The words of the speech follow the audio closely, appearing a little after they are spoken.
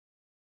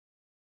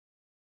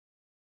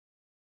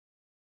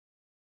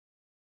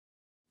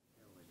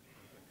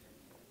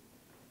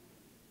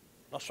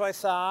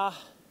Noswaith dda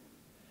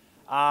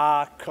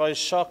a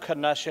croeso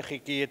cynnes i chi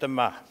gyd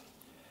yma.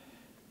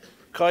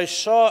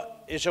 Croeso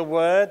is a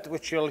word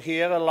which you'll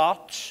hear a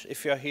lot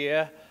if you're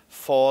here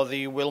for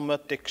the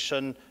Willmott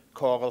Dixon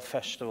Choral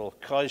Festival.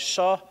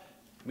 Croeso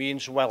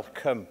means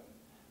welcome,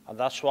 and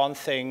that's one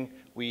thing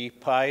we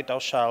pride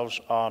ourselves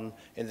on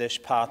in this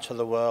part of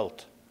the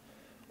world.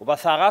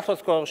 Wbeth arall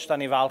wrth gwrs, da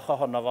ni falch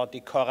ohono fo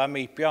di Choral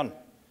Meirion,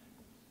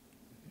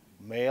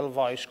 male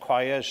voice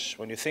choirs.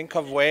 When you think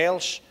of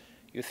Wales,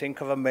 you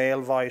think of a male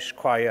voice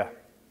choir.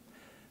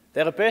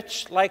 They're a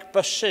bit like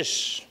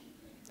buses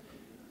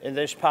in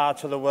this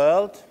part of the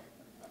world.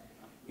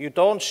 You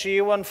don't see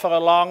one for a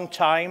long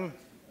time,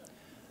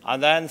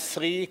 and then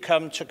three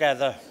come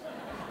together.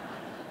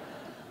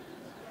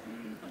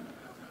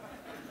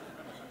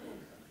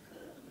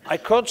 I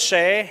could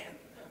say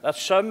that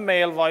some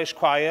male voice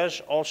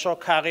choirs also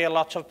carry a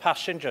lot of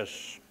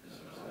passengers.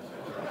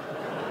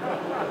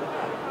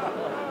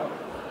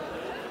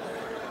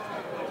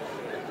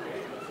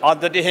 Ond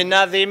dydy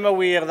hynna ddim y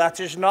wir, that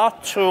is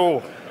not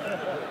true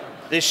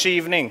this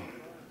evening.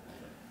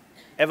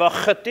 Efo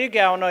chydig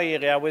iawn o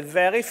eiriau, with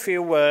very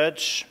few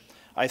words,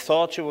 I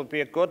thought it would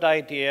be a good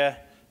idea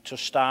to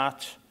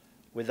start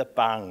with a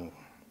bang,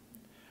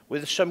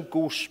 with some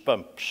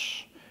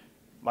goosebumps.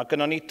 Mae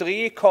gynnon ni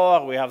 3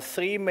 cor, we have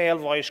 3 male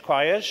voice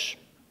choirs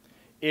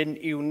in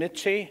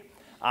unity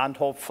and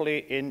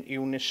hopefully in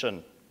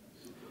unison.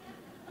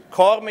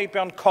 Cor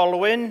Meirion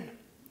Colwyn,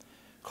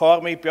 Cor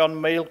Meirion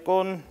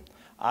Maelgwn,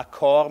 a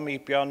Cor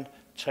Meirion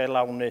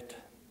Trelawnyd.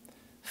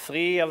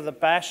 3 of the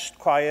best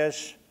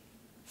choirs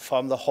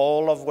from the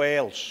whole of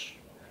Wales.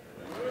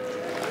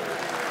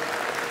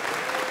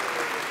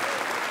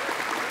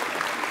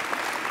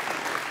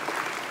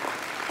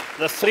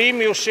 The 3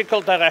 musical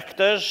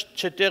directors,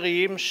 Tudur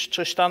Eames,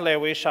 Tristan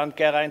Lewis and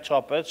Geraint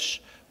Roberts,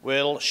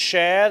 will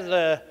share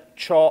the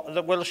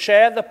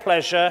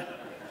pleasure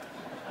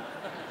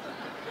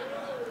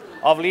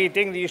of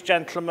leading these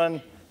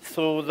gentlemen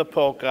through the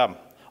programme.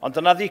 Ond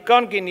dyna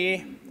ddigon gyn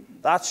ni,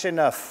 that's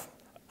enough.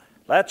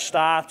 Let's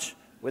start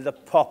with a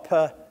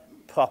proper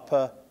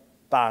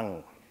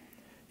bang.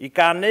 I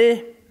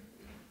ganu,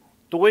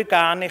 2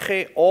 gan I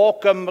chi o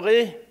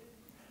Gymru.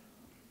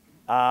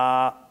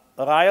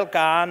 Yr ail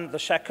gan, the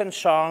second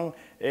song,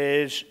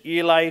 is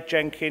Eli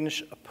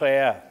Jenkins'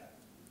 Prayer.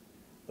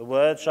 The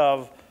words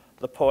of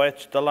the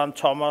poet Dylan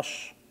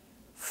Thomas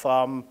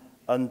from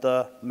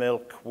Under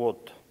Milk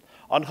Wood.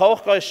 Ond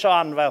howch groeso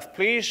anferth,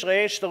 please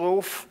raise the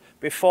roof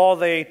before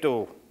they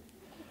do,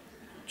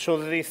 to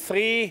the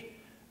 3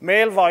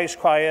 male voice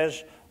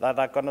choirs that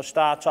are going to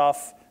start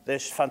off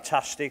this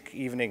fantastic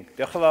evening.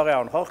 Diolch yn fawr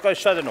iawn. Howch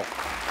groeso iddyn nhw.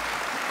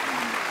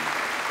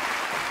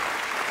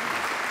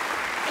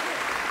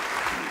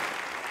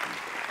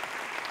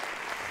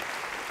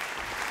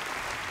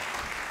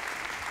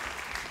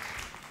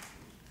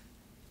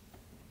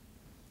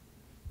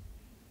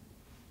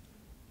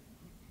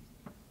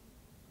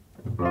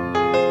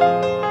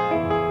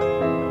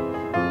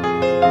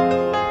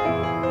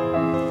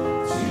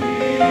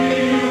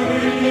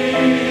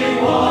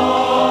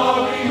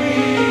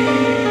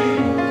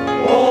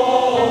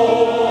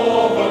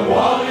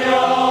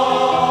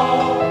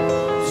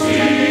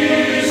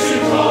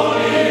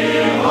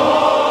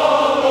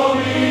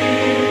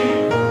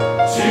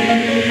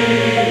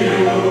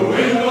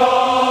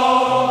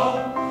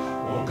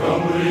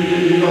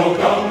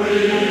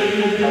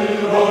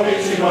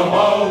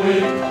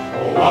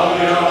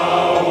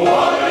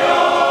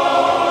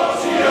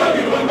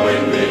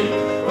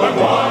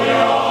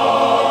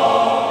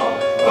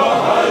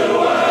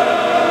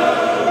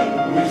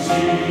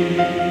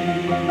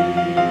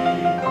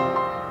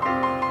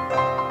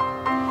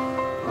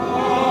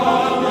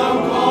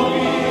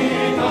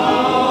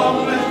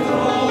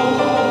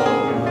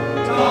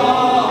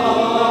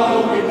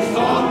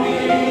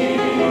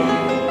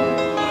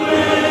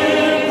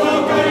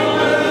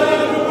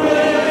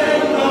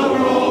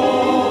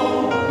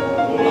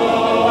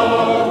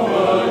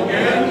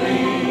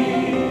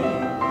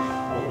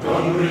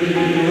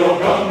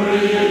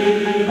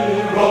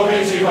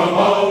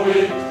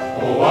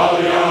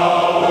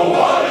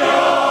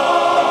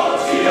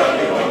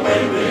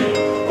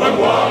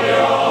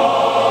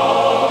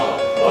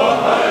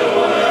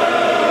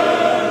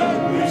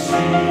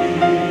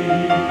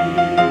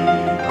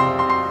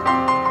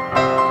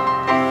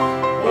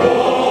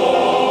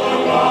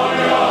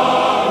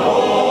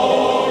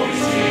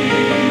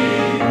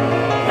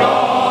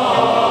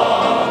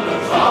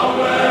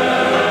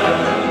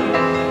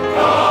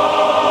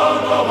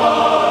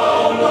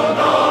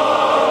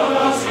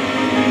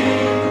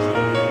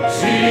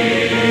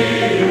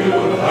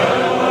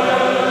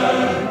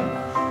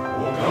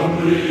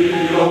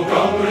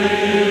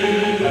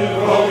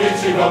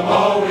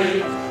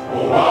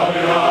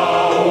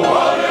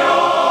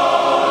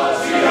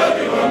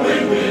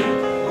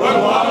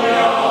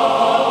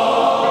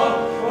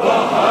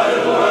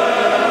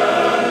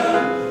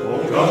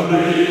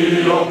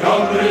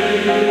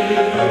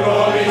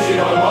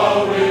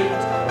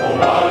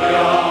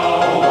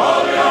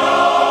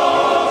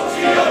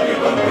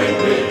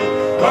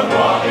 Come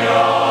on!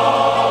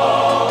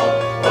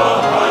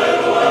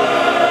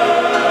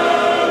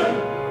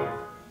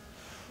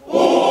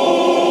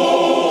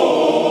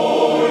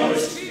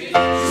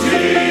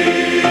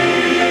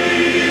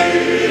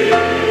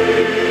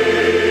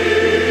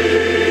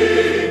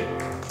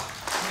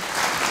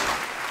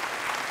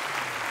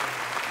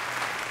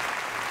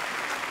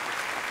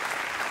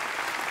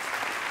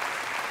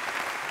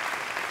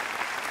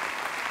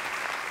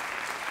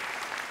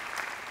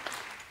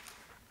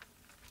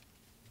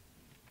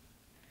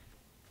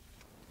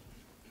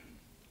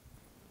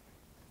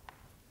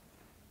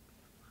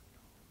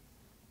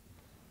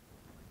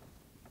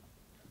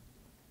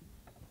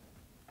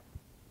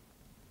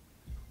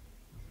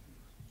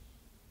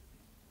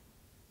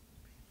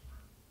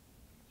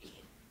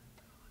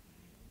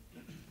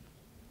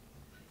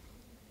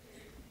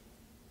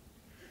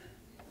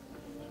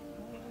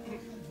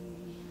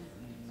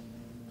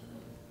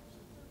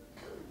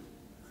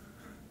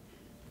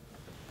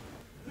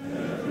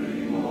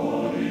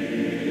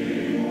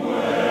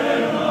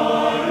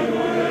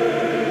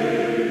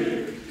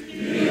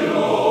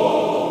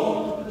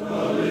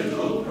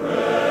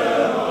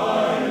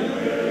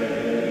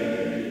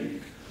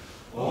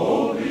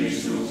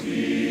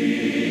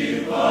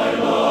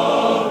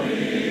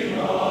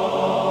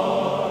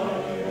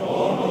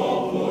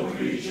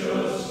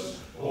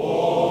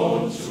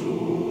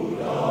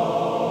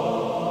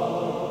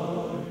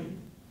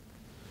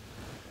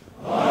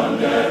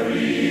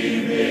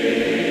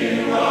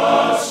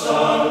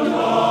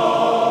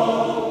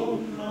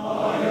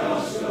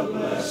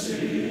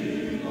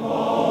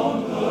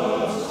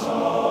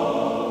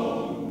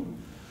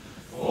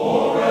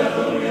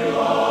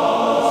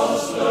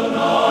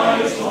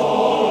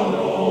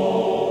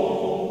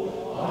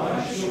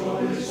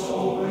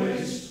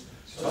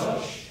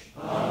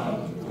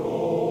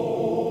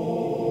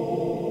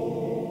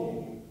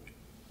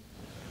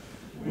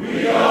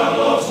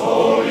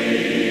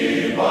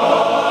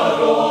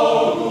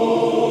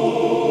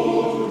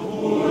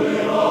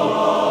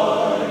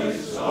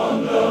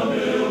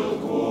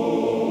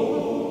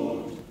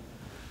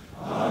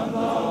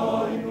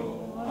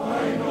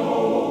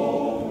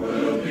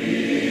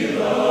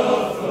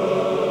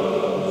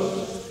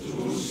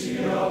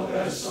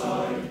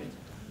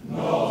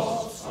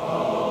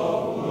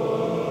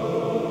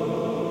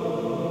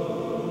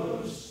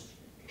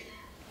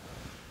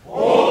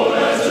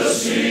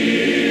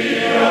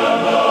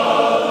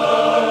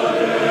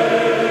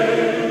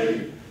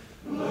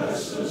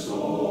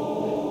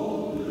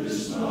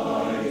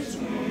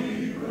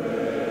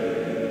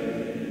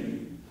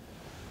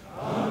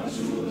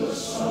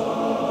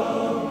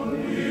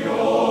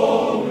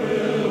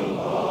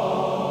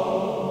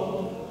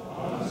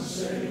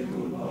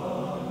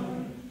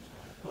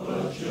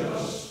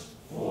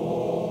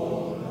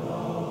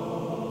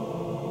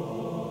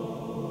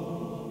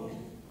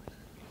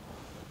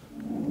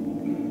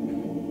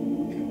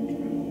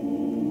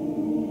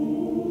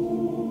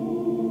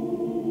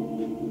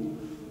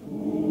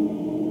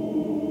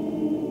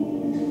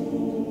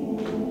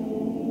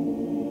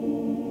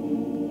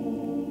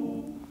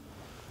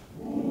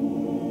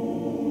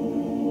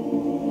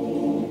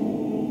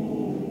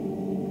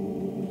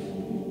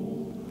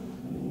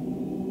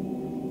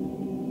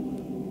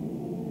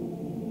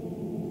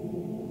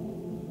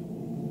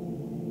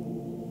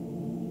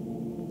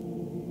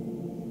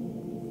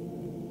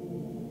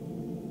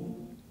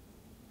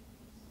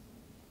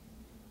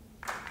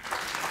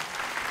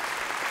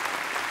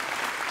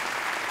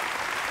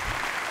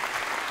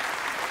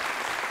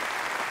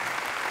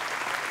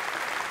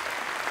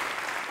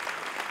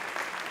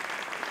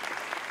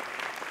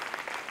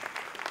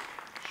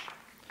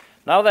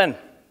 Now then,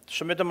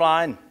 symud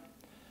ymlaen.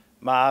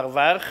 Mae'r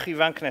ferch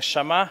ifanc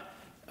nesaf yma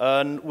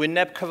yn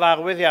wyneb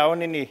cyfarwydd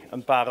iawn I ni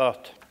yn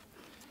barod.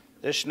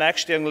 This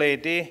next young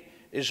lady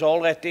is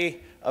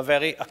already a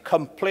very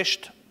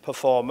accomplished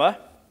performer.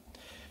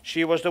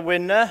 She was the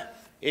winner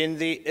in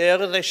the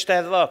Urdd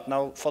Eisteddfod.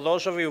 Now, for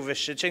those of you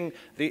visiting,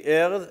 the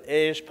Urdd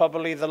is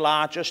probably the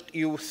largest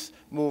youth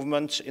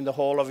movement in the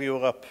whole of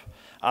Europe.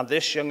 And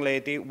this young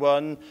lady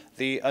won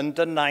the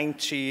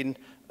under-19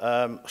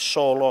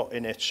 solo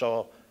in it,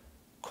 so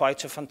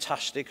quite a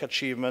fantastic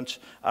achievement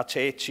at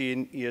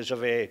 18 years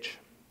of age.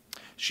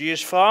 She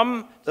is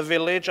from the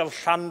village of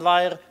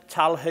Llanfair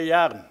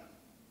Talhaearn.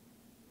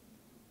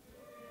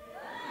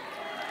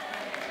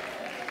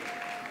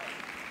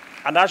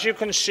 And as you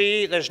can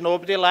see, there's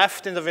nobody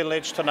left in the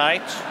village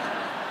tonight.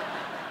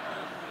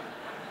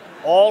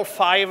 All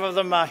 5 of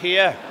them are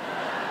here.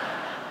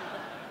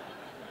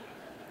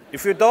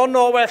 If you don't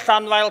know where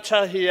Llanfair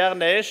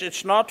Talhaearn is,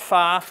 it's not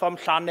far from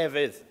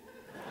Llanefydd.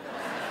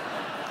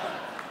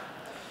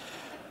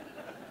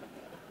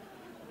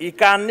 I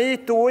ganu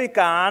 2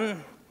 gan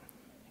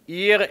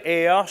i'r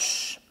eos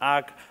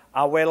ag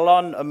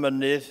awelon y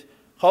mynydd,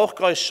 chwch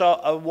groeso,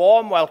 a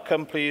warm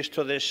welcome please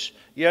to this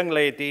young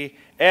lady,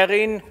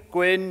 Erin,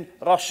 Gwyn,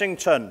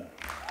 Rossington.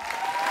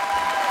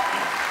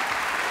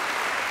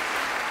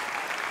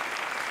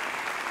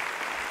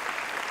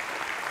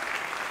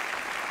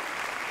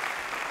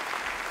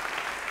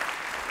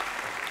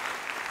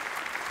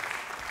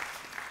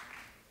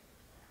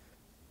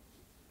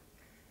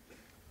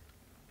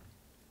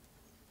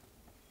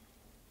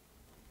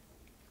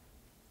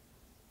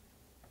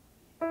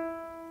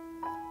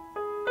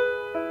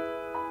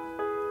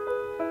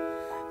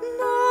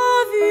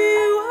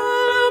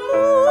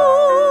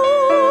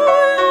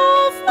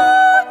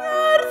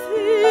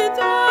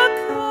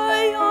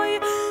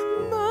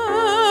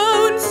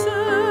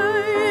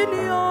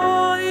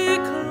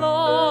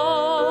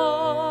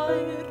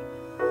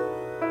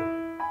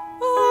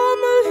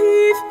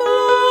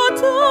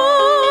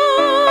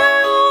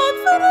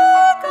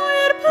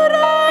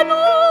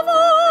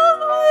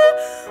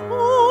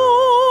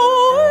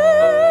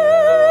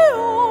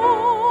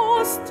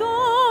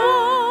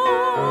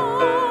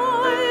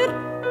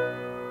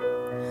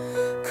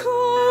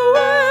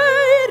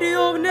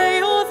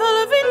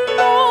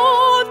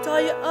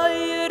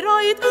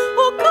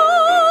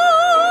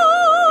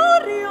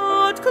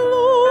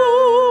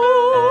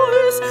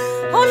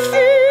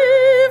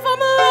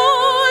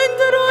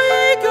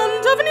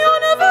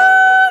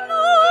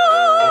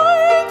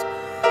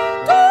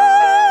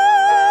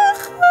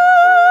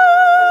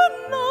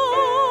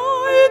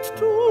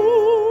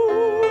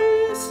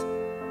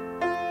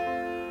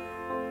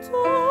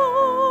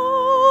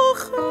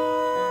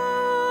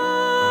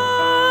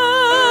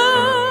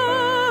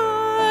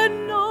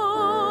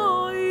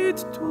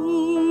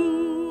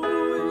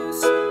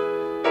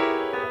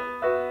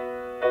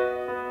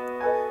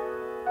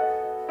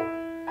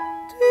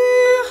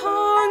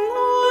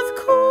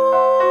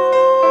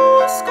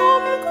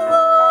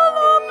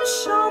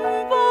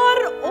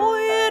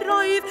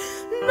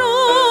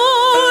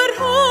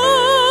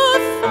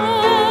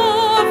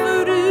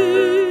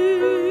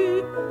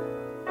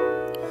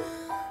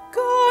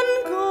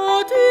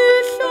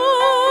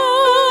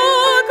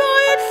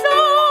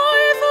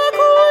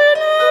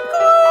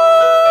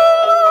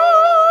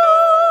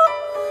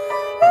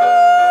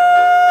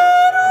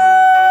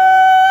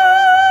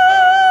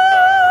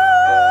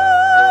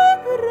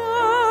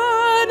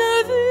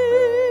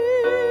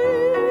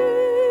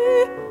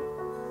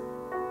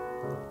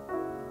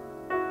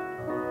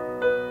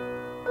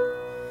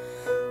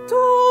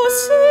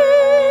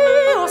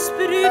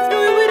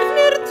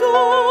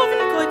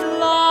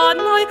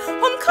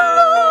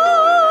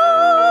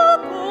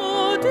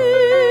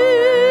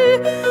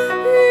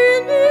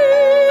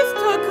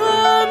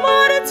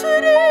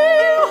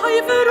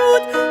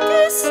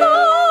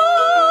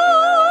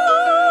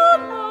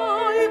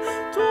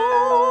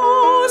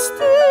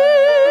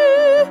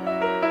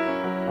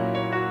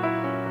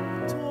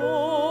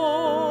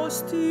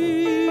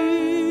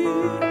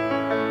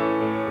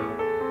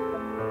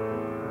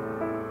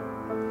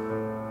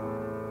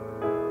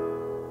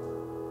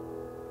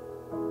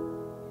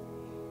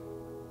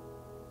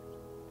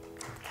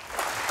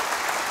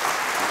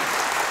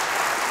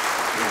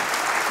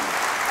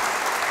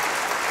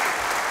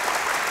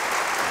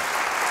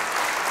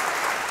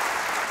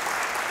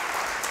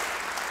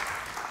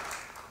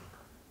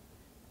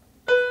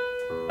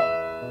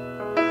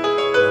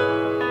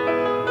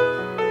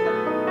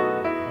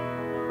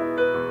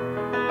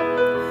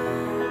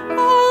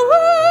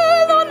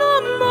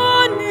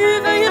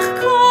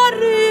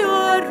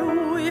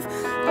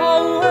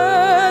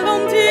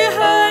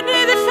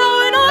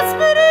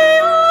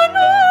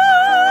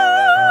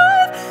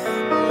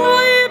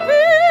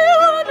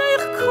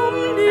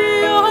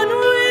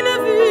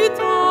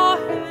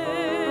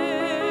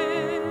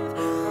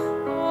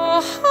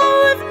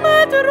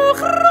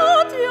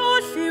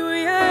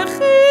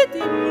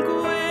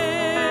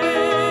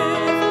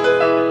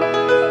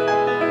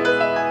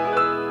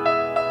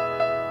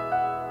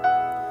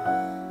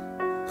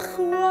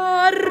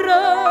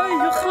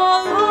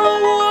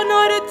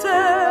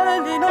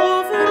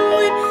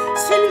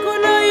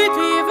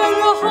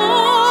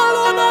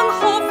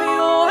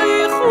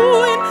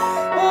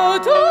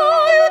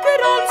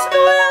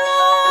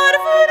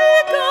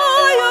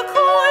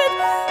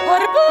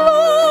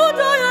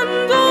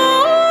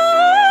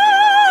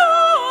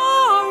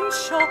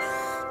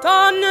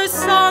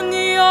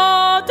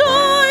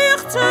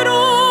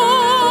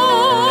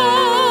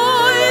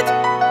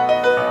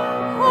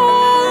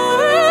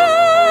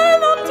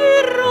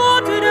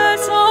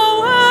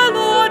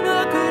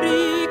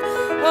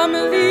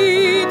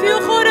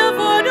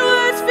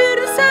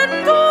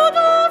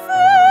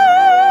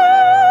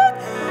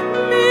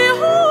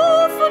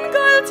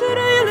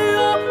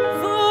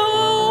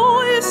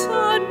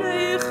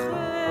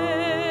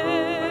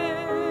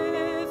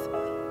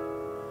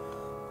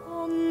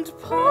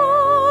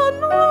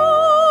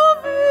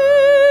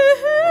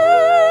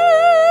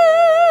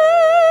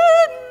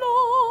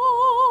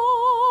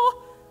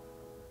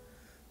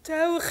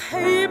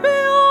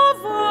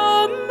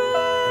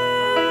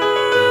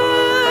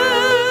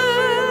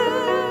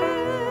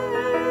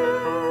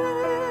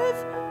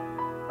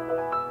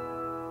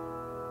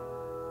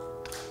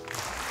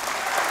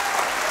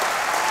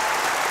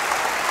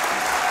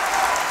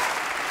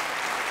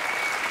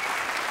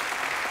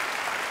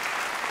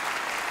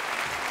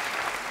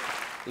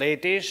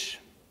 Ladies,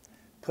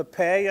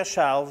 prepare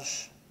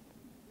yourselves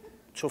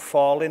to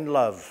fall in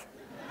love.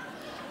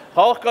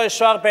 Holl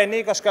groeso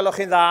arbennig os galwch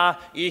chi'n dda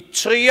I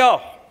trio.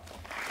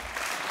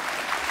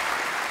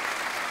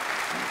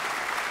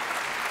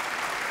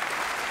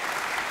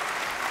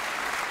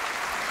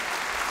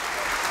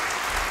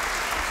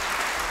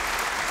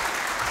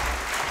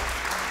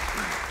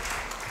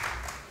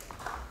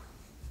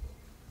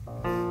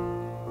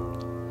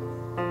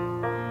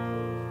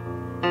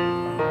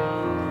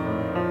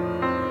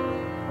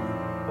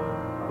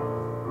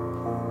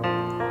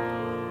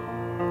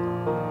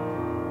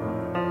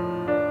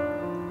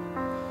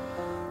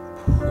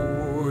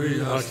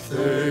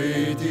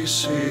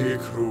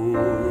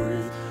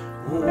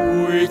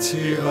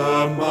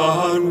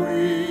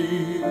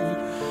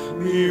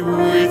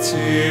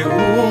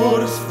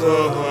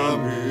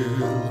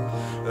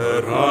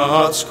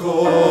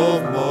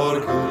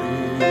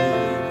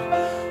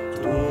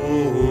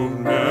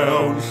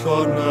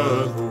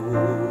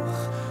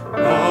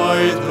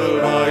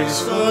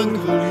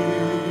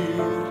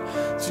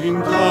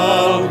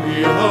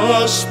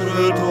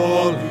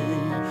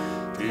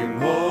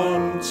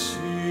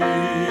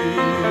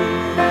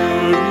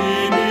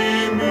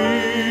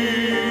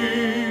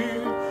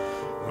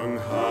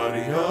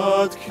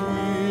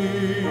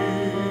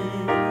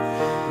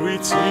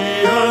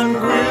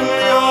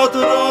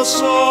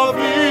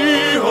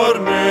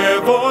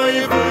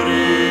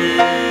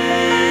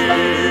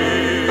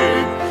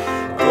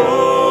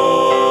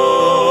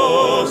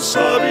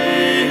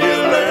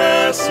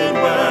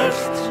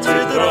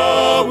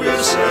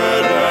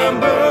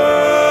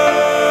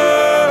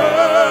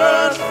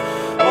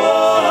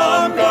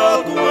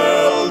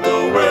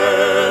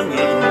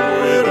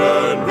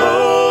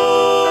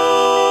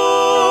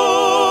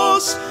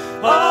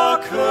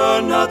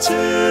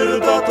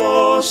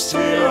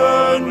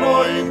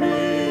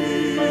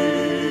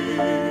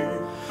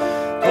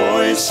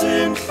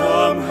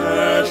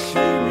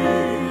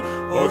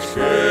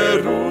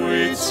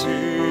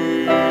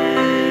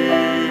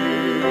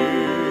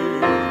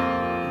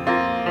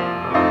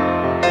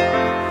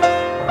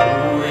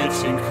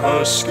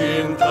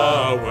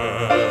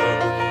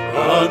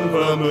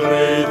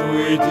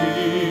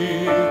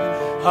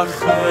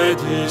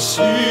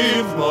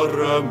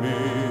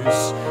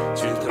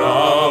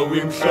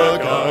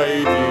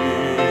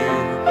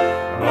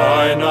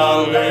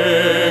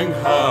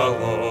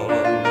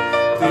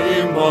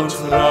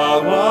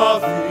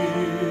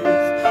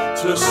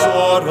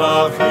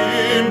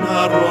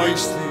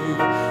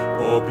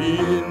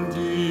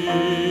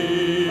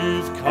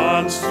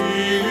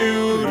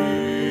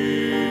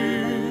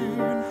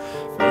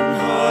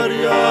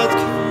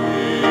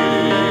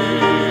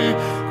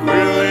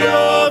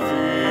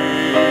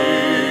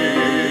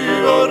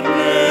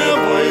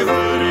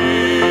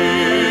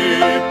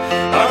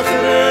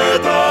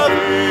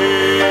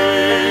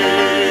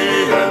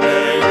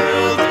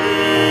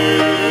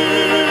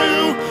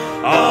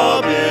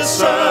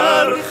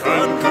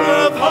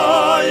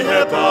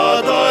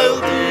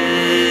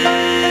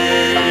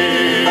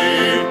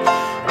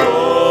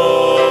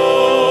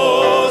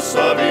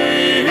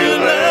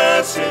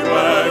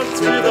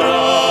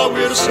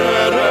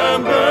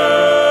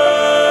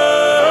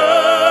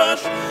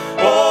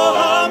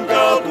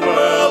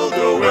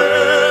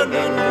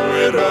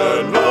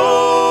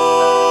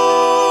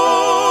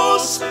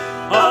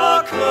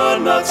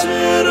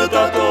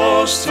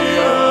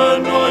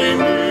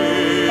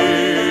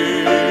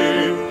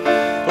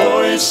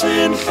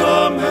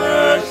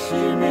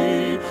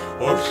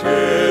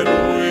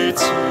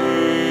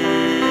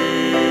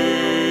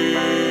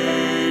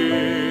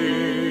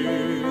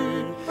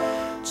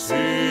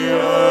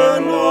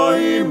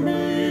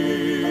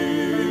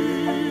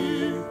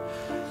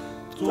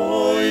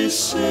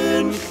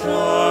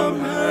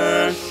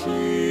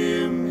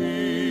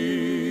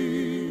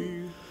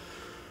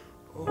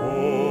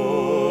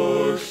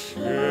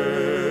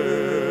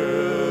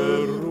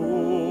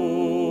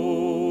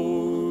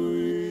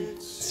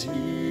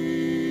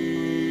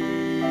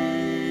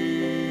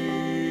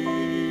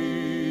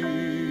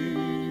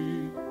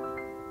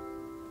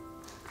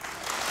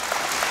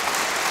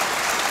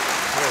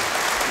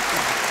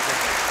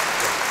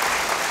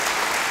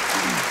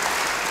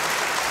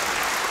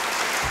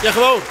 Diolch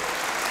yn fawr.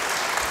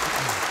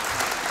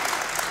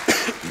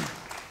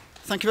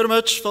 Thank you very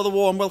much for the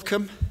warm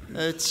welcome.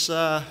 It's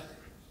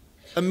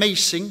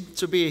amazing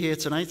to be here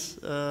tonight,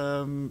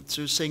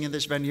 to sing in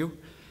this venue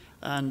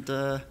and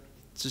to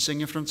sing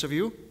in front of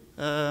you.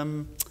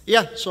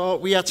 So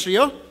we are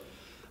trio.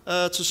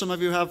 To some of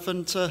you who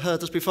haven't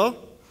heard us before.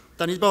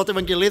 Da ni wedi bod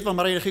efo'n gilydd, fel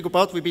mae rhaid i chi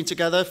gwybod, we've been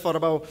together for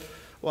about,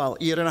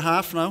 year and a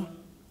half now.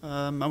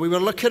 And we were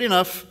lucky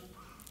enough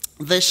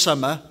this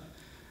summer.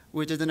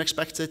 We didn't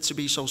expect it to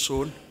be so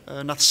soon.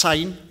 Nath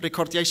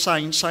recordiau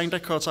Sign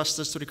Records asked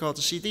us to record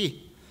a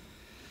CD.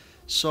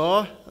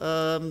 So,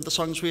 the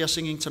songs we are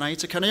singing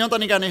tonight, y caneuon da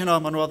ni'n ganu hynny,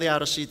 maen nhw oddi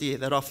ar y CD,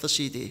 they're off the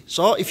CD.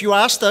 So, if you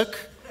are stuck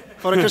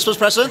for a Christmas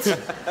present,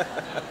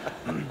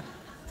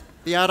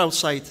 they are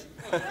outside.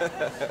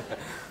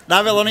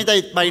 Na fel o'n i'n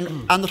deud,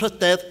 mae'n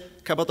anrhydedd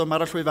cael bod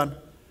yma ar y llwyfan,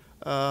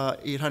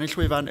 i rhannu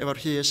llwyfan efo'r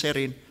Rhys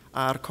Erin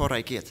a'r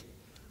corau gyd.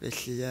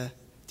 Felly,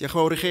 diolch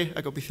fawr i chi, a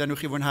gobeithio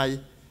nwch chi fwynhau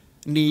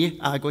ni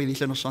a gweddill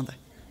y noson.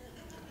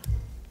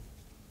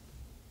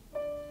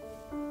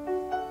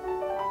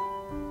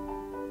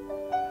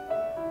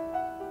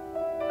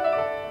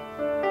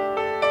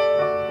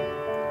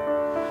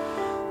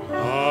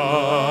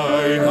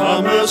 I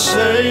am a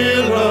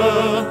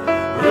sailor,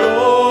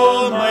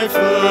 you're my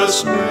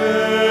first mate.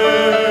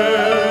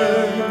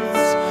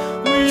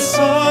 We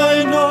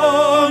signed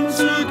on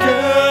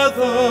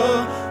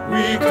together,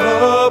 we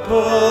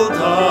coupled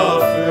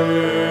our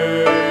fate.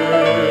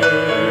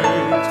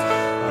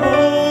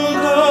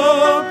 Hold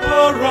up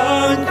our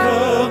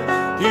anchor,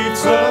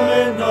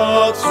 determined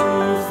not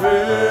to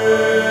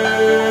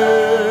fail.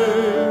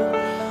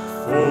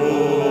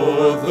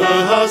 For the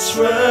heart's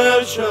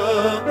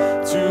treasure,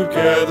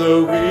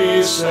 together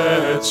we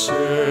set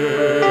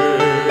sail.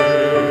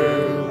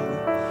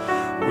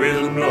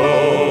 With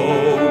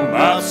no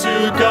map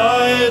to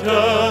guide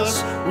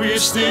us, we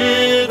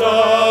steered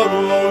our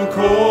own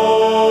course.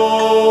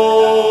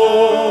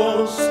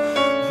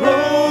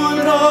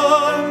 Rode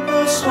on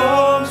the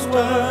storms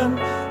when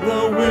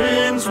the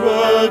winds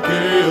were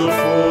gale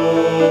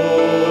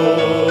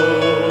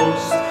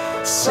forced.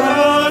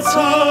 Sat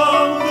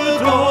out the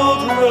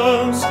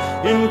doldrums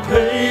in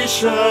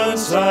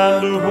patience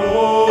and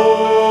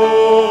hope.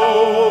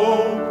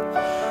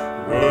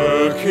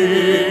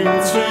 Working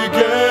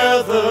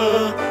together,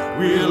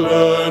 we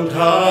learned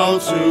how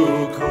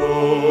to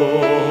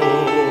cope.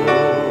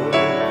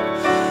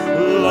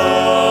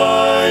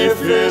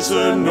 Life is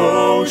an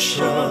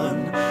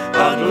ocean,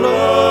 and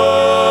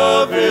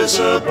love is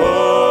a boat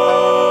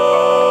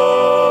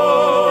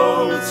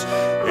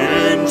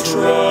in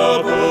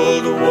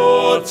troubled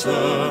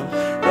water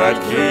that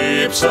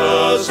keeps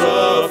us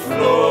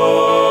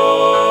afloat.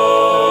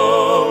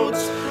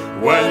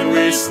 When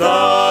we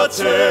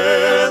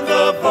started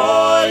the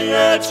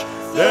voyage,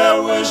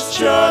 there was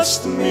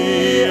just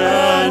me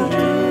and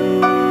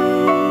you.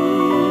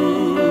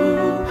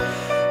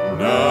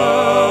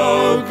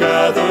 Now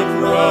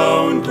gathered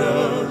round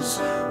us,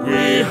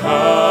 we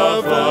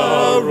have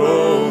our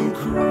own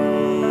crew.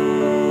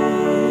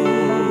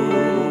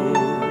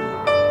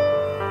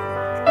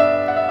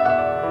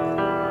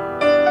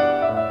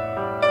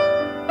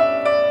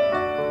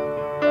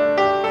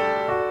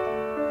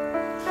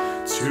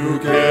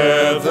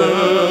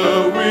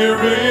 Together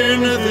we're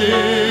in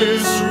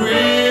this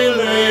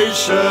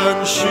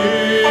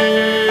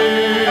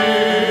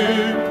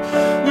relationship.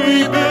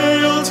 We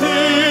built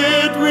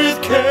it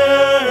with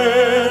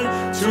care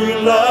to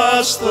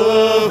last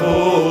the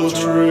whole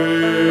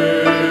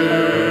trip.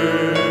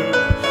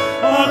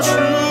 Our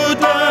true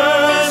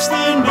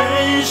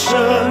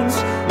destinations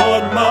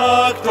not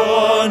marked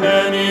on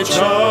any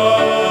charts.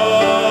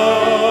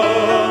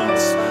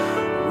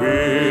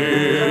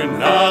 We're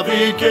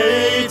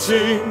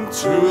navigating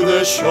to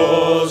the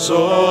shores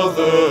of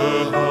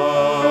the heart.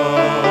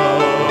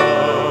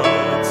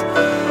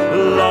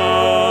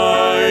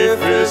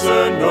 Life is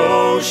an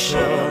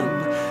ocean,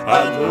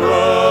 and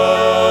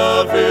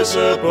love is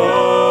a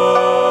boat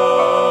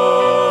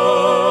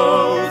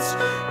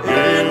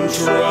in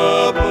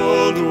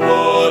troubled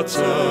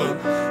water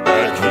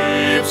that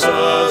keeps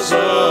us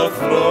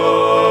afloat.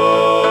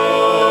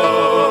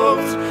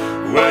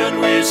 When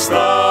we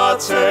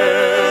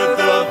started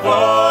the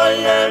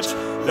voyage,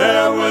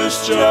 there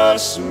was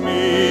just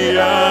me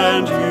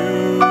and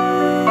you.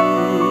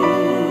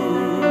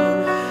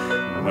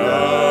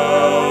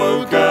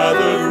 Now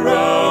gathered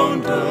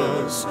round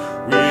us,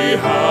 we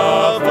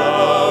have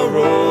our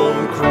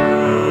own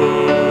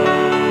crew.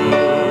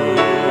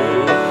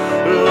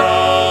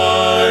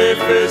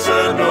 Life is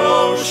an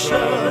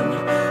ocean,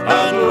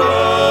 and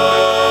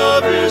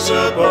love is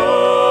a boat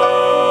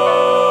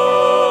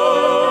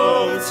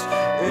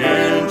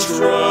in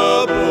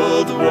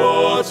troubled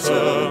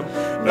water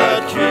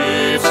that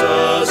keeps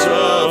us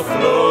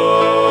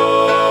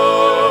afloat.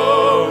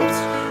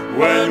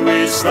 When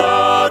we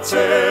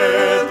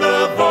started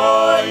the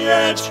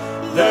voyage,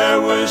 there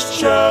was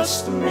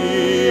just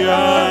me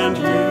and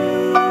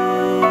you.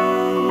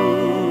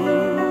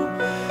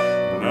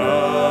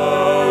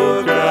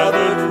 Now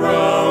gathered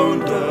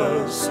round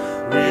us,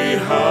 we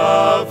have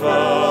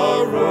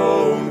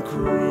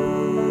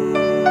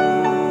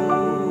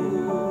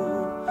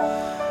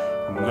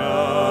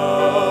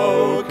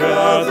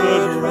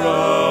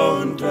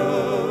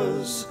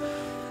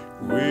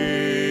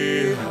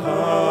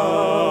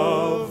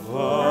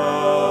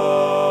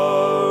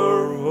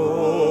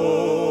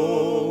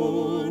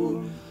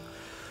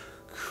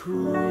Diolch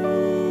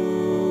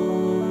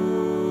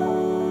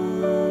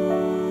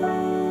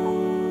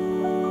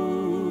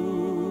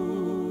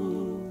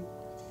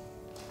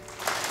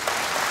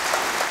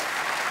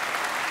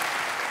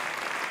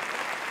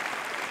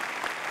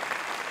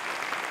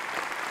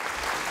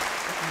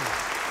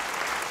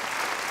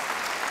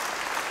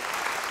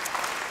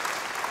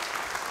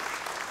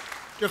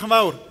yn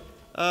fawr.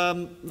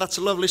 That's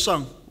a lovely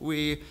song.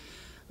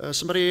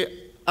 Somebody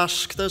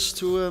asked us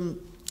to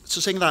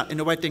sing that in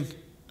a wedding.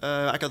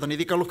 Ac oeddwn ni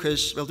ddigon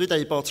lwcus, fel dwi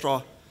dweud bob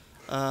tro,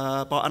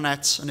 bod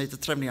Annette yn neud y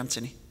trefniant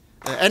i ni.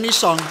 Any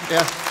song,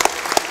 yeah.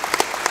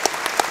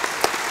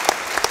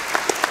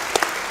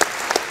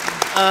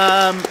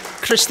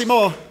 Christy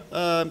Moore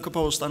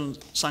composed and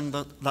sang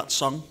that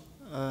song,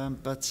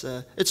 but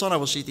it's on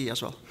our CD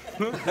as well.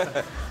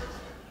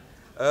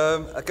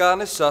 Y gan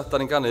nesa, da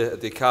ni'n ganu,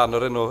 ydy can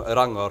o'r enw Yr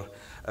Angor.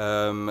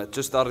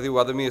 Just ar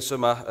ddiwedd y mis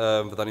yma,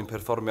 fydda ni'n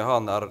perfformio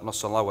hon ar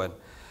Noson Lawen.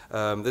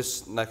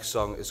 This next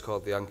song is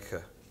called The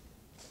Anchor.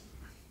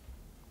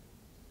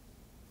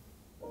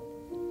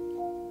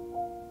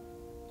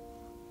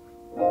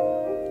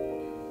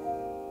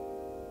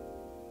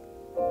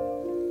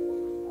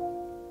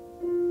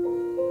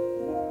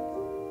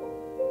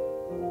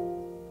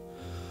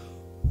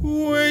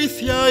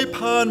 Weithiau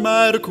pan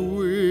mae'r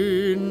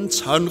Gwyn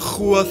tan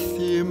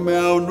chwythu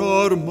mewn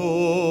o'r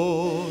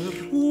môr.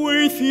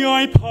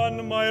 Weithiau pan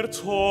mae'r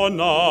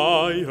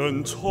tonau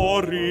yn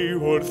torri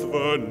wrth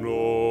fy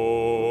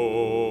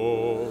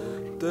nôr.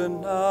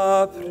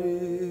 Dyna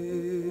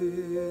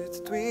pryd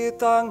dwi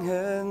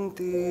angen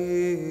di.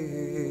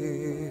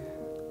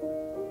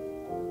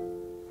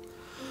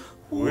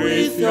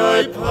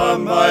 Weithiau pan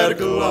mae'r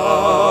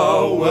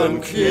glaw yn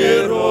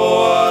curo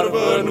ar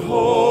fy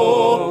nho.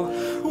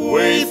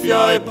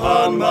 Weithiau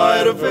pan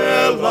mae'r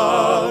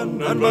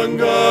felan yn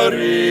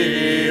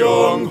myngyrru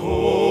o'n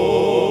ngho.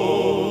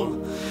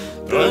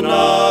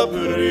 Dyna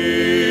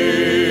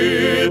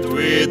pryd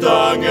dwi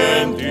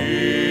angen di.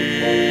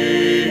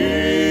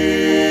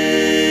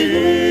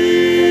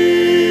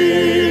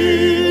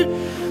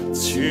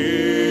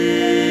 Ti'r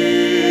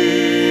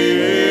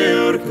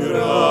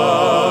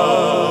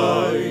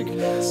graig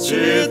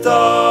sydd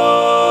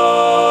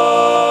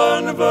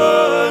dan fy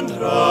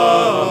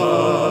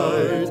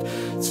nhraed.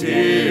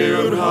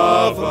 Ti'r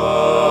hafan,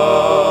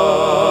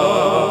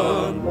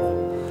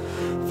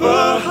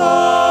 fy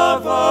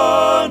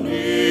hafan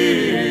i.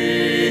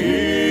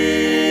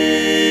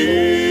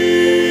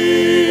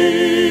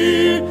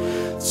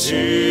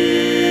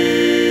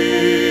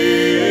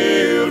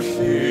 Ti'r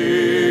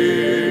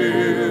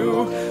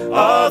lliw,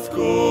 ath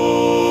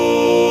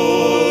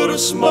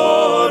gwrs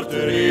mor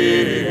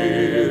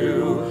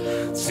driw.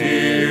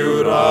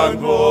 Ti'r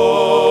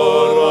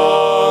angor,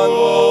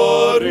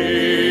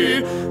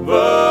 angori,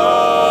 fy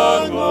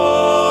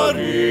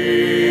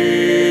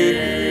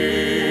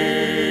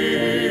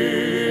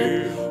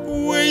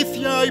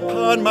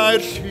pan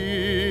mae'r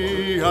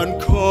llu yn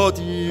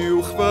codi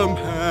uwch fy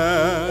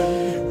mhen.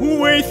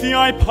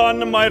 Weithiau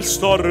pan mae'r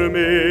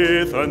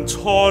stormydd yn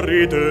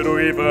torri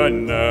drwy fy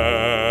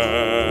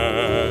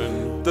nen.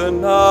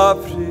 Dyna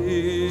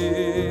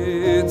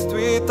pryd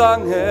dwi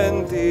angen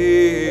di.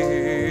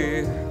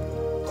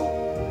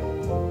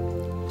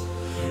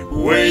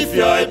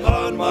 Weithiau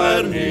pan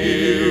mae'r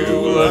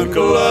niwl yn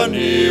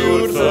glynu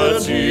wrth y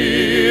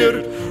tir.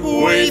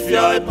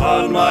 Weithiau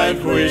pan mae'r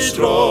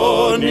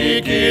rhwystron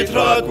i gyd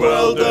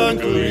rhagweld yn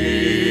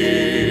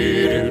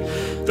glir.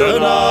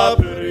 Dyna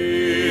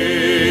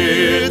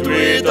bryd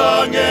dwi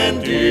angen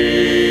di.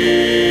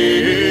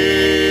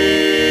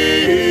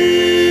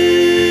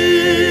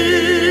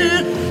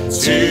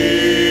 Ti'r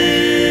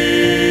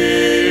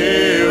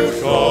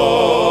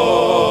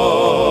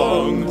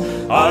llong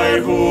a'r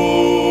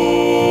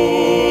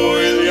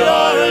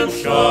hwyliau yn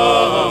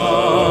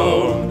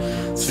llawn.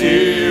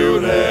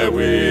 Ti'r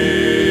ewin,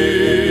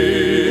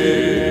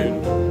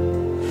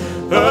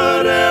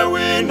 yr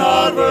ewin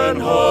ar fy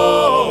nhon.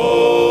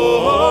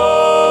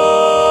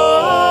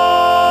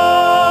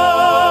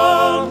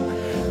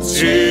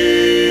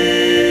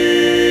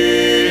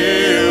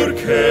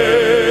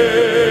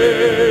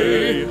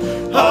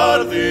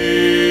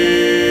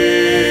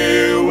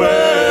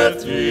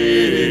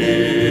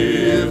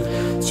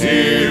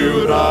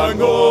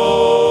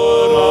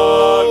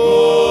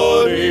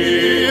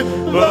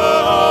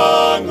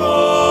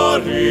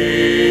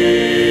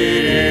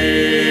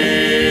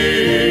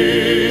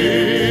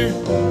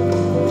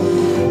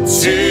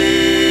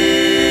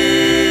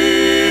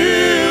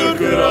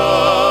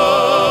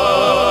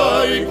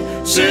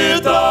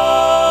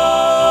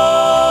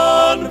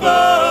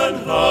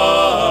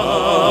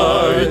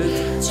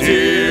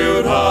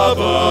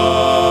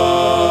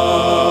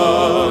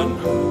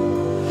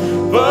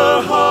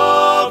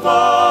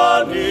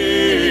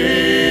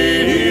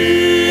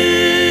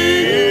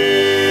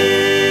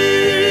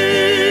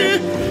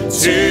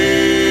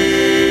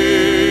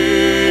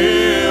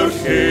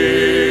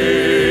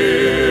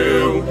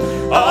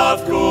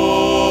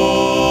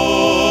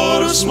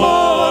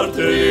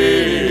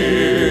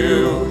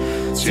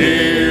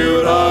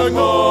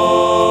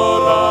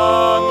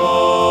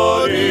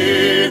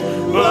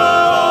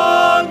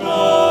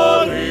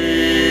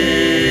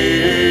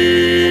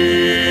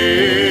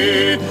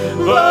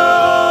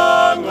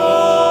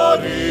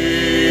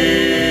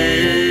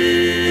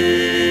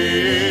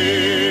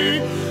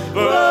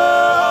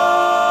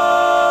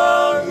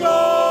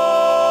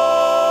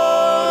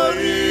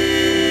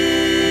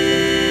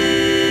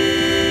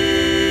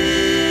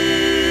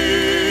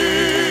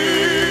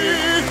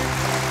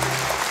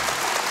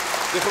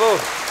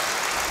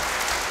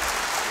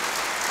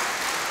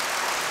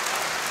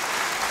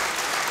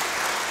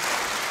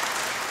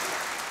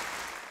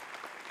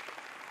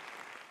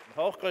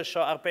 Diolch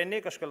groeso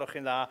arbennig os gwelwch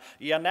chi'n dda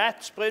i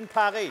Annette, Bryn,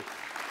 Parri.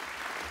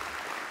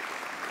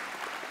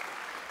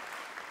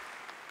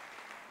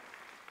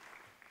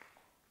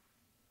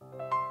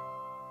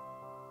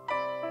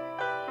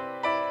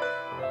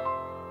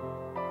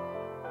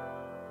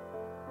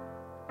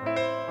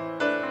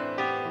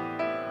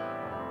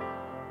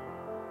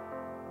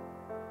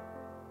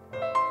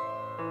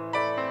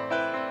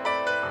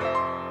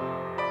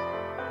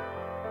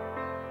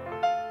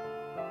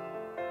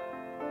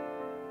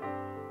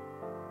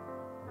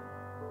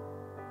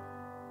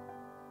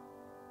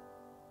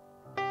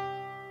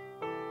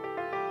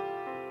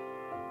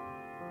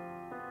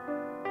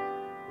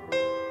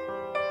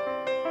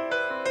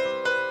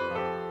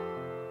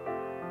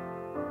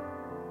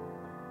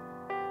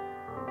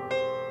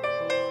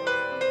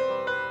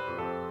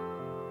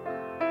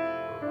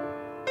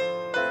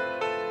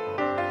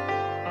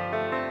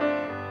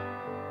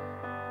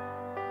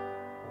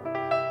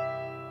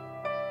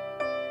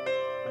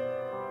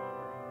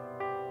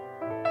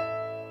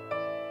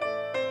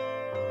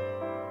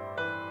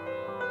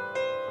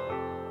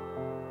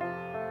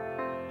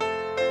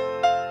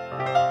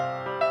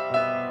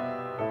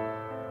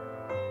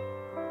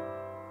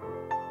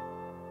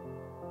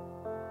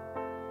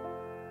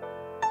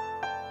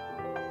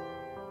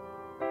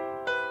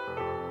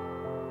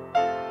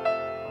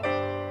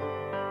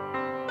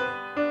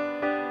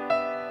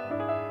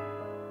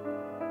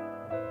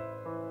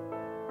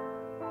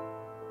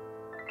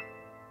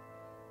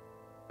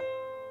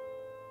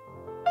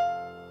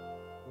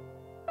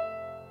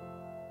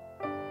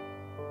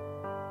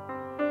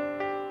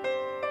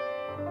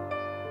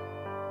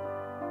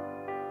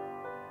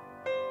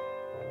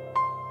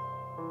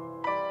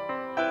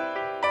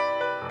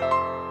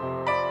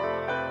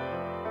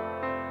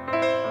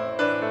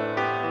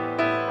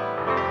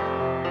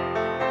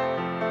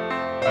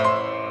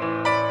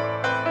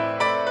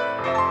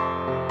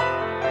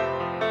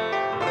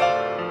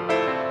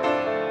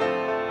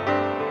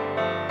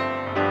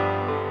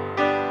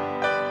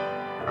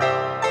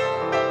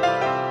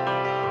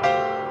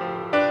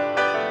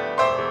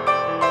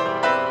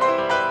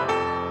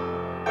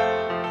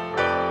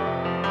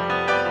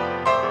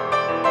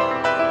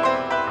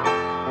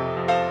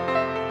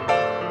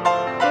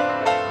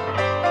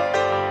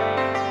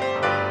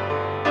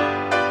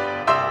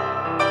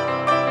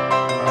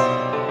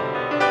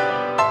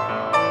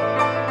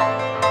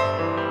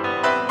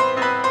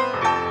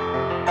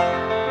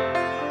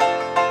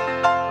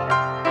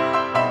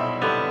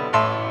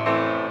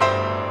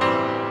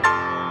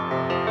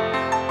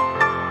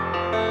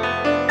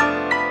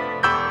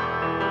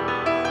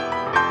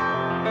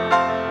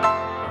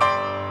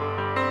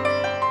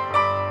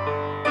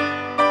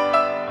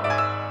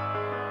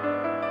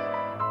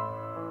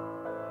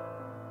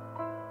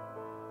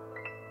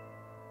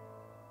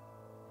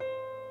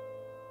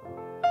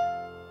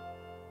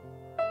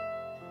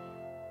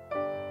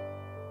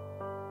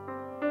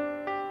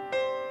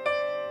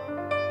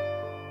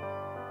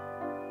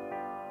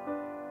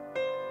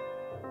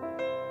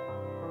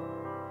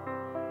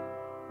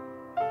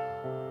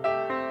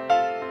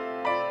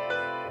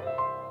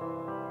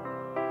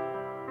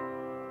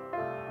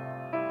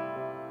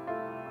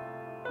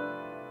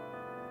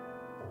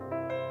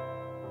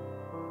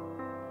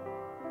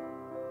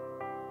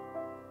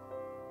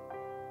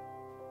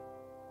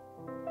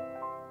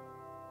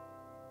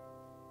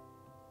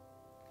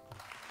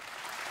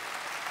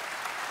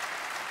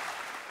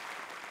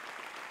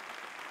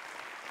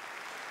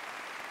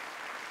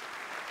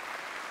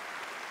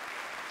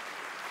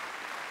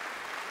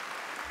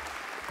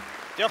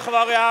 Diolch yn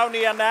fawr iawn i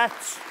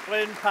Annette,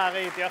 Bryn,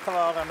 Parri. Diolch yn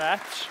fawr,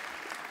 Annette.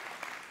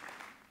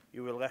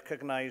 You will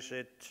recognise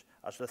it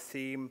as the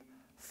theme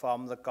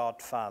from The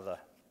Godfather.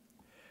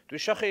 Dwi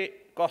eisiau chi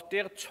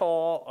godi'r to,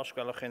 os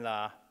gwelwch chi'n dda,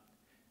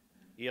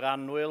 i'r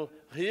anwyl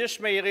Rhys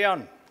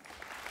Meirion.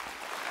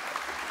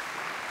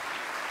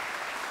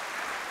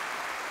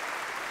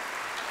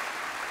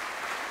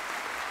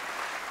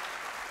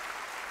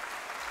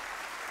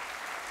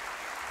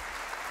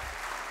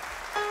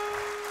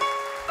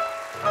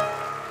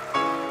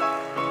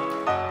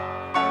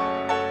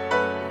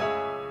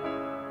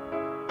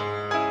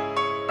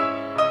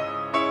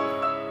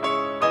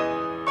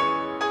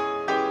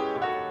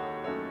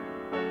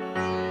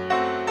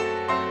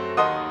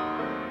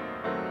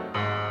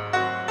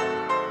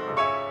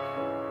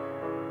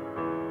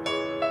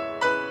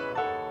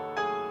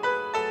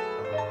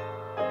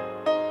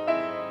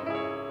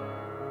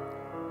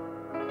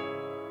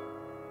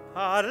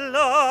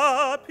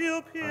 Parla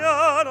più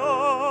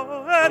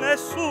piano e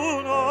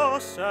nessuno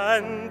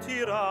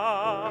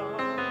sentirà.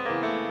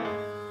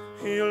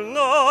 Il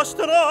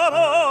nostro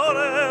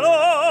amore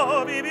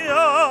lo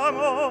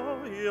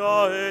viviamo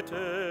io e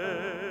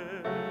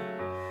te.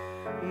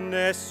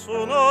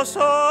 Nessuno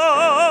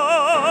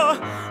sa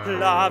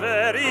la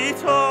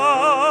verità,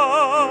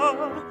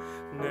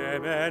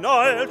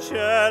 nemmeno il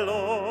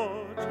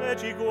cielo che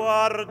ci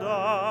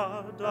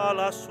guarda da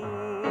lassù.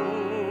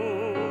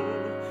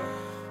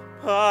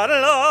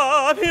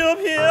 Parla più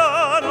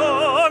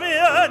piano,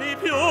 vieni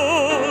più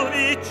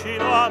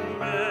vicino a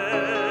me.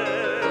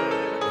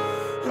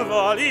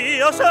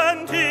 voglio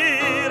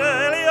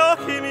sentire gli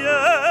occhi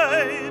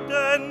miei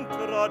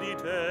dentro di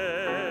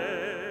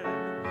te.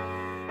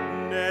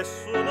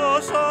 Nessuno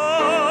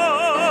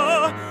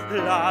sa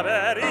la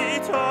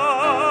verità,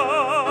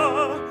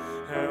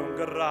 è un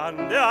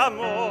grande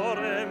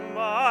amore,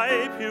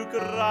 mai più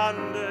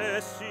grande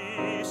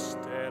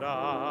esisterà.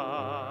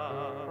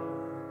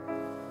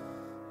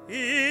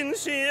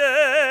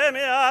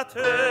 Insieme a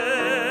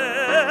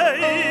te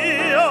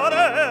io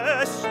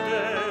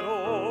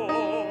resterò,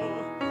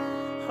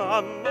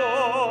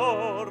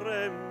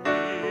 amore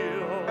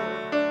mio,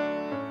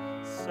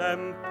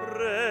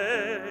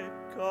 sempre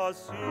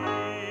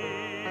così.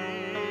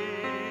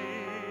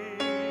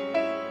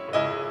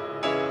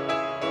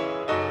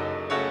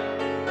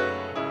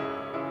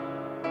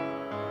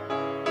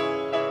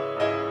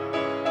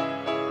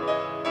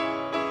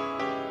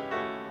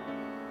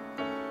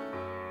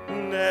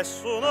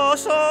 Nessuno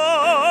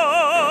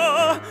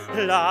sa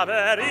la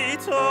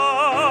verità,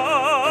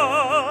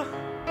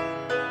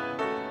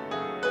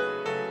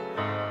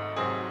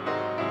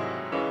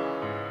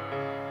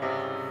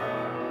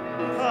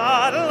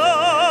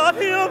 parla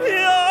più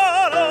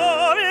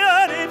piano,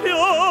 vieni più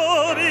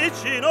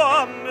vicino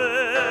a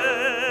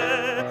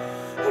me,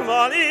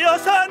 voglio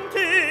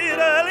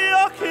sentire gli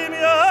occhi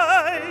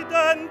miei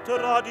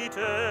dentro di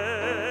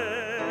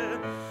te.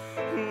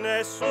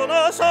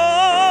 Nessuno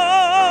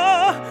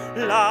sa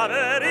la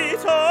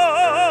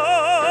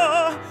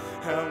verità,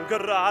 è un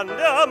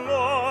grande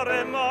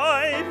amore,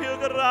 mai più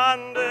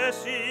grande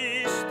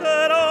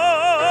esisterà.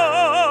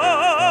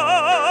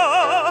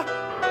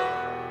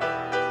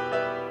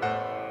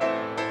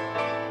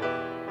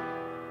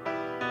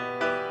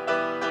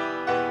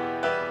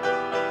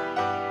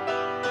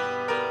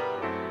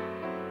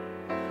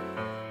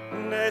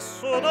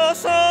 Nessuno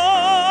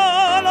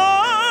sa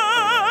la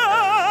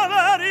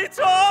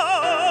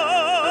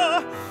verità,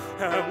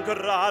 è un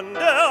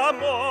grande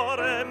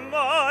amore,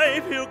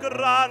 mai più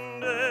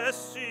grande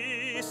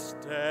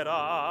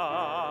esisterà.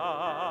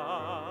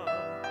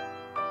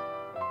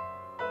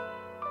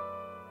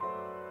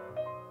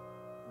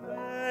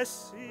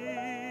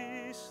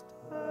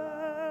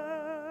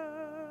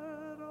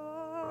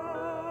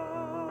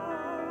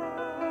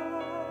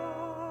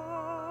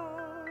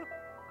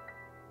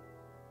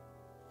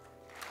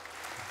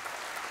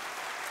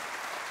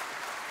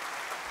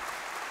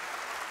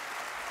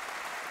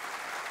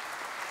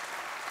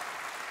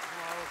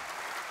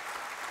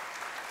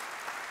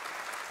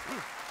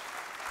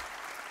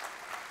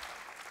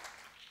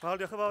 Wel,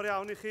 diolch yn fawr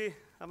iawn I chi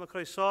am y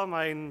croeso.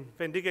 Mae'n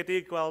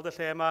fendigedig gweld y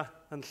lle yma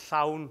yn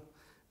llawn.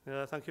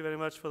 Thank you very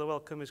much for the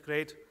welcome. It's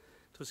great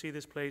to see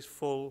this place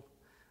full.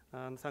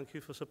 And thank you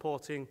for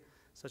supporting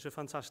such a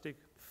fantastic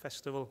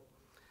festival.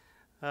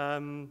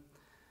 Thema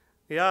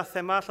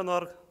allan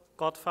o'r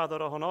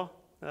Godfather ohono.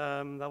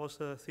 That was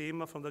the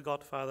theme from the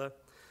Godfather.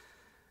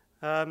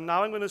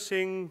 Now I'm going to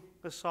sing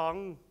a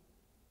song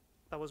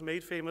that was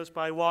made famous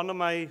by one of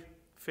my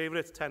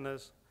favourite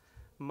tenors,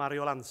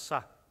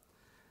 Mariolansa.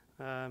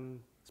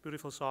 It's a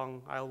beautiful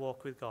song, I'll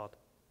Walk with God.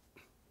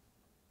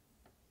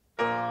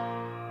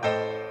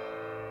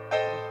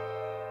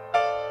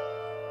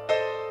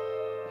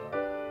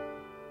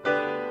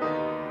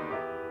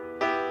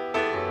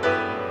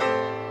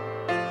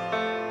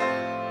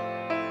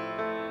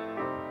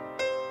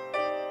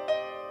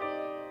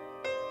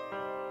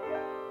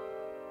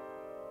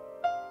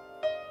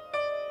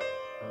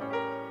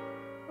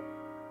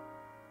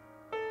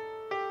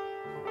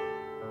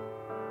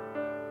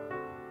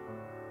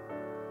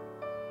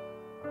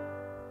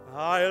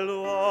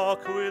 I'll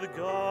walk with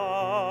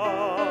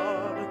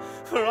God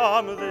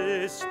from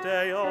this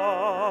day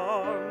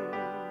on.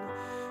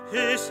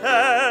 His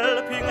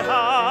helping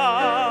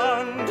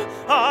hand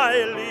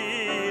I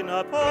lean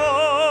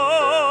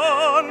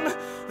upon.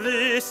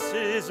 This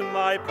is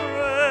my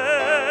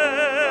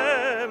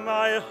prayer,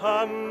 my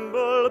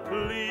humble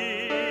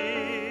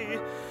plea.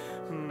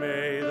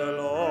 May the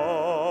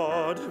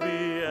Lord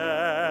be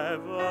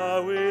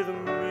ever with me.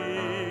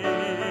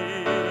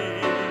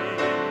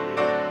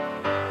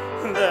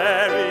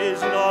 There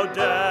is no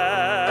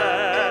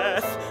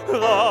death,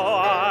 though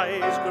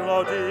eyes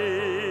grow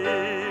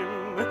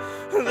dim.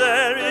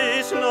 There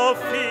is no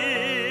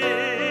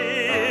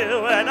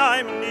fear when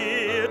I'm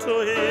near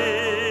to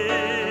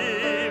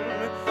Him.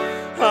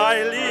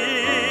 I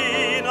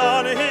lean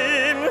on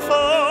Him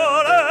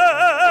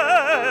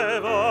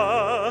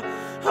forever,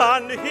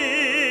 and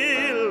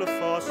He'll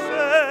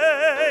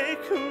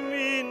forsake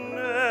me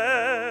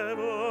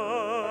never.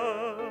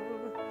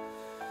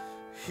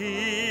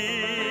 He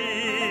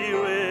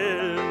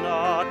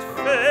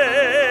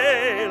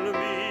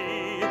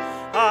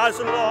as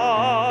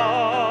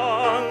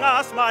long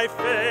as my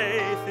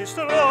faith is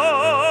strong,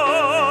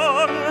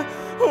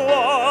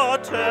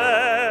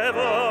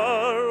 whatever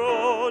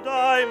road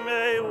I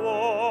may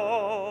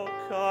walk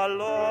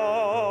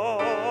along,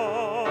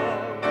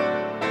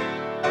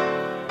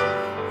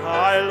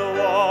 I'll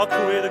walk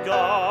with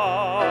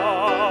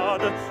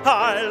God,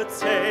 I'll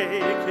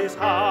take His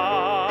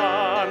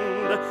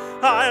hand,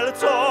 I'll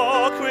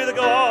talk with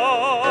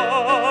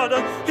God.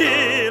 He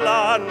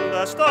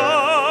stand.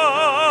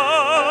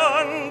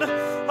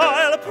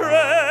 I'll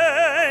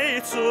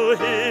pray to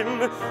him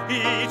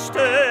each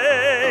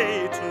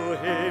day to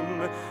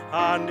him,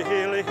 and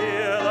he'll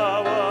hear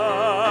the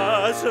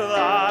words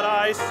that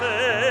I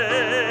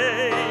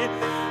say.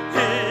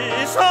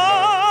 His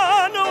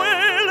hand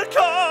will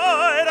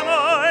guide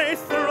my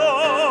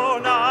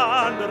throne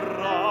and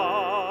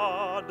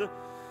rod,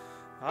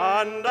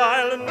 and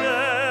I'll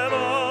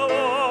never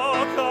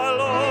walk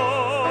alone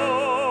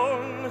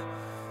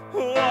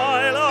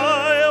while I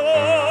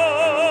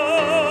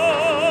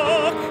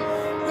walk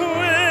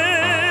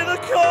with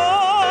God.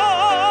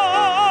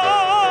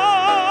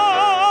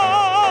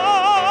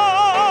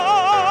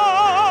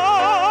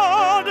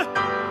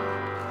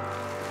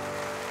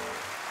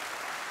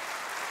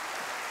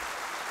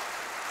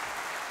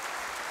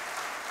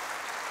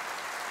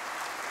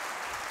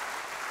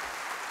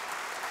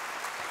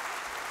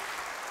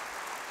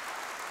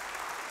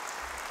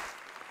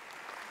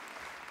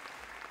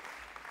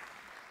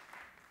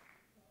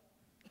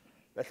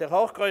 Felly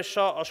rhowch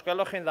groeso, os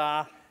gwelwch chi'n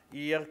dda,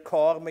 i'r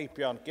cor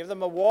Meirion. Give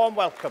them a warm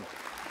welcome.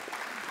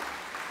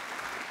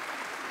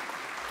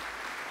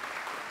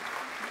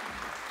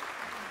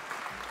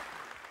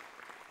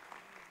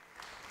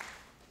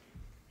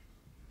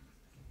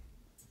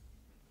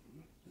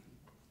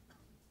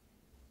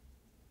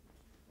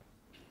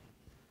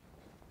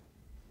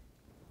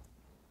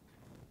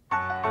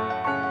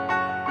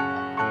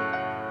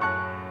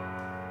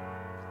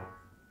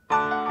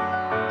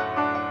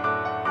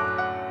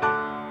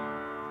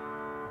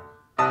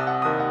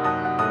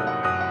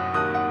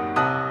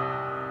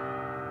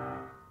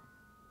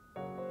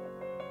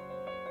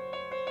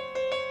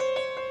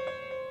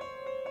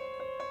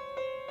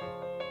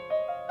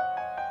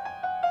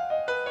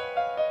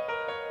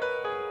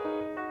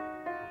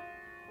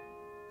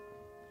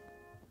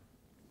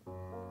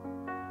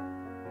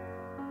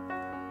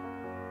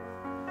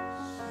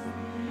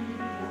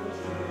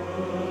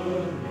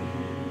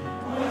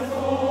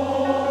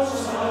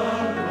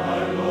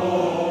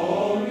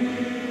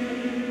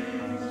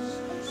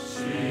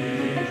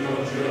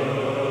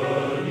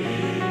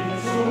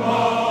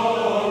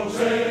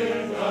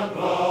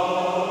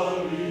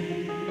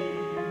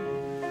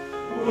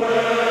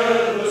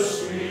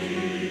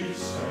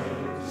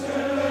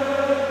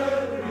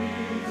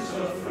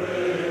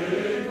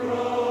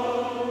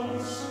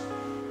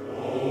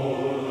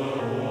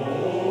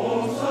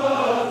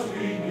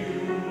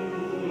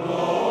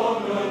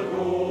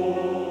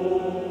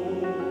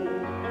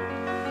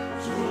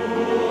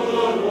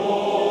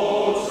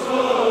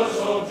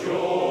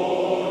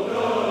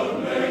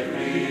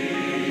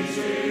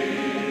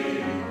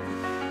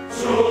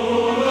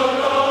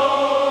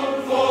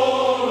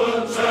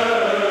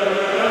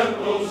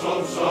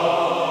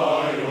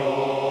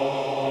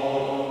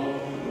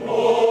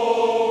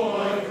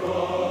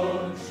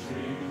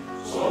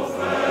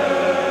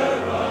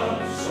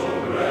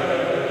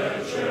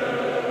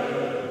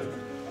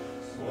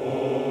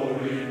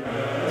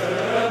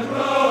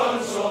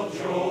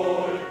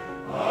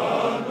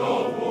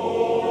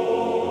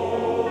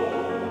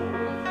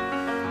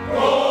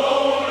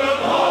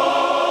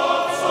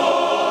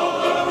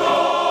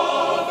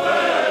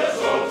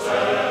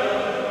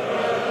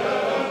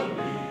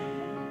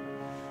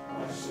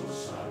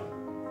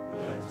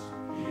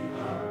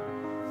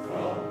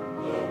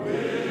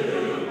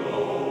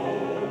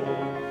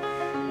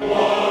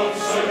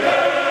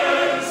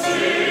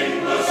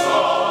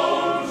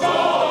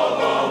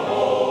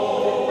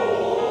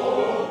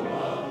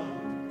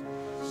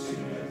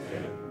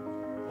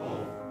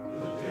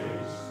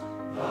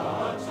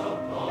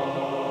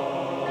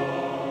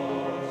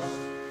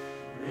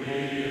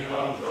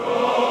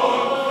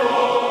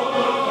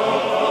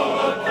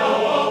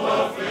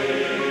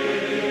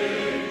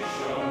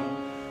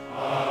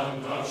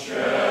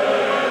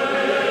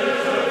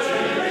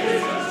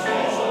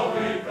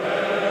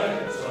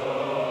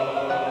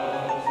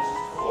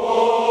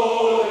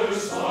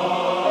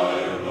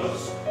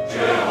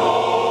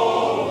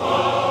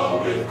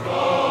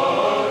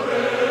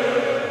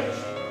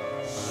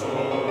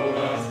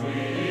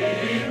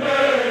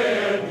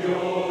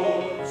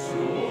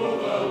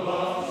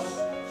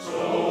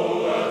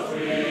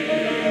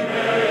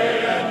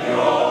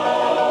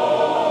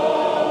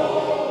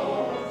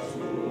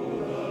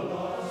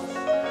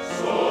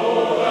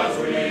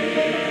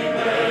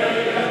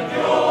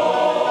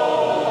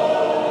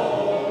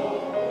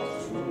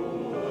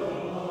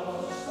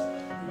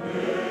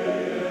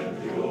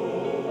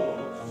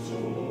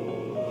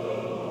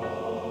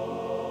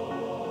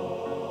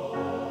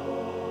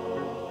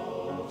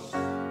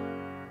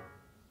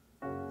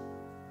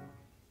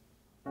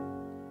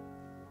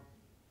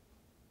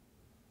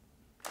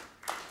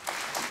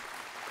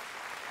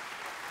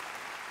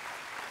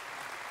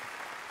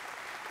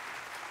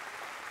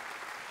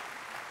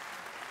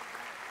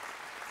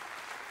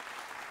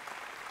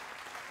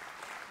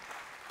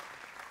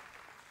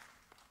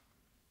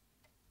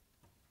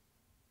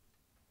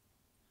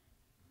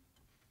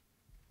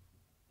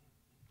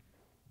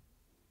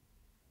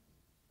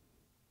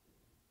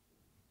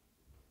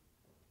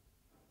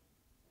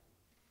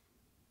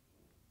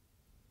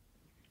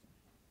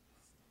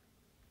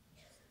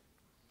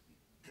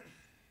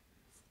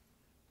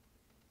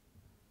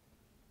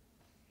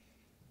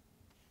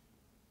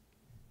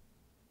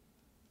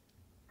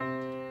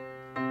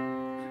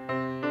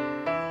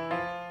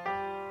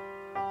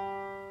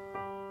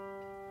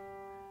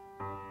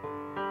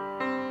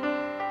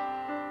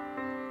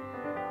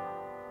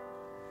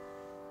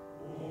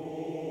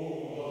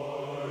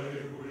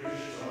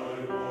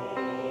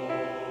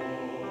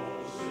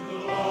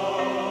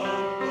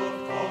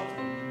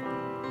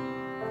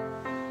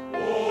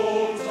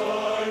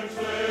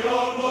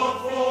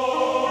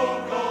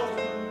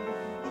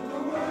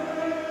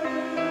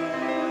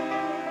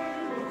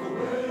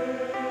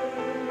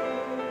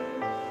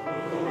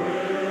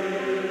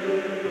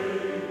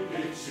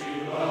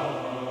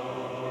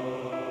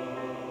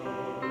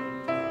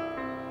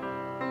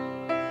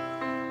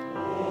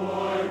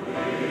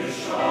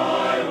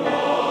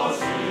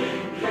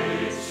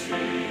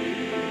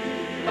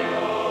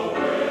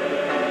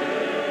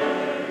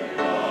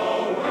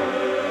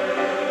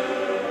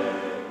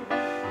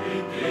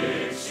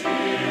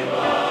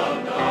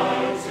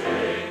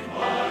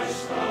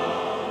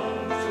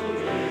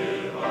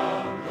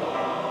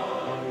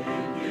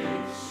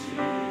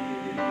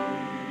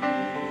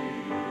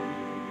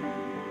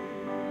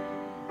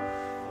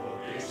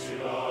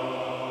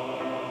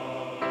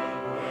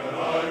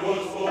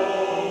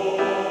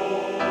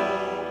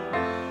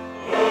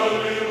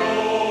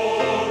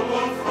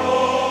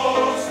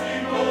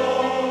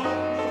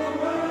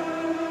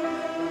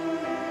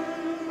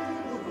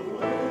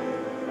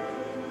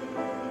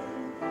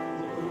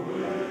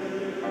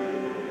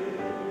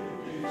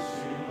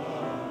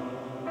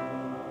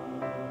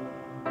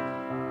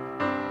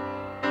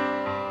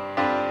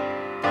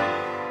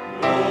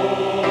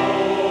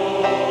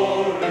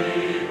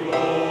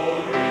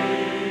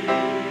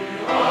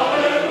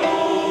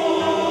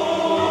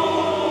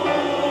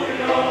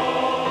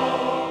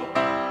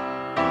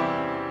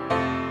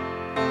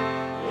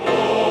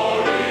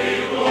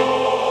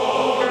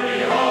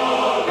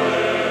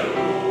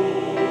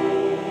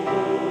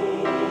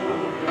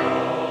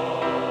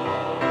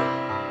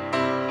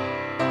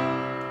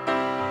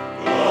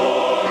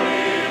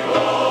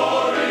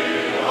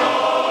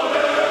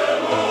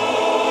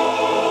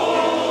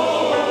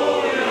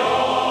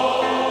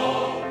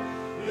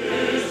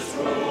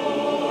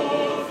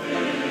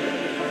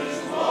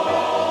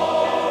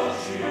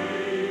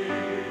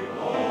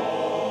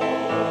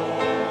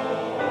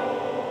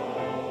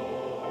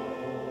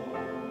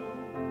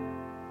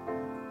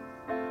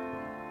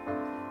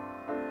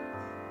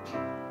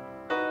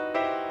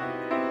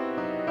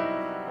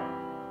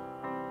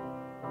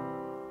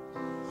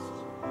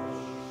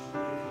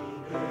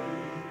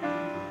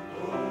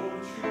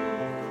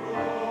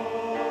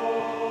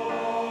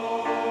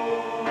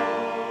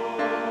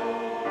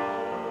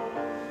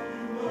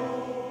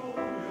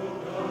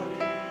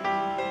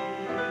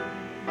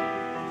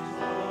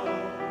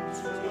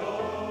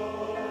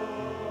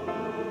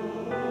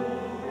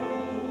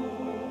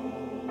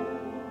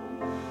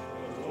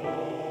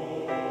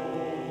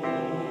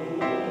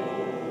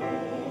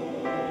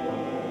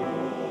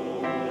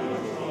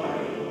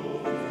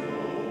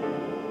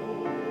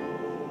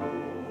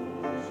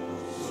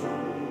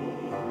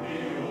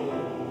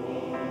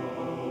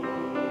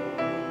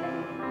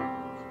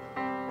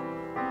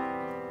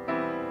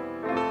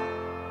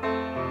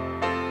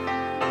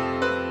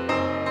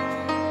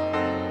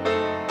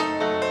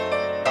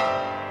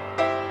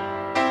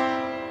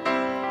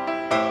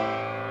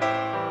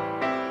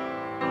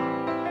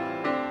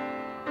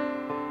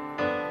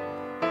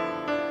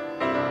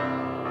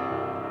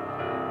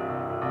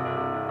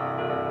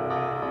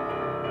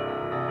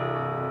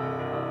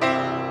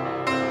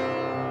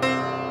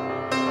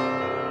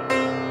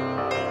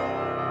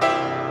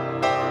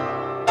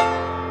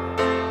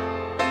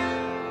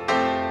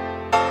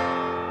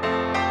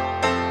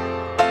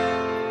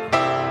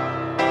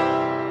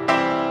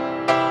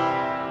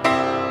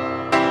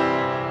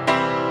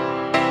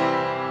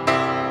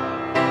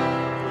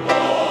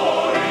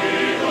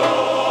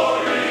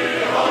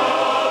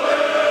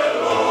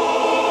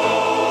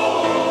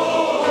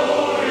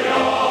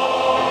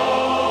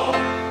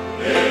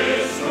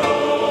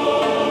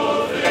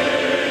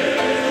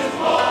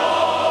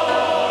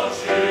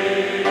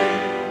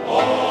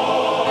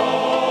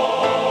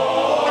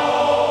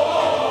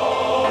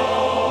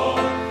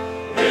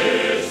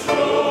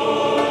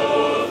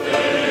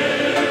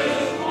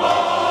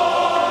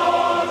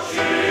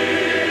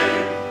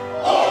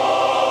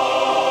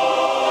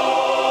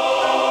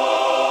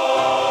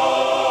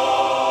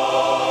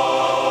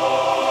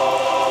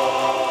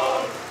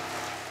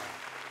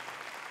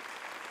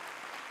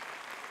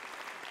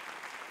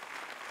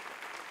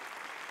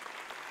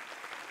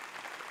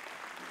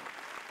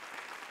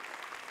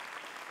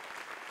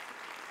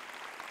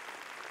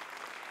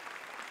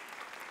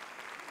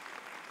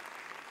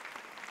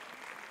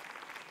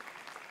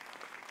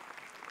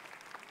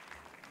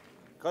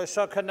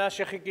 Croeso cynnes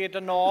i chi gyd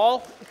yn ôl.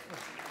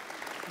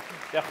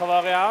 Diolch yn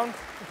fawr iawn.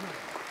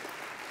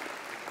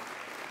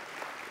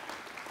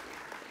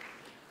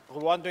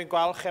 Rwan dwi'n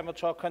gweld chi am y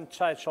tro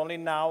cyntaf. It's only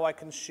now I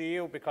can see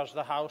you because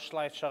the house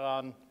lights are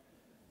on.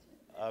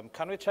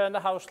 Can we turn the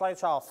house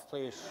lights off,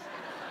 please?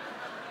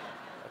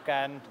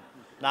 Again.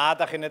 Na,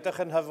 da chi'n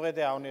edrych yn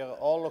hyfryd iawn.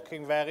 You're all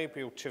looking very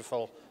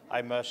beautiful,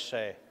 I must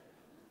say.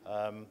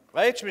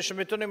 Reit, mi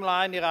symudwn ni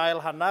mlaen i'r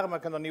ail hanner.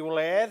 Mae gynnon ni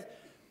wledd.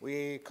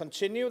 We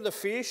continue the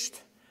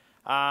feast.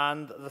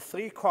 And the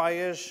three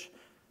choirs,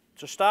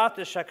 to start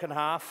the second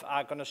half,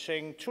 are going to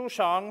sing two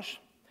songs,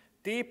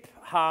 Deep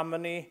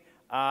Harmony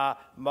a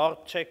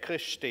Morte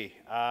Christi.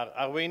 A'r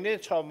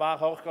arweinydd tro yma,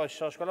 hwrch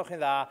groeso, os gwelwch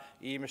chi'n dda,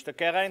 i Mr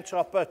Geraint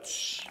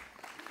Roberts.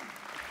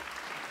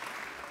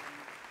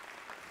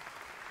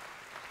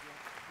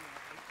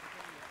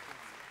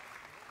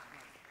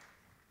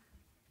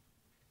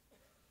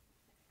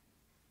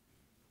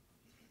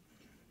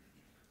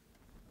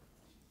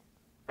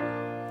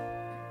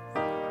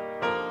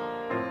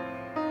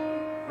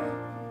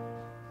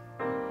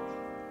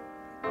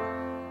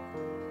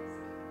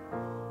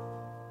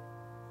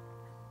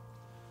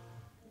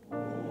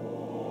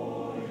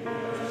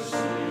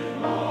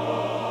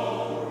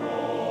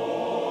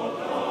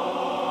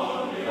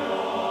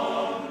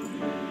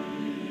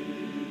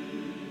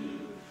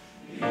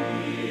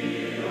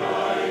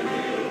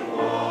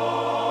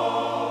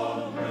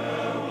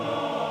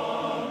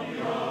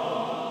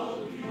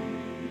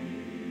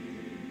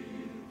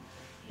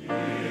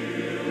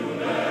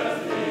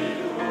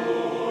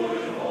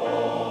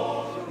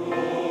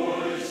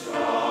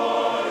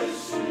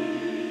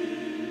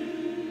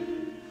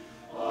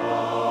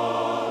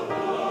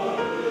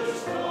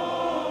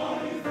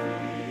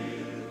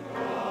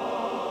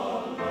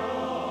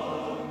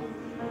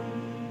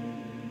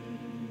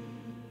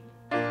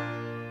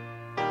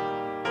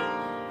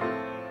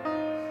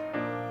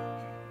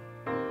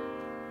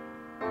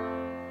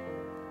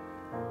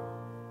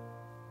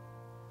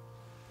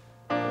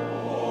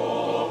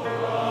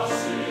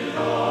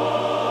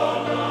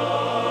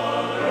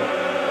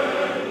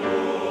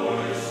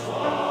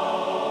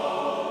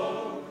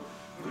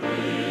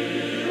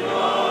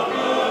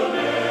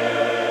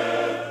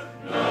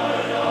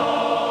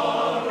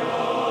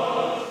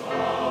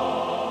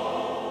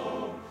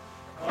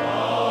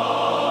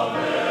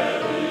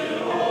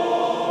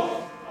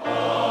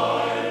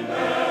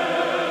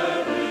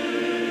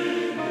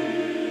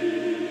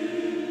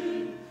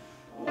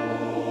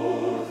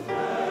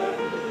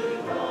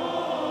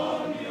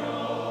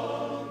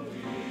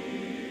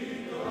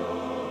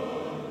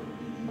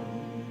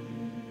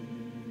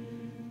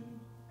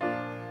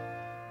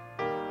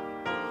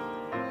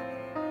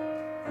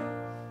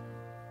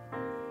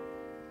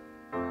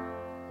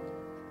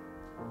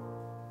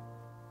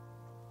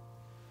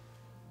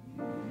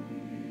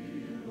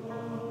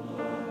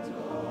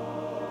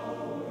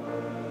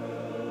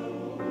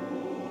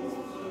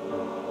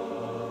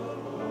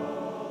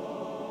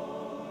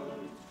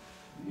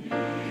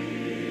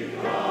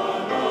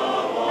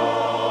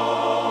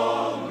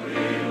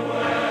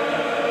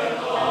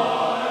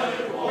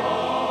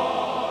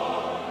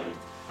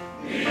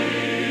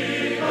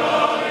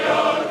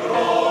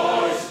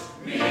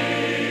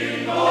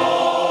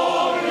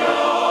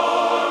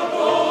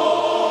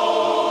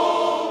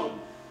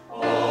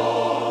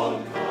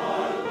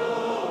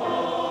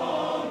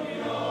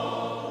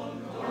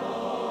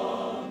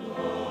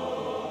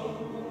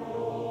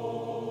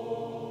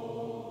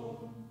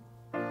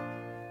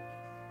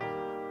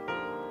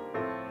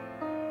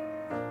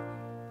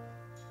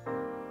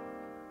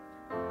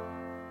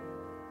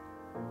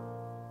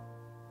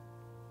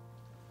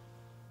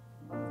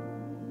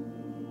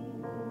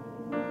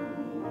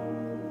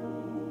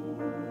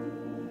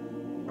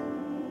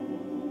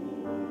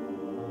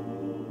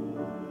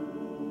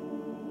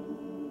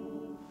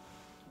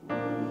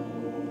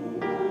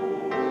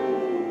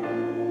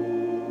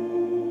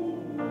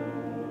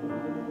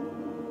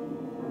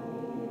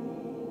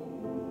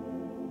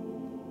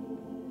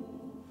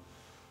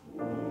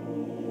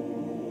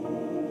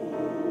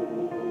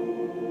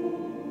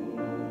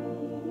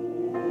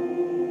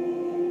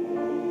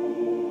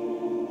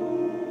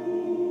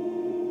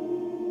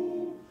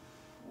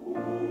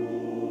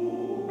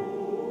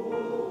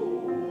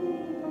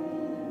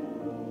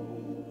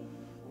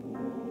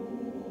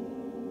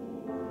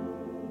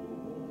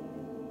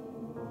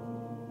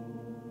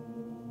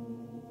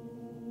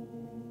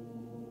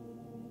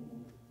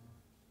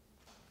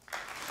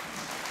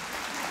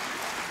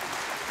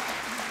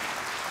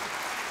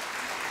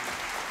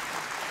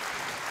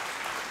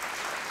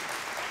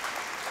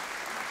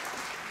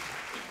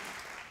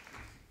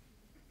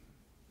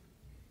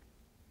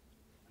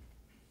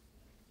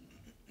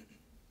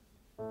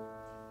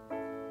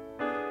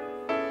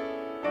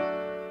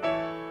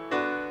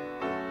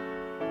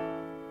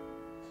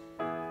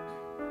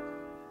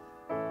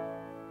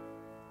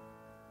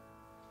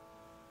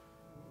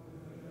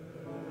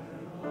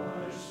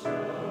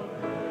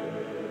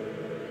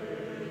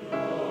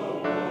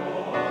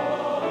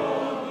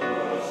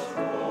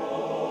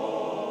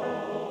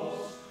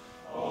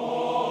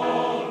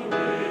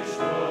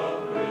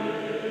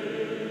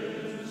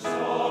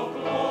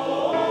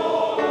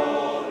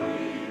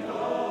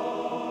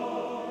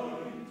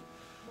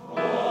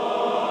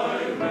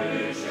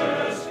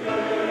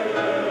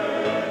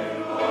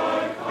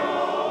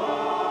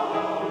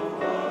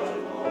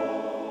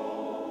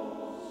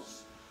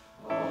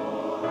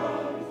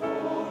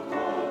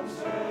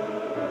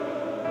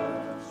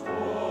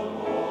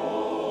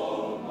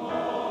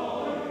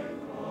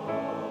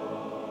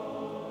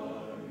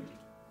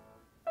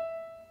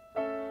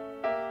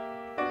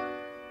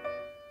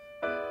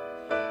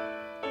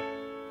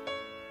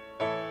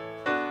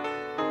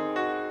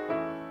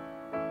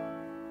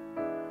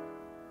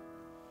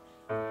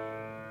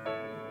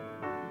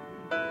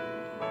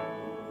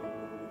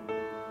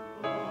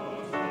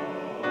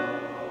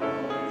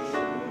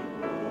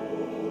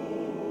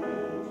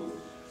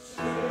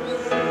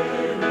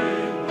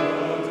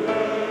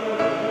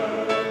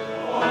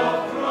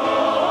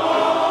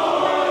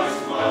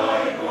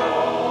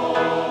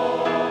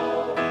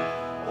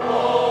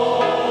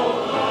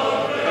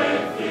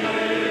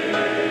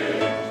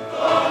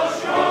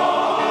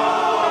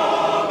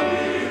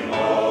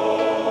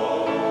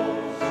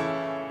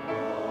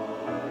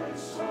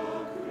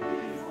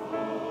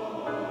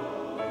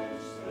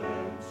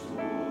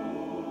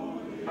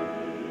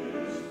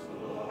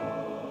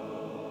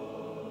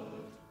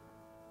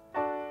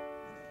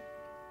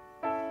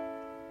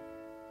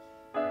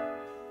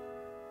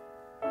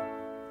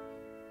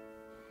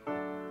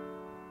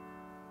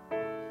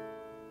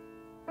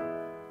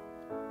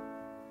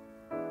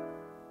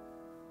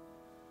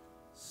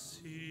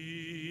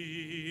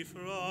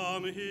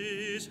 from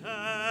his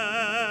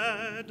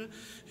head,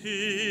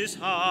 his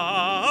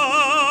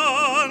hands,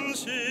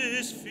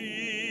 his feet.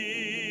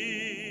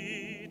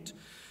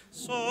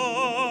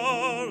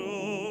 Sorrow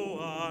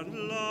and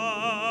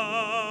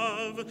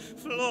love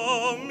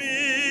flow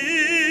mingled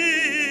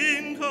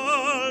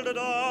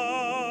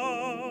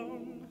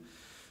down.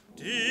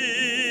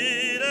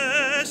 Did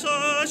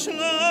such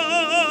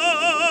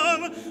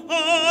love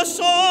or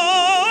sorrow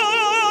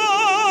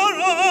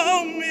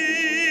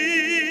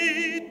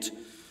meet?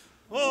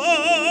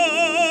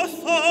 Oh,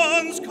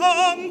 thorns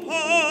compose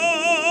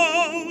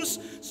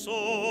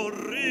so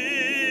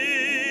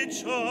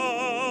rich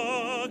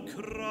a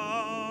crown.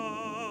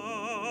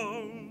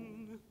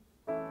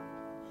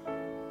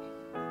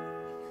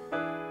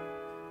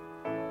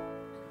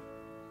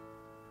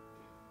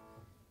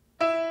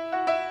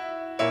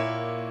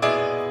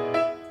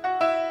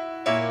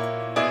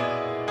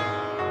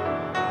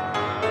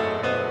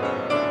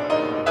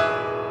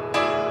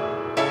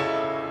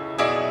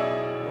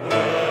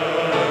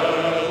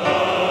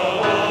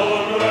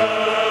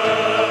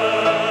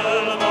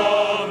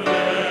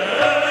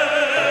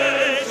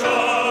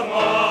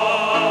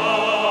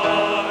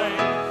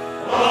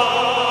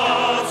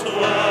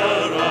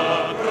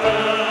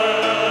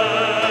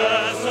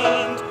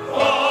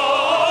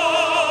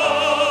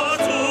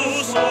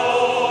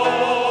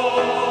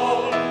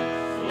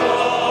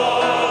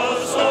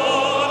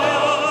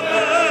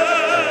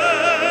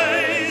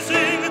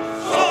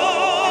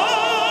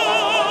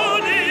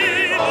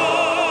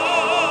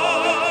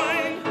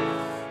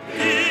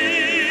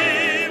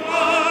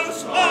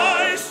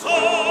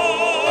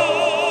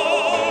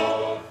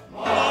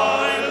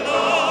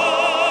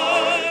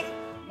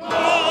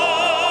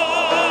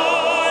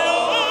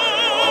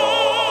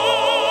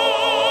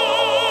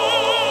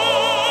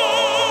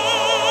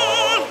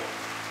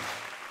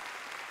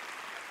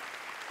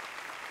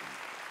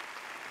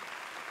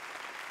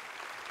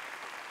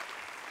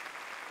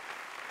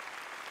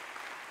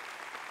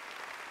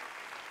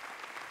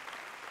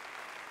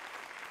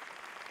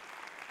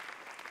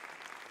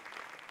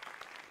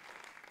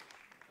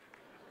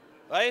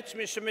 Right,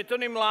 mi symudwn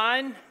ni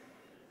mlaen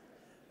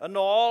yn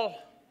ôl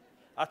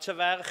at y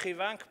ferch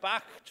ifanc,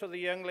 back to the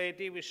young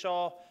lady we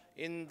saw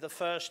in the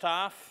first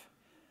half.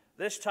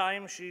 This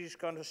time she's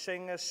going to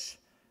sing us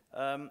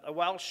a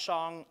Welsh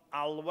song,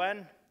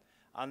 Alwen,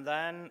 and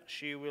then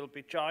she will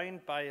be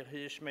joined by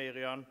Rhys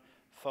Meirion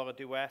for a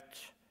duet,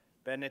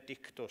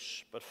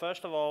 Benedictus. But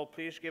first of all,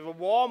 please give a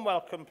warm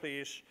welcome,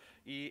 please,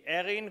 I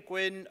Erin,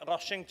 Gwyn,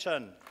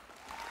 Rossington.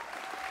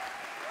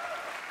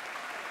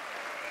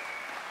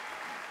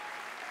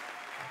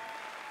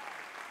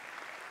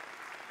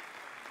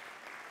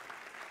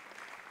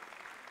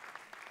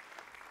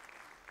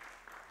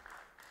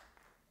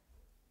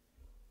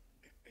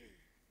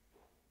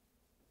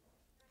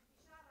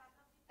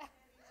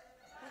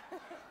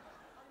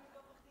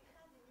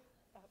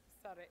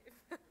 Sorry.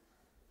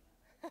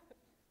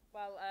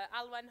 Wel,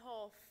 Alwen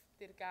Hoff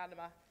di'r gan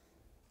yma.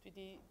 Dwi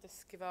wedi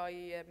dysgu fo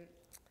I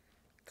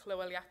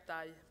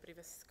clyweliadau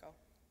brifysgol.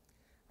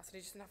 A so ni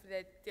jyst yn hoffi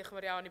dweud diolch yn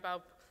fawr iawn I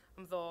bawb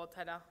am ddod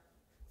heno.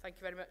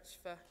 Thank you very much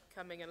for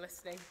coming and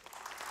listening.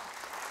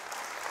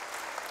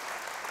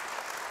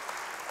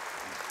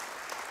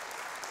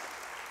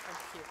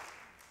 Thank you.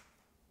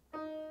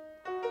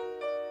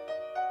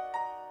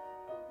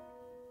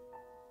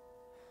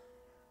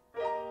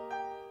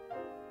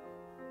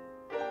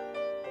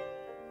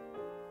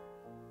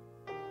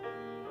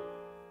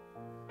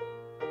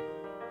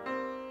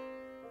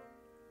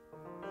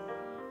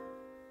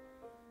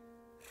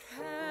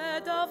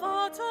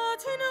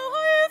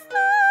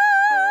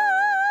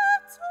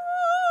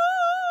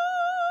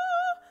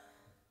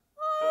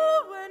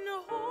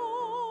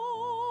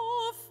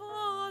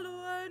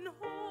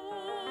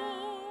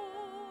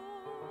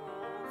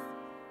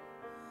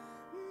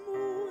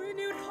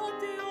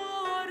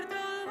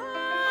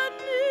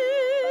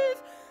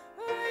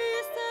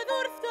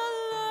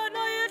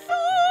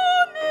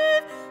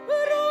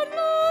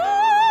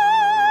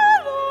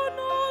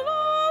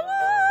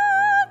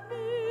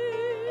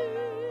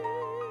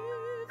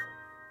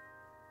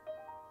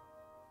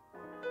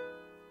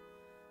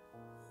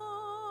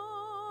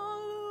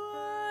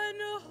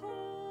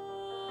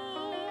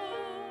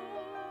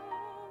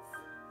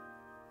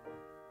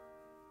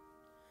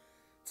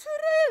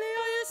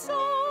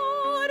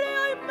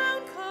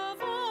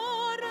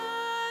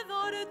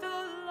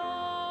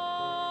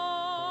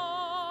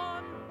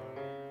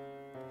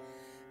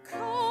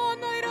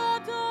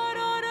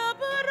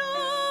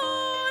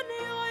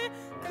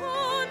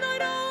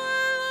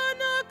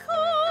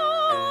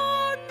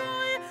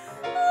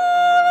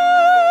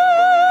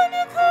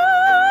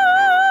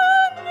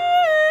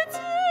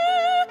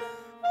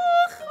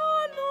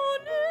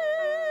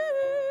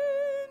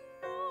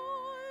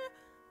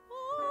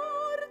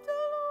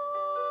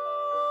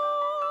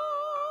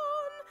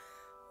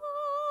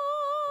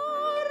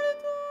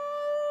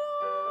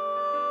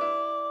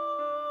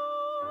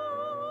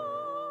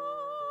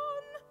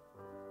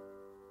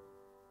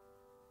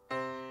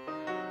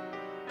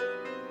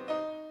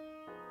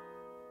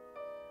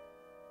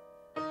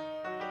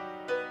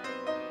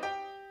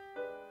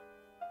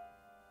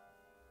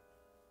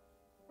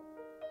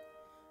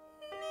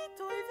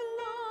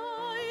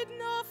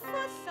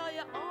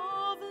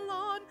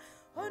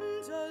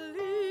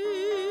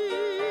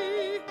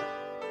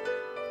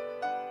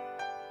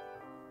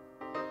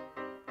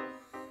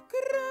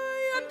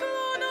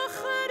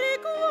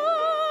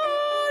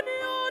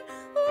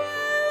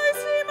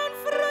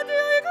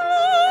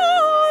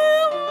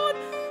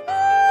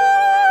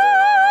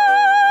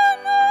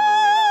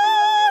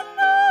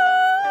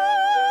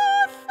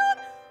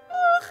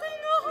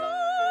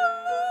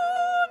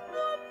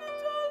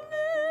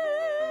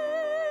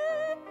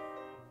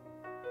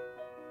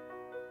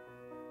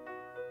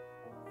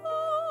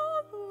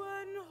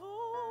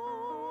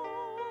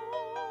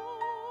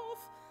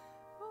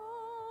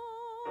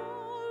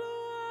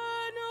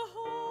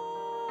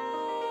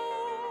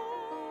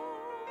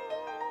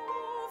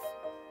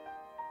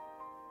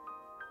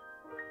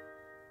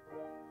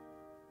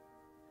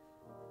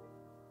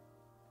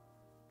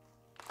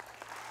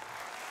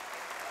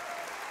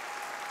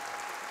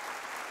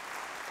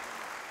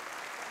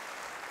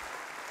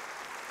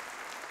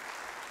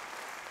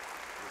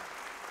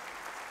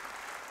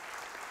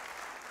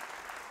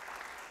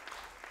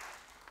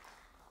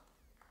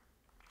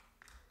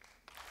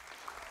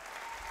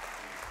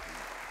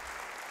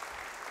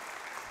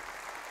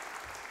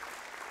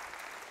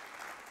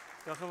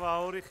 Diolch yn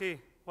fawr i chi.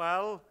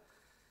 Wel,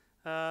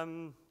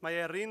 mae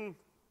Erin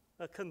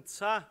y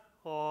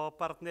cyntaf o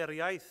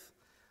bartneriaeth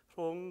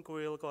rhwng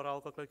Gwyl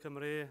Goral Gogledd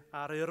Cymru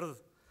a'r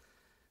Urdd.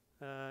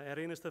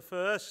 Erin is the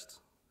first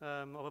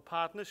of a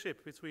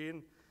partnership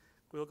between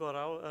Gwyl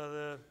Goral,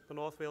 the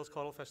North Wales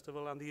Choral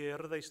Festival and the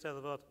Urdd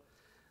Eisteddfod,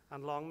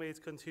 and long may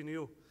it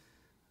continue.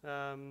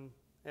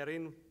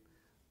 Erin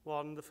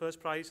won the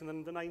first prize in the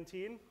Under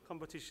 19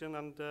 competition,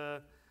 and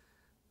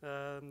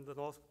the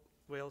North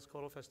Wales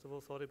Choral Festival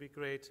thought it'd be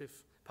great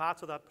if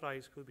part of that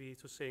prize could be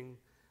to sing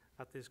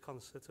at this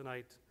concert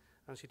tonight.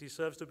 And she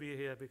deserves to be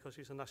here because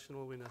she's a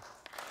national winner.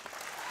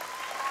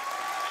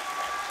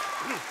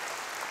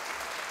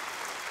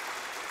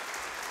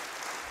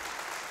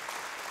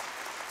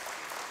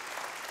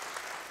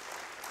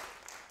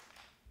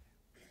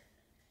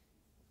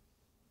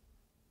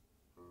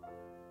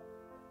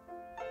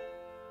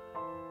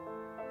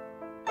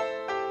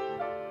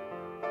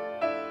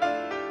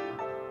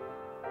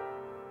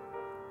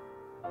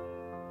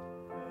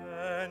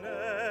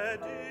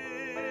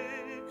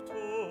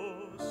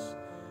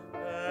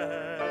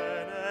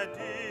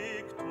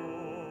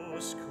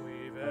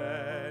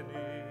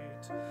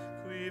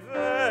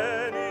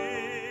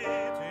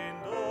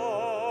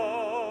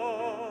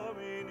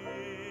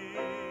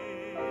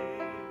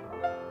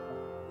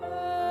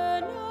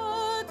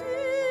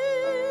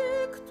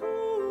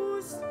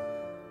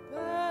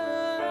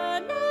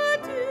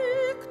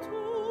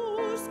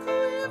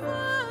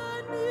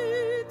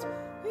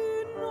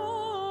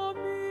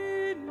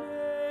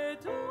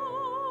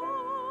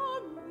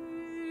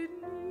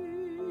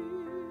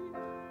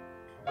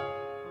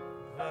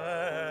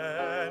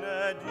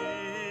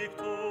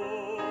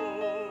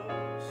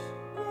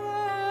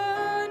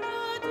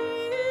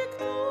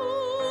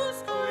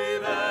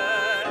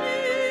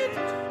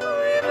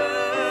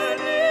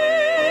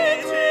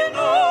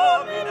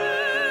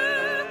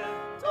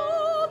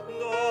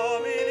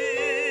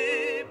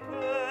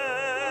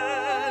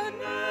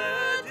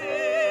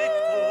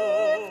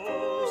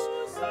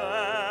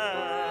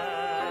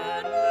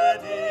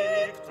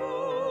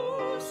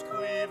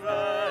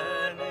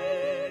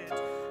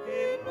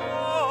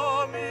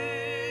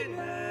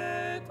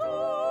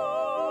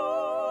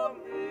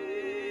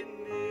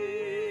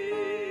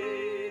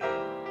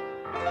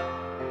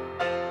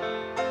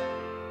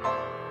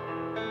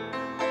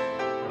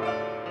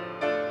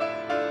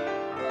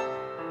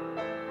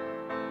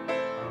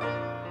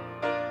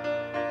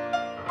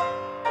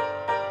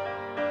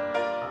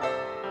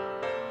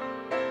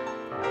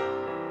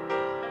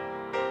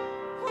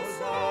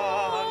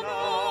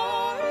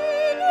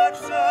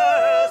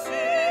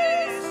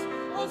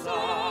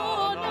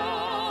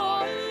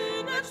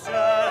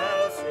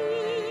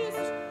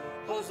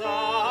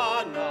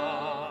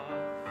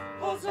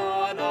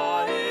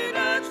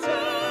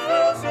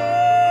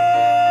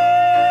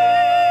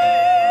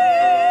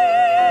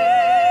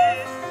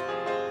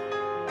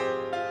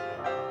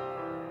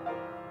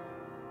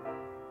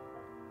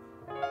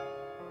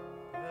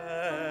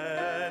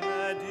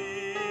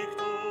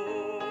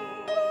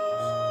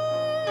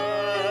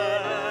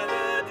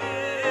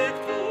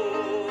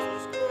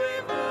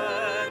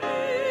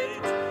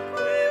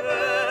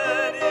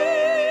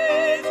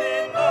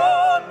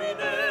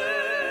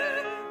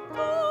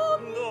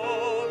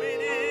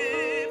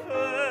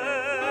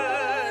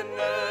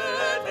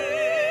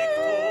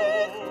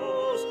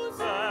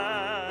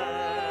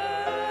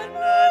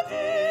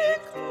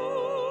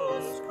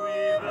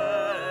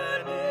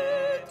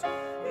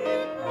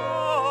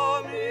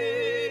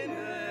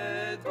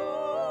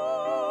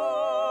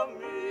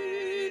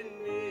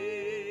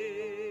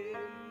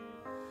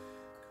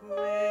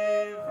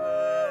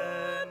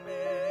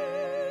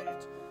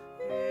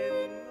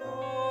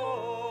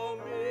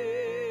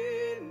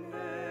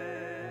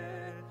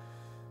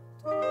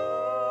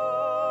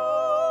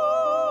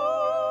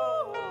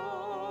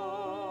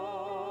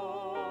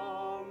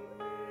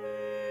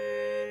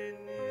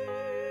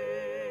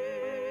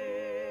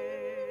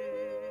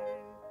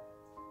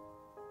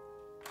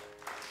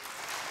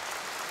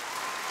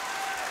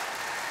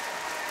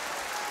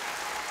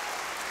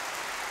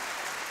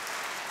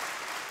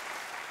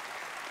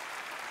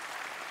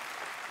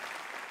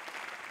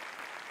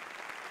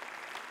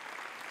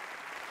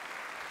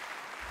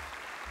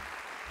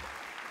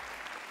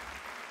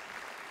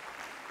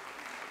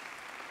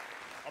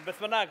 Ond beth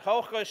bynnag,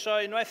 hawch goeso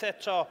unwaith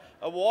eto,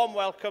 a warm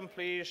welcome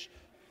please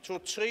to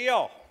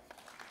Trio.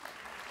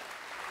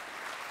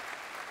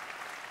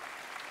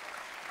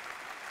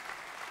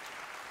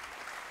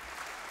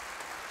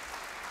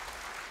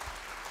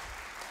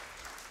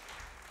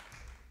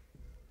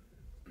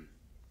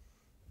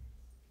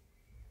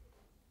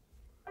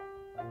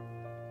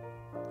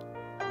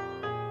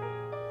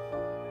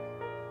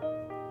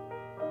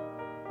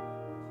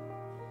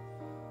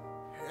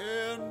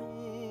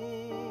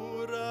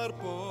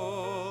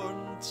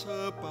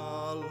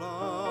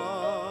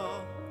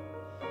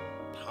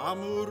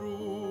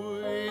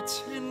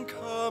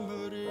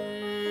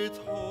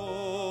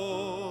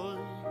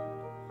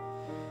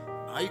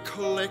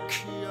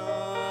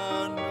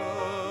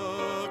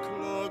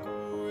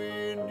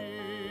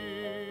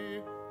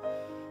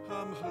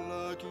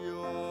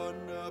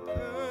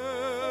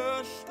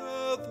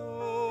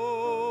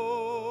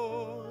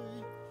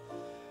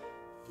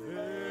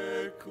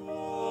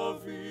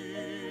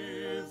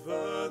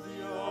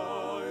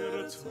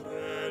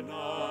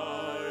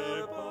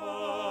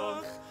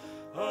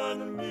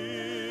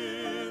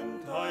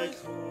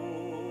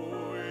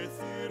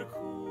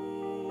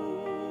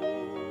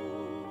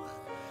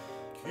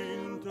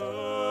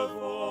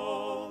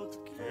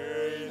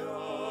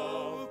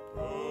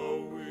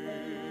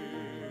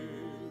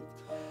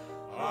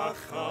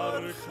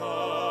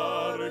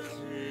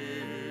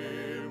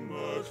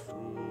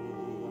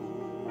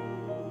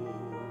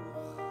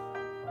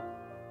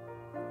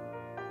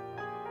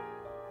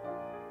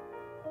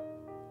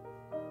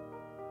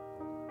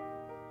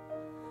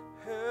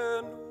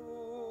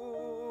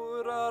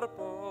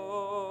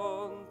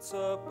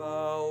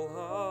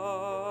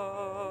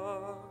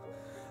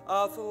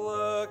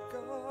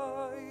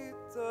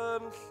 Addlygaid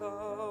yn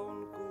llawn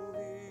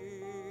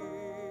gwyth,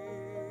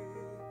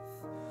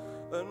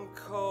 yn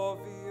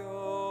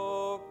cofio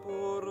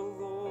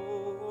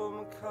bwrlwm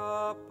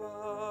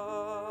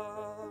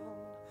caban,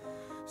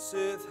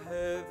 sydd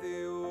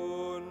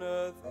heddiw'n y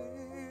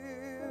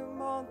ddim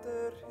ond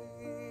yr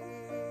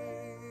hydd.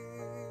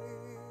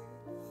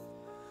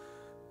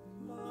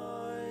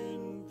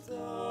 Mae'n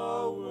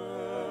dawel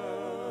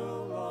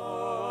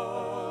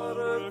ar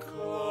y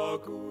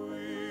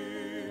clogwyn,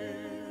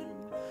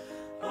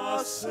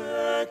 a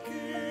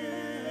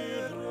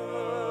segur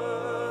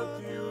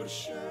ydyw'r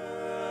sied,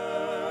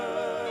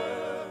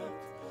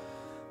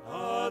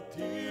 a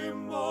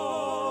dim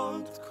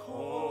ond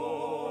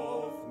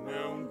cof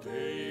mewn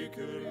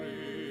deigryn,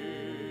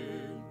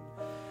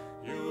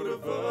 yw'r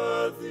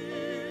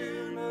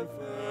fyddin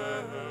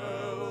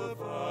fel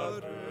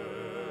fared.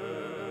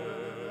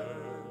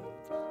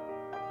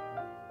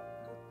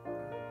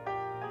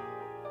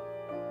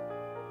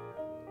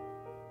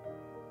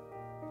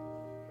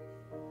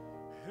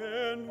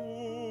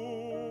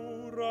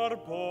 Enwr ar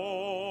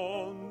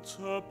bont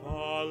y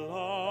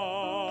bala,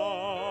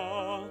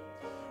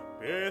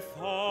 beth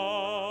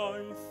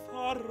aeth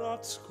ar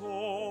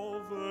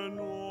atgof yn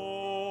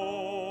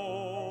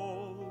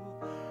ôl,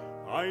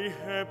 a'i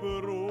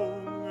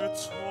hebrwng y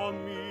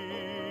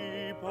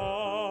tomi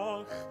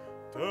bach,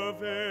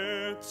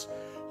 dyfed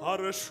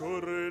ar y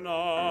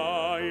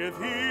siwrnau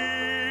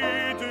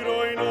ddyd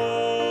roi'n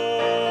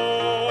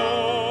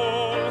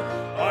ôl,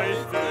 a'i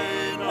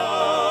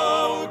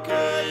ddeunaw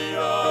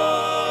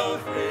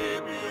gaeaf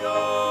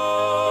rhibio,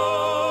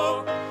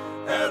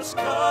 ers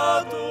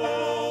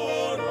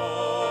cadw'r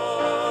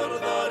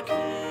ordd ar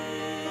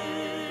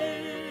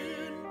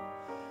cyn,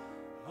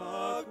 a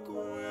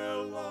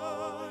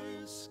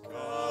gwelais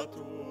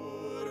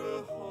gadw'r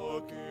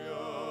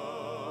hogia,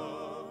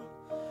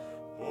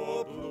 o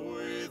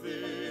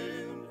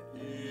blwyddyn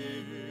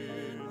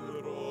un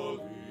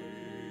roli.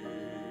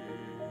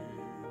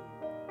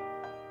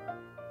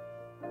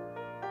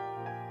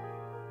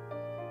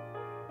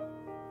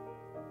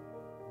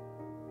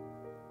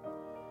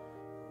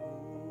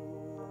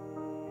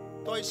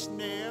 Does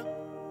neb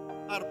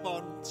ar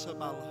bont y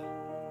bala,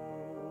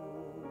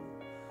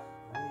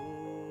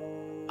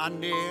 a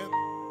neb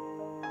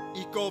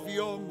i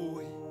gofio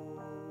mwy.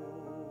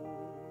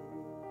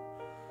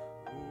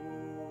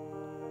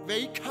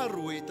 Fe'i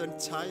carwyd yn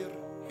tair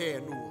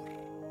hen ŵr,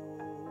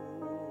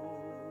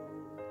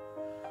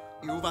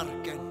 i'w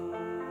fargen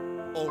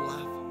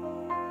olaf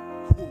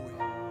hwy.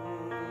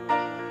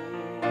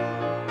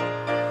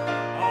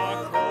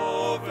 Ac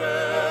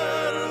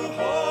ofer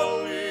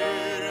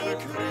holi'r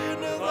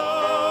cryn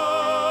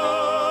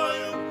ddau,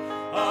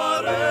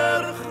 ar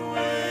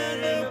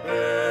erchwyn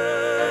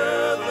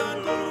bedd yn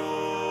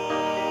drwch,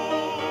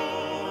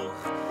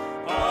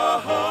 a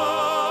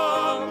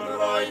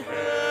hamrau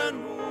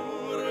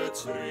henwr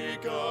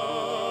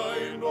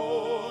trigain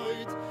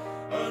oed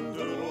yn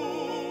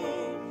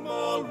drwm a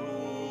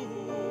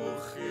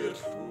lwch i'r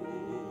llwch.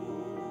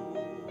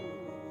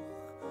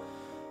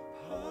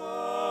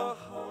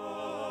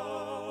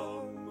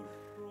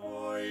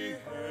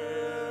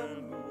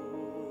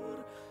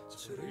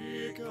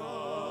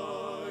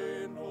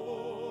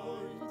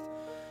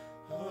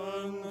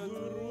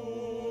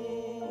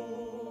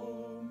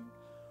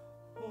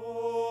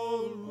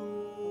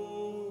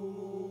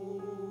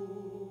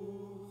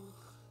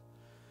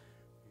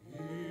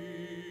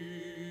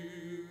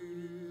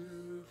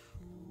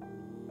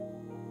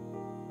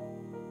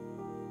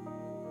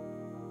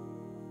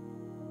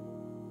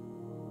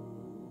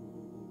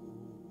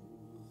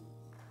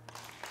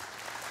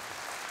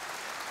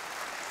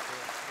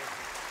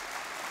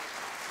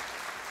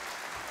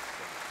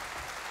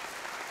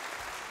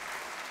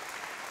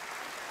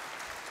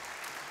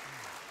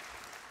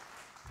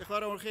 Diolch yn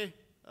fawr iawn chi.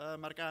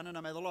 Mae'r gan yna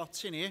meddwl lot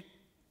i ni.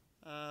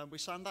 We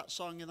sang that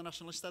song in the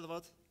National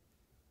Eisteddfod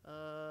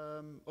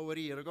over a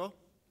year ago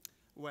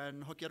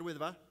when Hogiau'r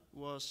Wyddfa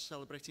was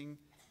celebrating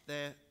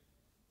their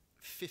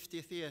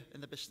 50th year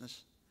in the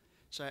business.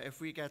 So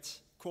if we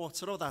get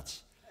quarter of that,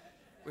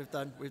 we've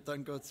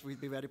done good. We'd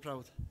be very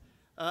proud.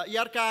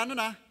 Ia'r gan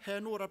yna,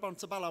 hen wr ar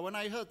Bont y Bala. When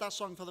I heard that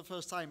song for the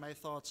first time, I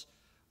thought,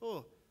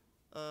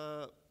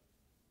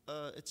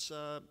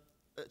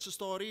 it's a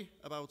story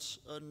about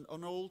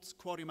an old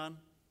quarryman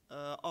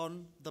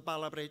on the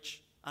Bala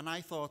Bridge. And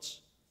I thought,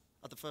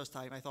 at the first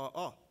time, it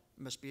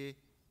must be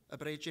a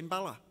bridge in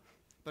Bala.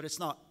 But it's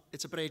not.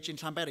 It's a bridge in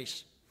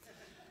Llanberis.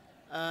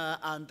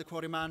 And the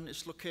quarryman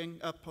is looking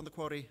up on the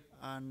quarry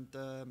and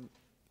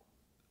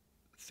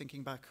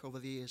thinking back over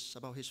the years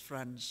about his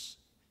friends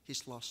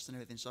he's lost and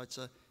everything. So it's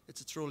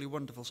a truly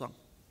wonderful song.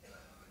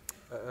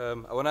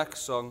 Our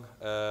next song,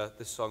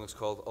 this song is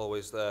called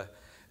Always There.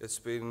 It's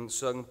been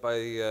sung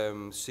by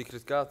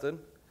Secret Garden,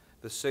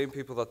 the same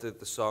people that did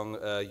the song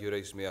You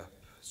Raise Me Up.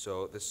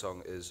 So this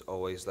song is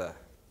Always There.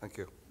 Thank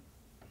you.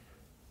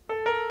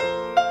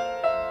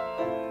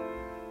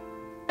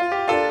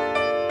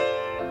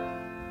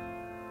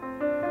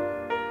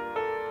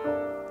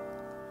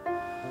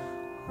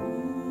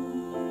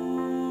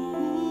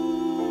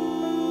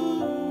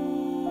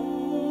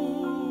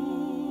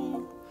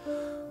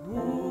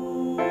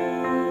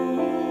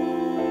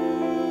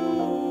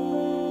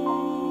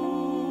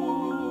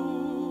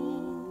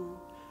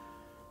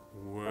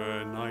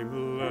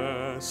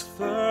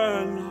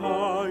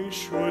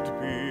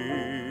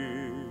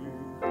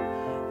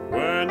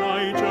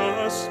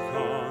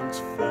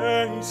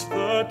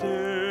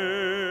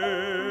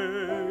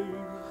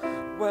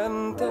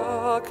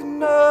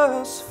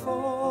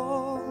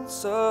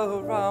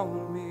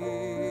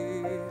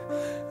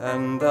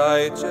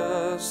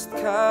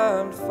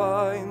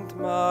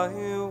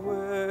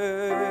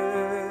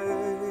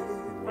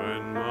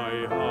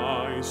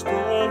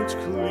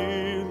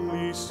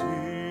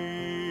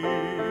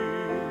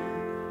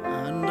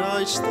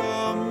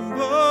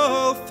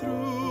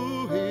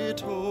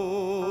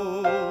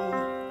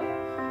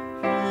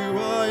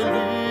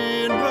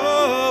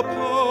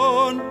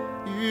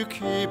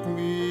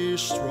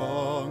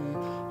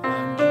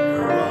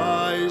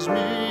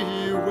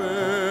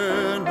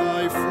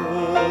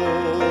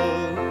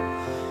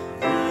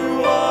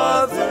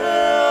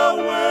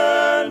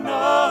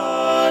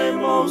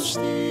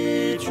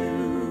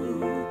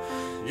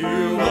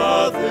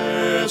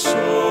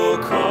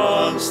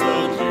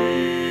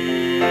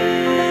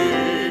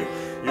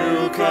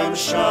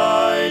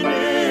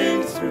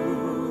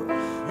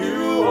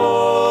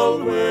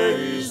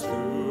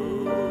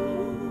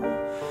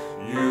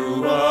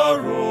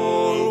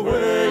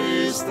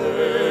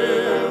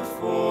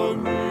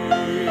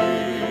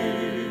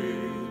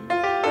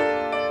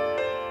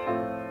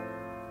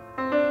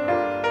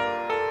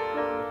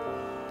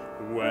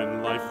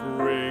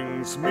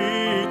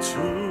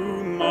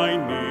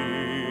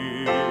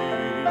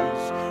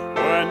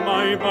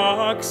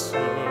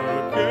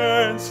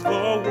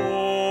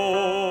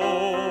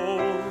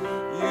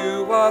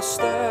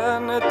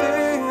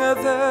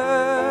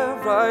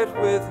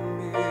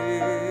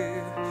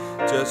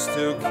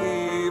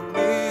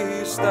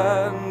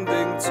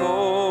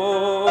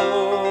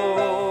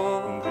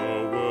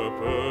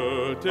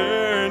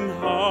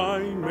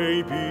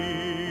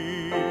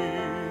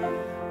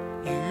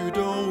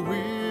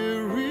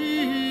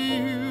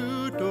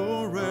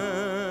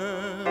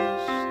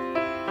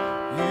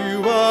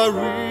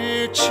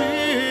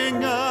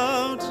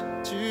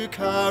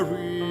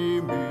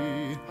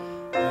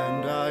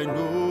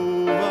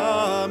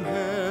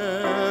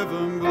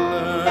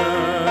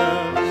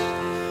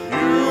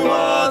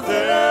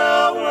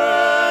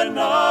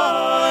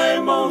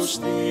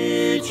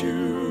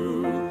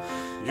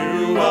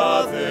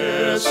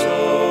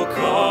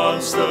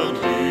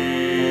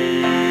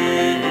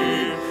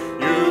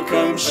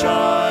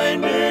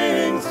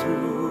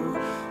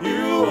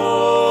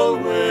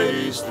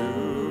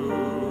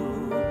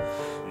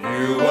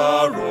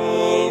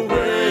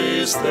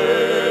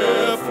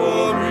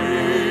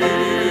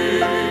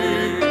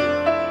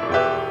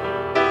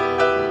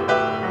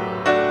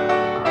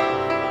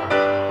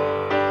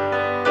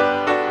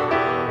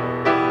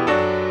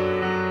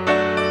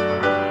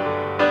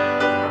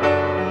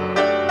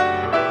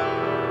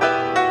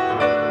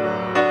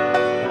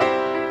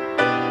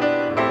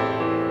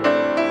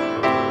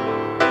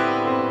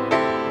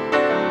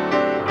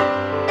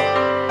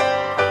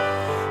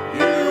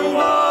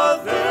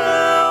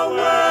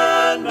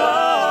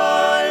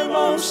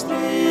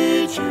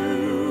 Need you.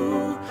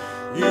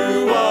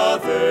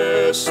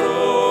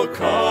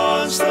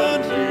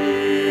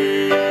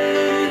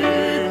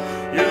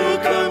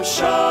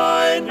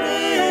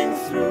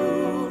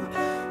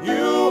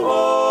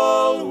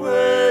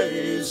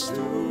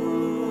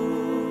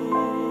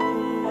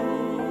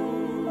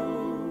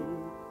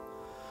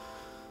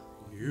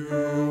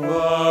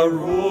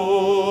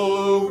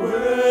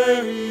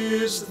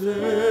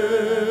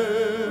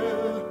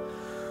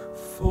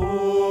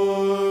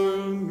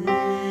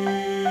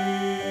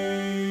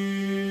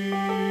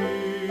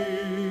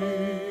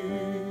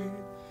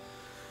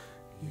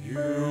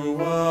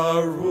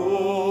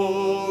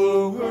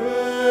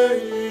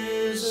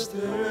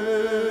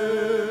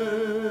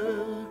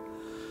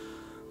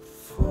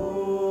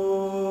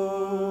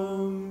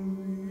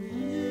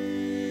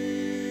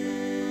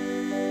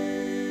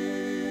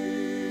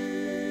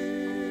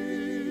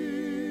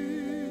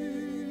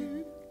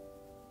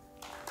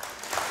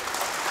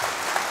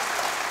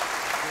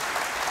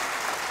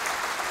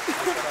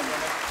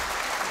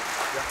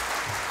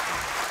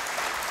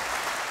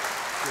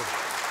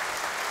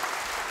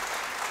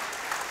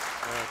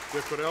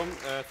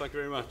 Thank you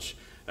very much.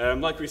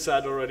 Like we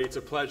said already, it's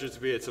a pleasure to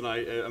be here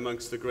tonight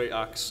amongst the great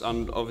acts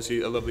and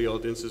obviously a lovely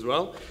audience as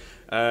well.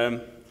 Yeah,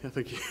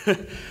 thank you.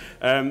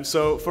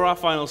 So for our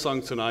final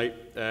song tonight,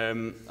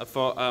 I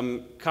thought,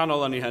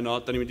 canol yn ei heno,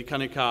 da ni'n mynd I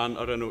canu can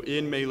o'r enw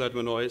Un Meiled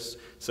Mewn Oes,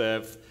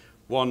 sef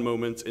One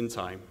Moment in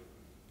Time.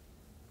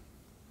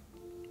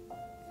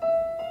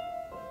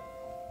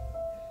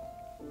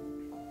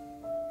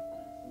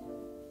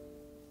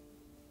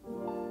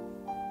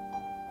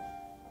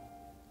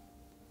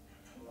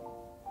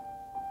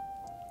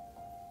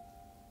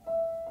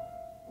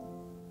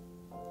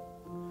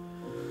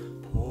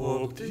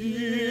 Pob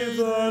dydd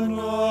yn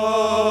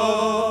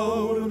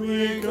awr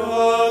mi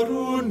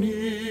garwn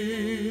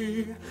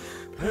ni,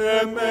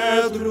 pe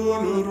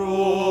medrwn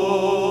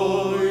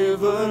roi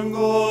fy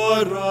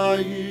ngorau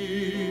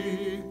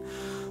I,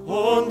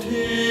 ond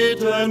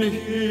hyd yn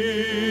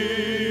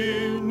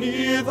hyn I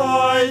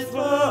ddaeth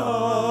fy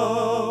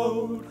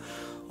awr,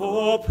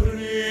 o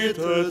pryd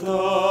y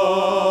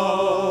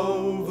daw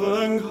fy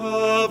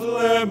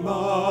nghyfle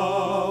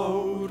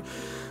mawr,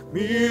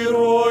 mi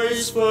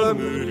roes fy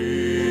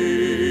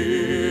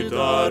mryd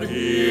ar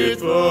hyd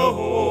fy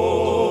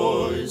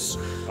hoes,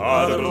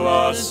 ar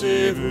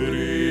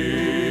lasifri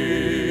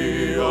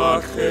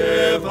ac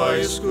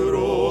efais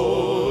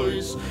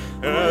groes,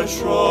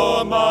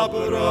 trom a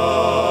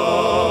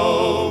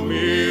braw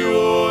mi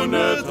wn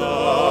y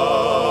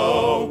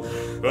daw,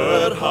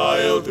 yr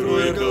hael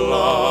drwy'r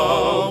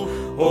glaw,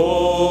 o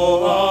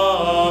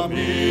am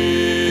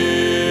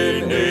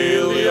un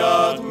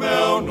eiliad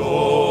mewn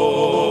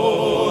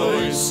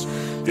oes,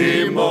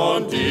 dim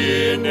ond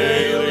un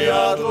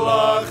eiliad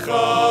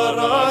lachar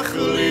a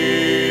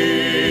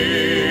chlir.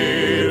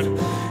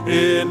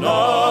 Un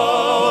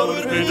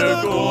awr hyd y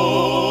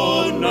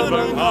gwn yn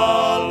fy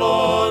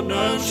nghalon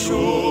yn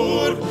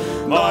siŵr,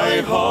 mae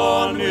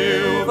hon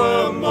yw fy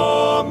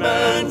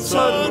moment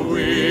yn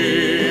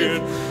wir.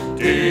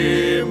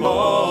 Dim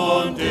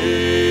ond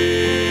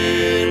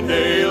un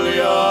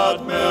eiliad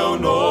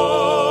mewn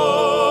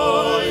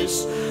oes,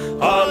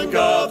 pan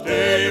gaf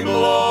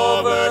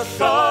deimlo fy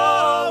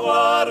llaw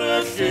ar y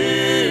lliw.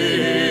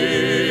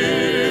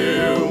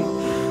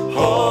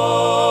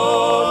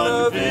 Hon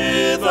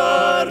fydd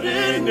yr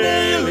un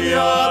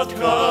eiliad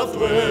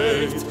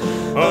cathwyd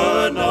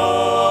yn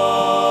awr,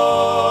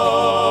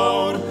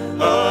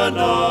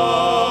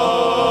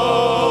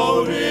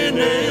 un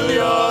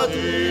eiliad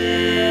yw.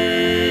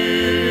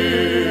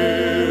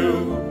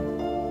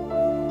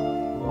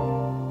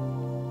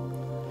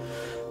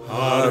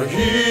 Ar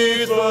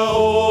hyd fy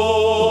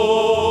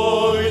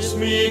oes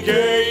mi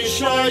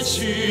geisiau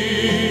ti,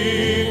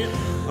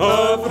 y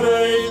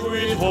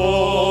breuddwyd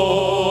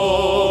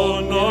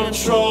hon ond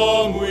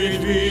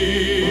siomwyd fi.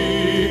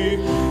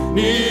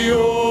 Ni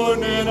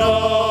wn yn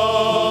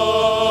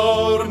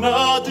awr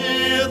na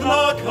dydd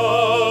na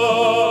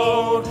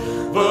cawr,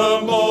 fy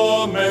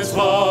moment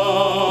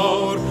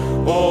fawr,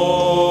 o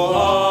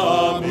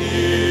am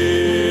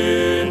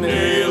un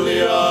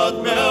eiliad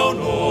mewn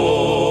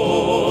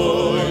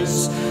oes,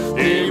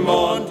 dim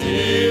ond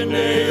un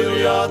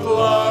eiliad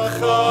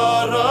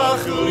lachar a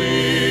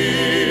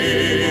chlir.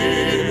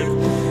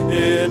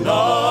 Un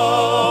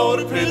awr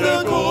pryd y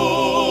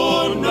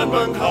gwn yn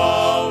fy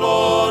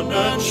nghalon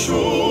yn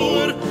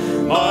siŵr,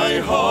 mae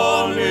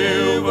hon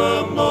yw fy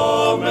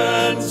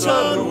moment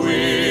yn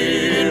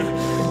wir.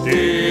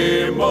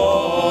 Dim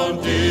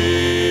ond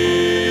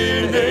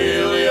un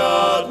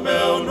eiliad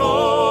mewn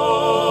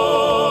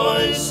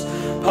oes,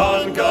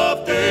 pan gaf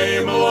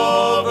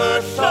deimlo fy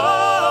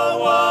llaw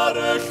ar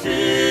y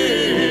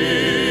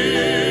lliw.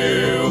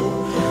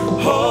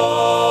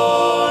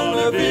 Hon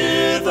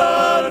fydd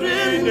yr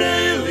un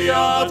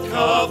eiliad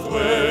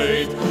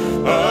cathwyd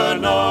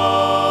yn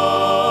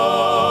awr,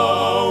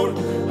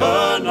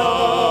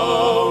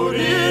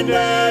 un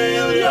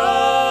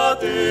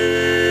eiliad yw.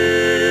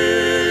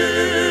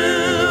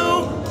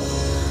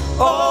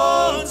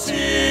 Ond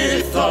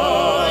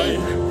tithau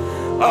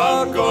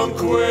ac o'n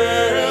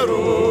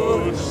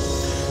gwerwn,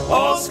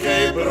 os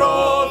gei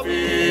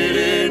brofi'r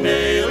un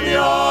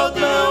eiliad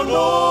mewn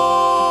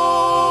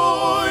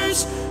oes,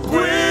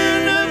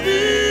 Gwyn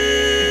fydd.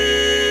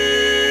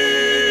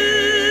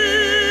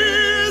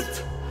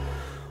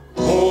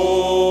 O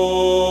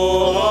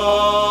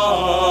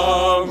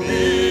am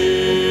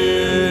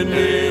un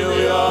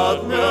eiliad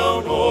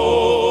mewn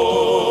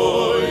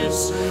oes,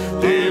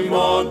 dim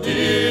ond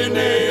un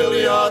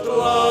eiliad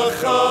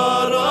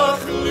lachar a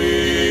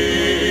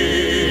chlir.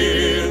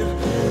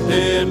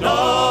 Un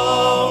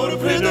awr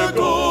pryd y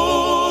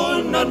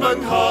gwn yn fy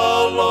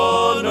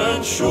nghalon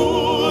yn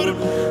siŵr,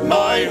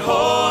 mae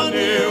hon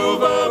yw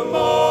fy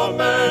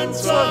moment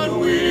yn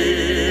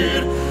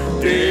wir.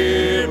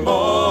 Dim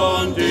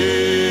ond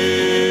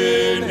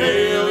un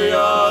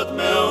eiliad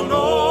mewn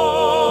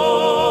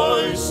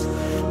oes,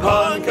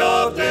 pan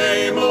gaf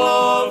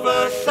deimlo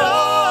fy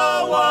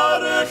llaw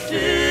ar y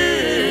lliw.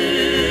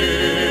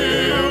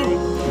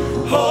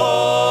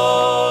 Hon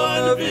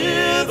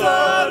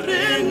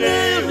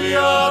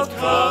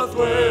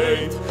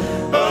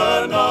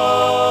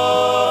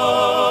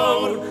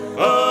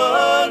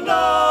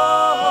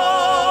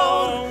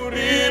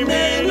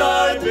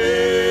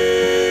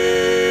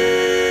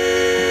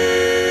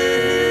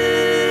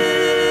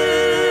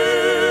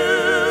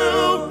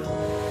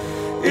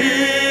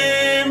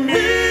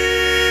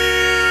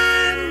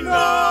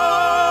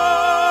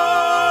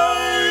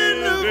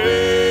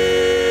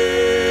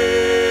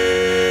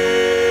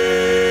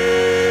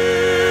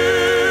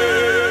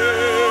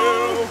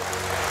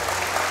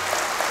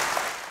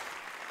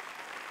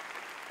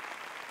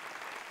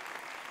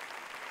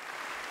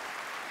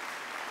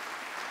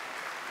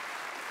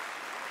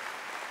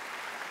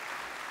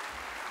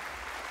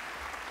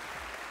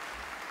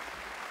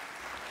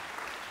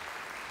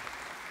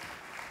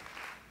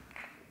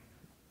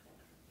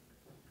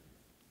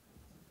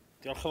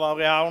Diolch yn fawr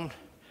iawn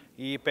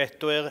I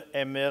Bedwyr,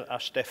 Emyr a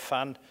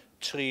Steffan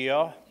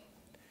trio.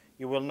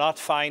 You will not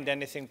find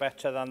anything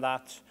better than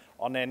that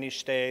on any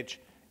stage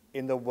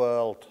in the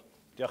world.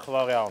 Diolch yn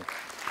fawr iawn.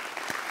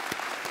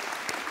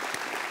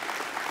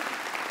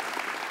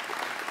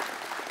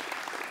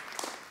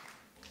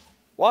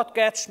 What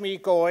gets me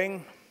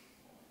going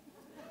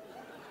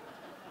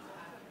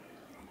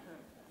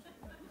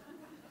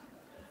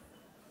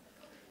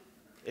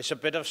is a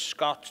bit of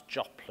Scott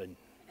Joplin.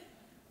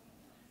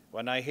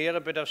 When I hear a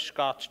bit of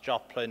Scott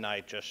Joplin, I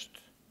just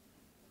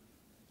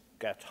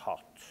get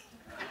hot.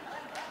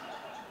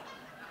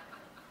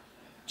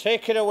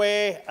 Take it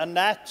away,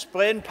 Annette,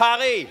 Bryn,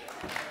 Parri.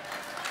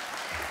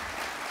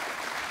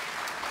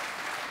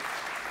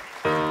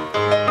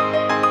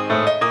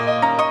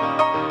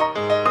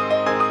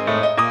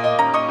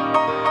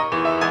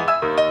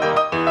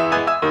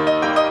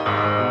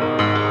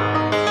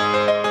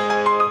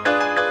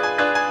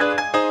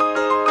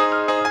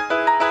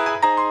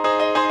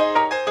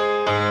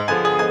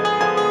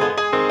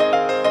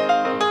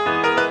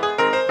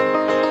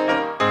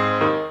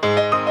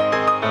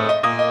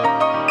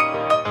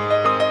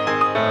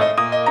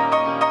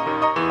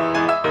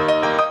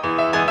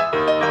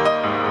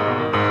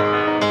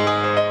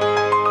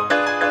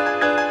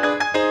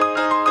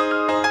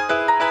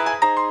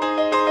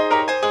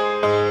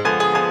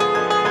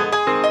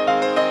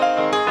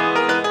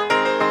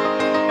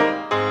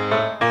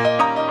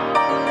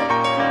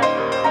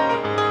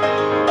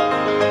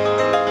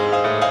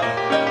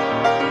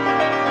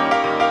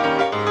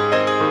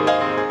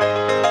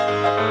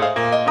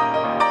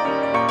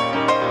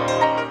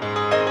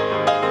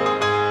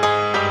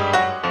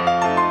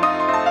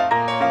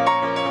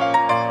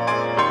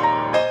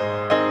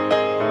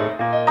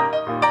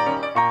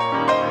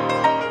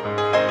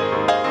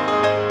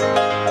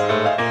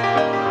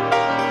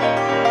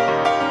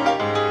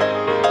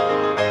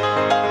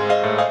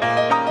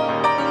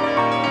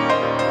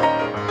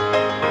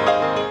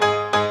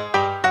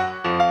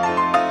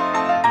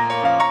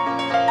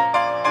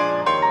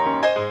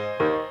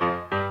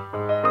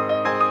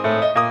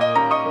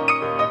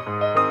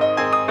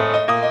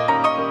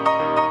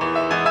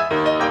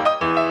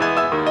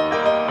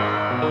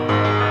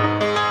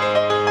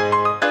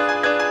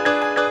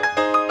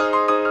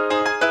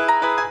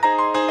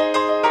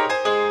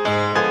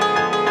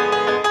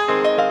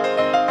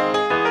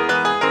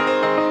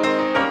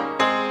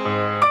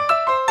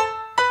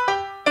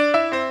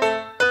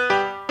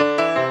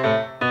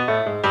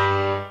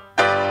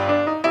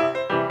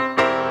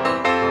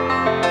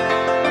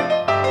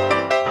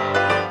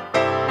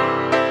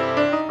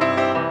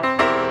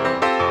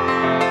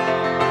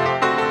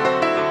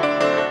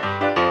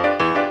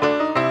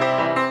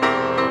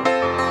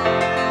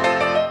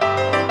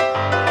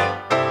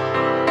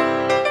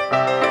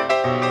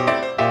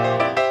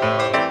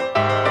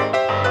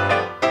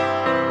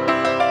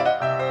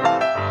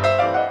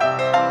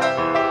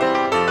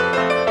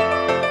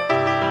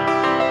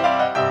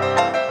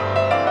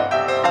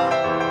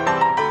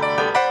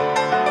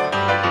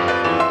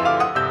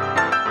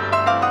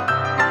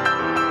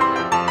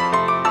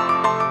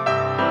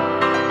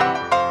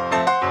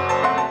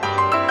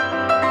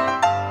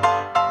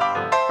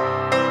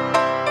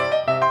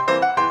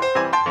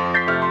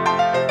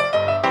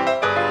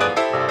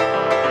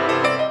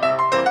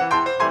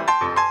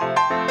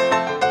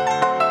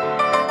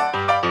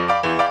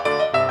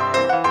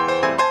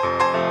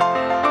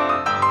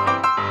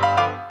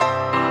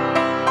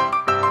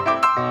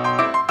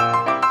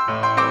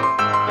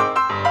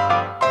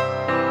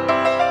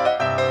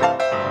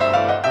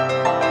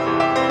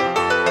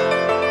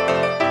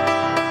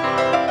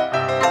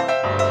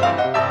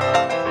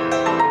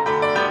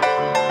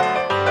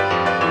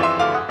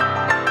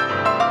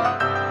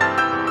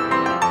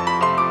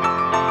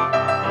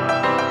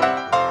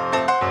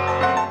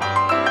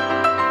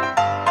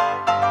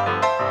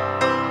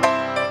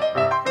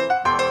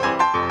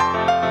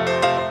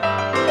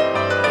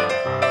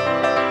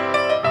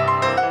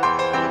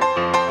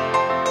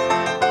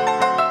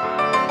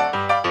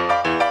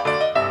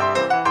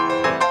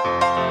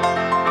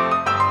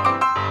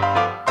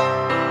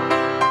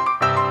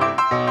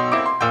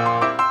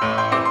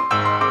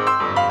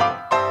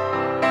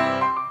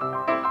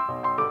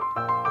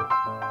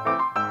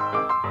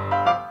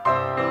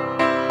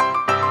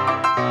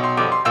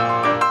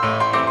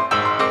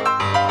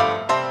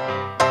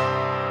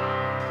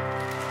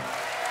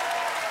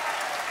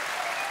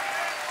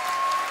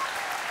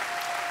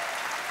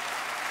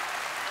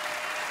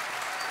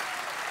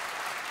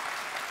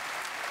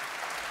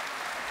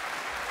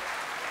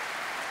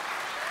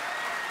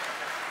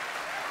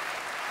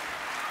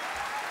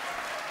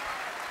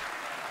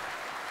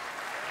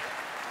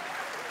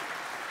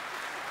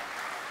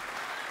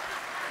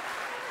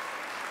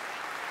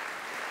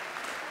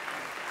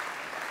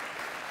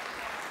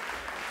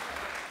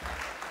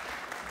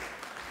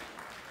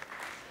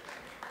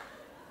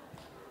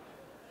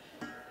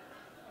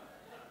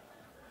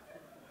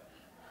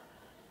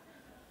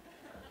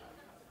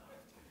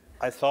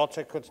 I thought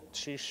I could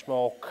see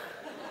smoke.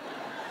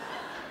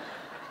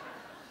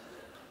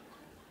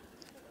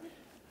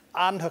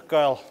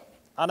 anhygoel.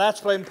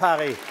 Annette, Bryn,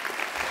 Parri.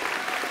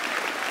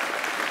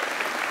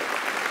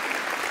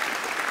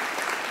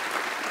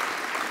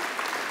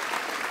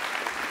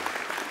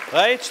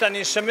 Reit, da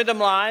ni'n symud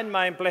ymlaen.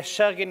 Mae'n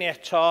bleser gen i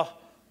eto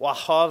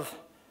wahodd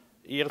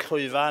i'r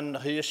llwyfan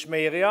Rhys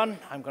Meirion.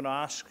 I'm going to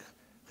ask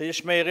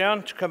Rhys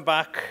Meirion to come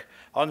back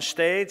on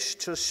stage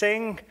to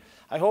sing.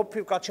 I hope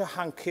you've got your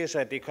hankies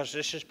ready, because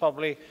this is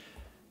probably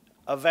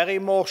a very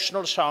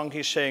emotional song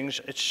he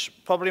sings. It's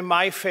probably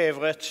my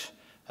favourite,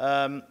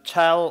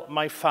 Tell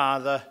My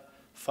Father,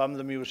 from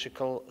the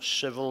musical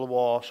Civil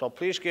War. So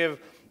please give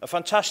a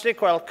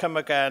fantastic welcome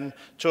again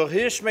to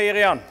Rhys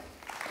Meirion.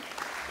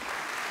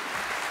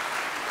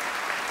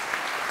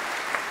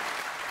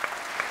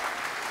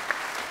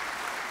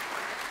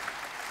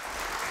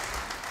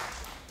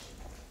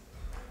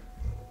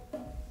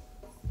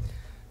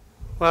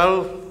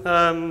 Well,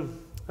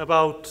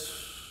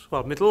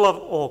 middle of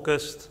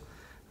August,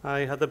 I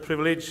had the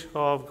privilege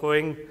of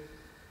going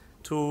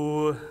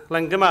to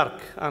Lengamark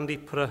and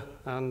Ypres,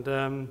 and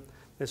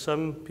there's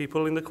some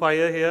people in the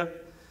choir here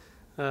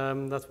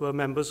that were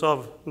members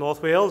of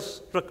North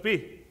Wales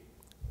Rugby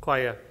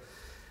Choir.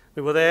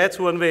 We were there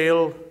to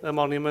unveil a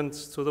monument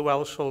to the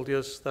Welsh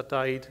soldiers that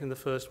died in the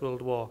First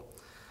World War.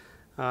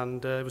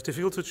 And it was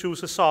difficult to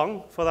choose a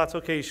song for that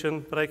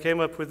occasion, but I came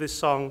up with this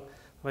song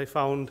I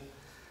found.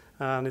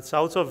 And it's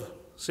out of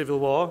Civil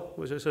War,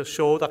 which is a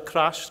show that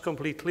crashed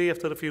completely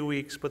after a few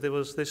weeks, but there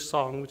was this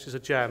song, which is a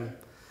gem,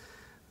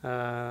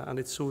 and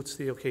it suits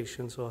the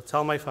occasion. So,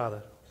 Tell My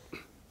Father.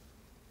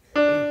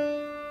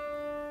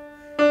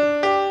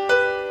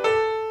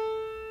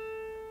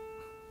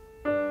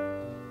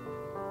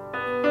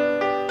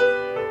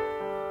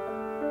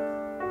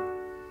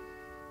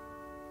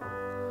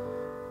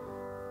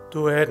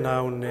 Dwed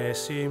naw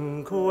nes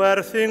i'm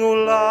gwerthu'n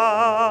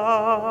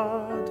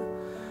wlad,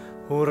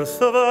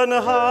 wrth fy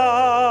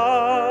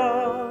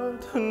nhad,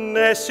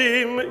 nes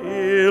i'm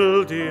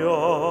ildio.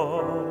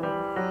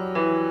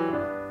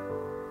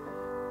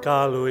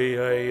 Galw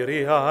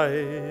eiriau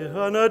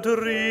yn y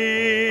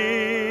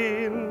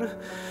drin,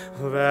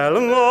 fel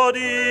ngod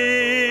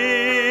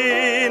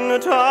un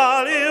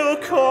tal i'w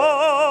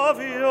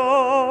cofio.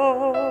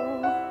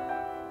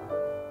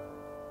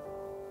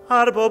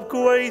 Ar bob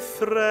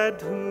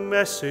gweithred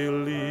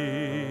mesul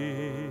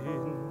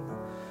un,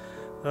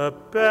 y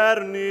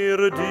bernir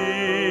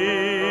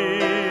dyn.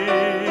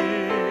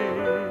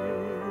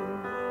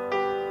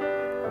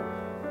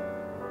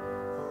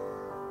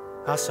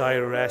 As I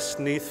rest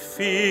neath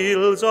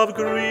fields of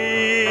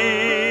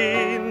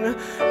green,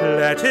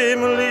 let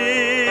him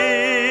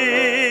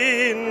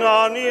lean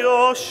on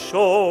your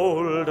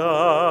shoulder.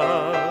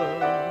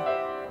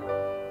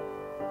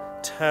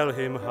 Tell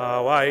him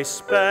how I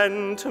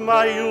spent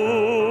my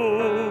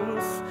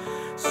youth,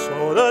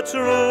 so the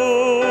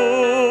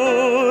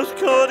truth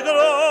could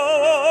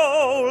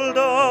grow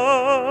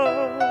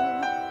older.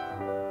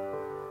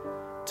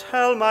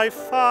 Tell my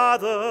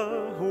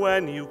father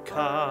when you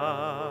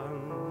can,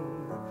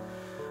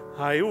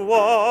 I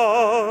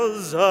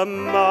was a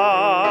man.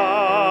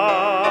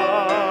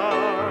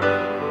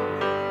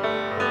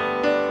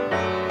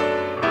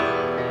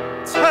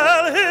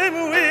 Tell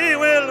him we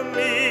will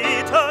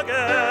meet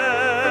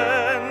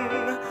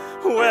again,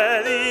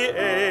 where the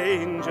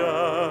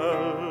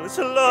angels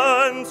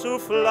learn to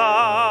fly.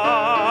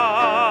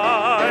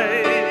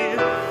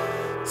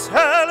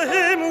 Tell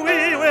him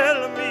we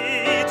will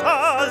meet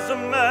as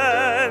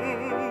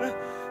men,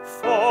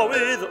 for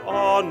with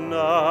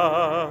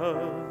honor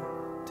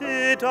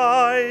did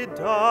I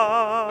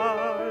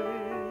die.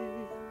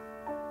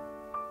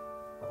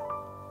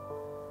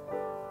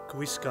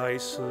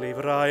 Gwisgais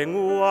lyfrau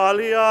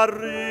ngwali a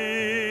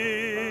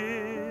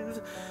rydd,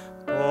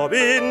 bob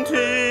un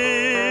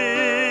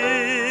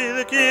tydd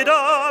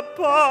gyda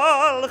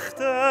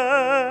balchder.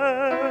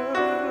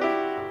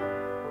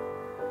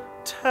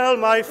 Tell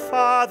my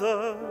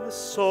father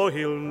so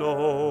he'll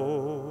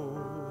know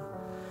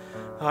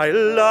I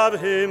love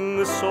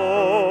him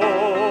so.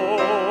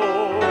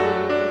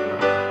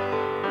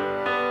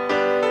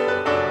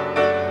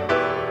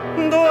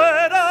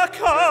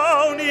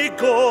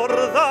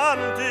 Gwrdd am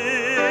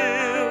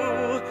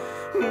Dyw,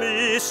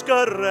 misg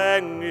y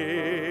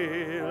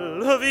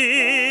rengil fi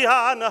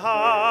anhad.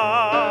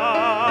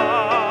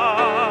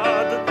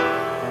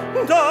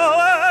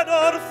 Dywed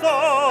wrtho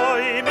i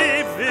mi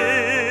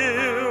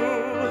fyw,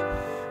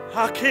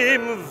 ac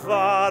i'm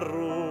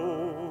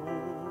farw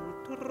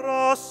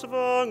dros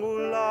fy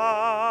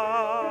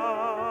ngwlad.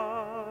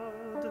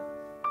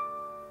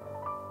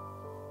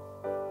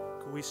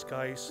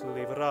 Gwisgais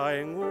lyfrau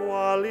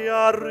ngwali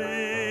a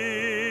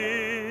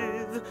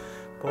rydd,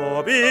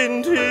 bob un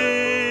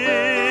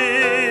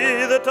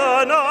dydd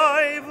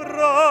dynau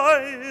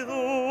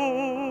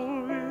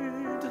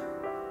freuddwyd.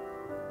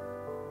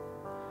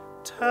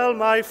 Tell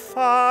my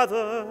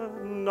father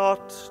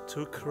not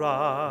to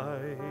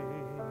cry,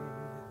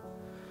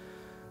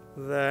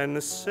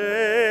 then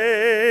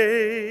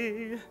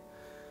say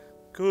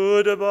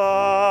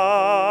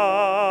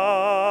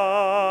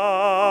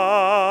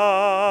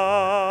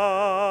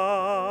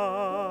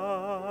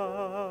goodbye.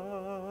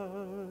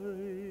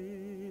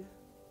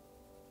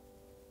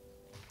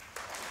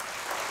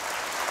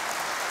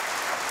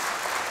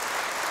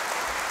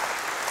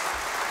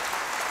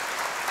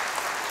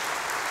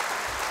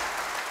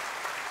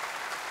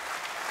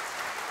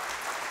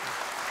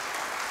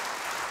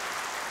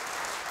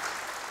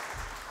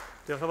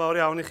 Diolch yn fawr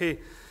iawn I chi.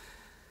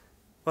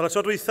 Wel, y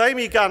tro dwythau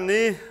mi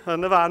ganu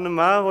yn y fan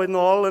yma oedd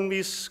nôl yn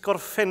mis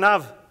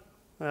Gorffennaf,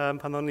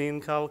 pan o'n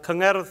ni'n cael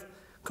cyngerdd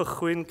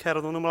cychwyn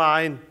cerddwn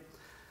ymlaen.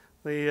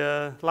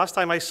 The last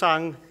time I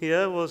sang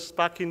here was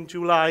back in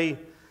July,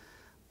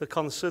 the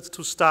concert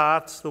to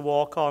start the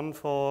walk on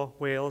for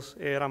Wales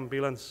Air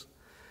Ambulance.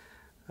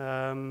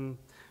 The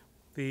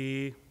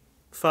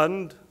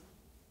fund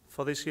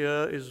for this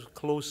year is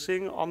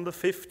closing on the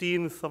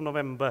 15th of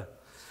November,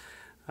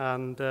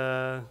 and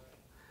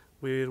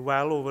we're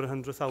well over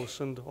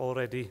 100,000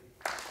 already.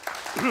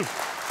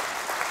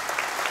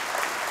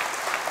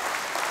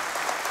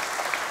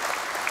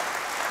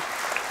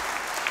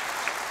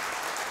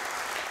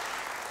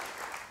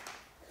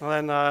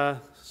 And then,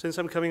 since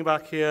I'm coming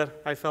back here,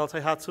 I felt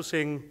I had to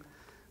sing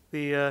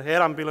the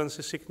Air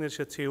Ambulance's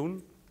signature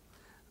tune,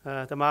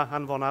 Dyma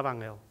Anfonaf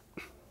Angel.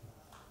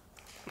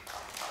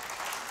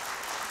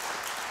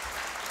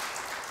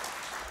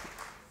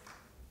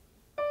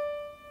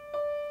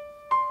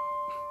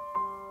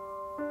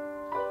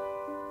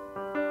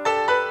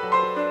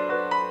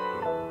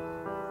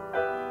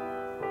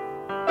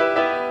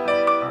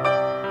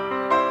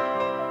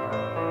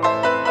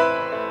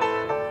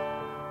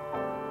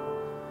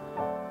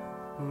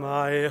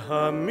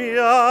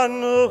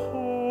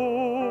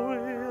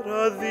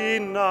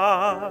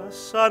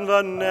 San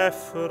fy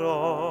neffro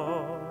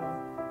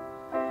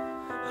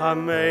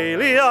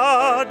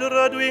Ameiliad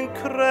rydw i'n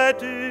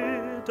credu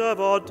dy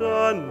fod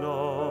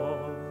yno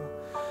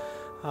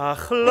A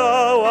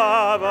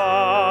chlywaf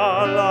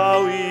a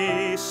law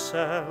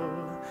isel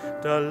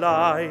dy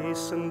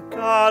lais yn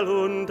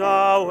galw'n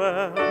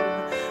dawel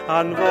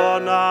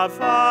Anfon a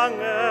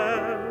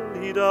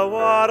fangel I dy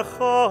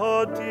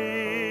warchod di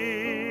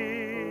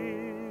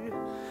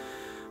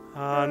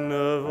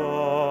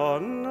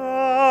Anfon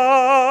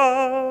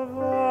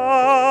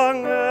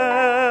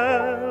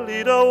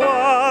I dy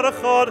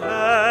warchod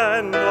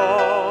heno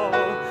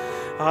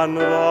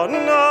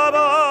Anfon a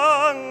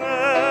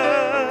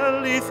fangel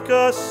I'th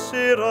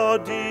gysur o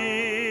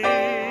di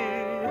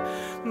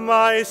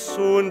Mae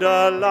sŵn dy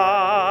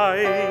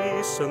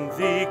lais yn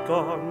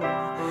ddigon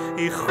I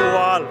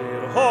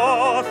chwalu'r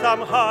holl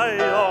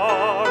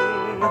amhaion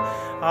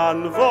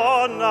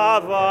Anfon a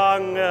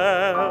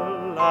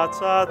fangel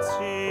ata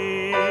ti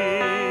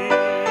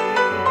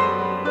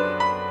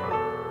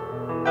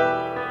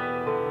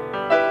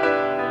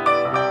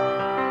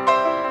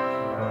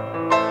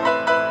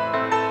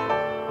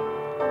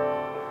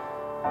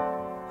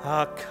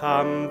Ac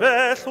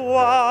ambell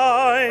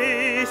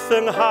waith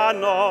yng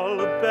nghanol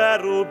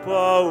berw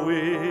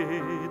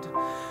bywyd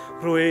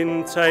Rwy'n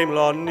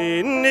teimlo'n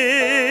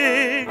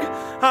unig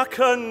ac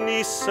yn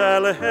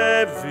isel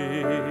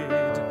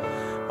hefyd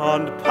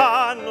Ond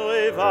pan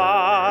wyf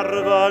ar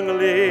fy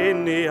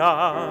nglinia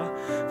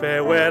Fe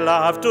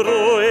welaf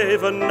drwy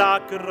fy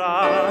nagra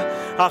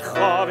A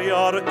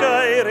chofio'r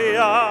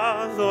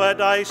geiriau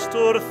ddwedais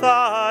wrtha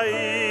I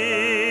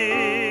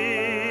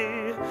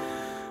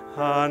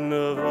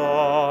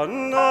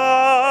Anfon a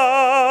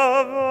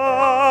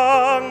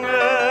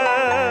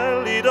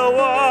fangel I dy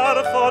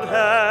warchod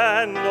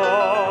heno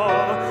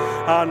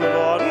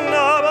Anfon a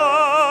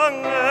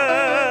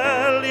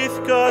fangel I'th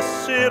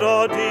gysur o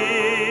di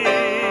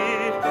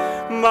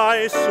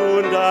Mae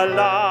sŵn dy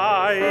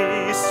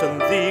lais yn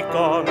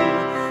ddigon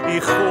I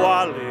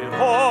chwalu'r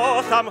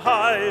holl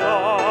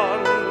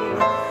amhaion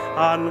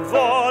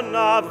Anfon a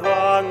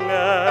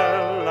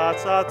fangel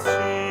ata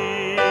ti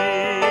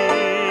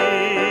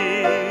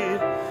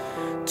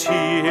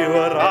Ti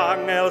yw'r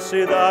angel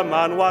sydd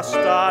yma'n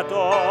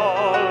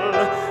wastadol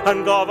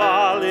Yn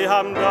gofalu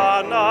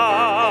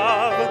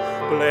amdanaf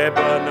Ble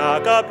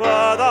bynnag y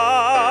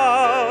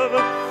byddaf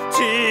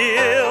Ti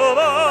yw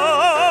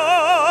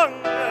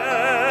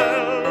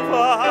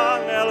fy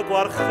angel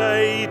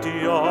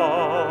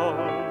gwarcheidiol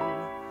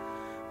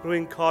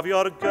Rwy'n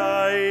cofio'r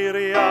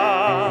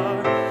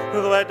geiriau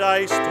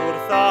Ddwedais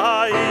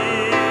wrtha I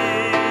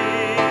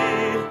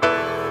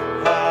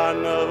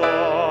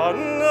Anfon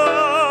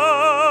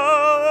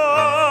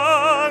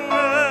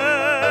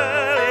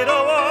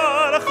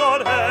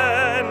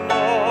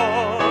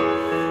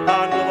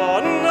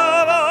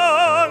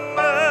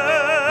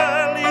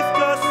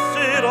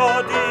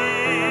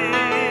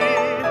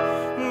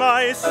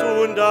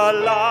Sŵn dy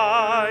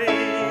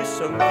lais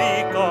yn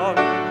ddigon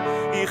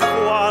I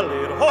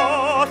chwalu'r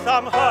holl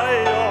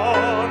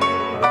amhaion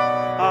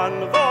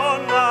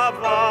Anfon a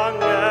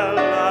fangel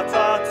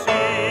ata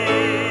ti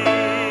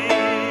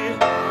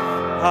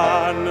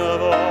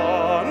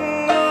Anfon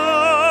a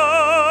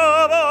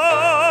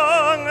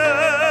fangel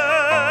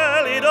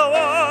I dy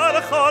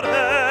warchod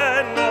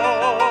heno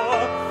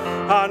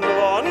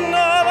Anfon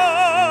a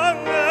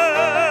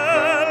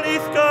fangel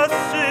I'th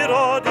gysur o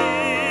di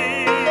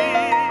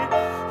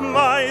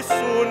Mae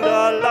sŵn dy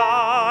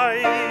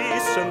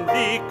lais yn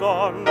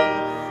ddigon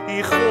I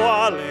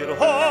chwalu'r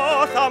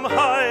holl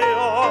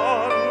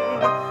amhaion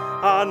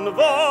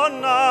Anfon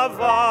a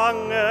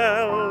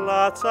fangel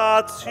ata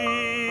ti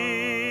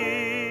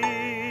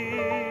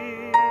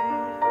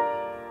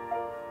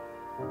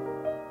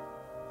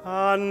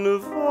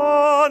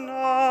anfon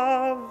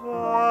a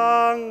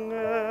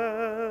fangel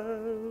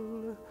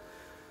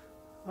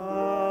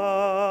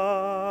atati.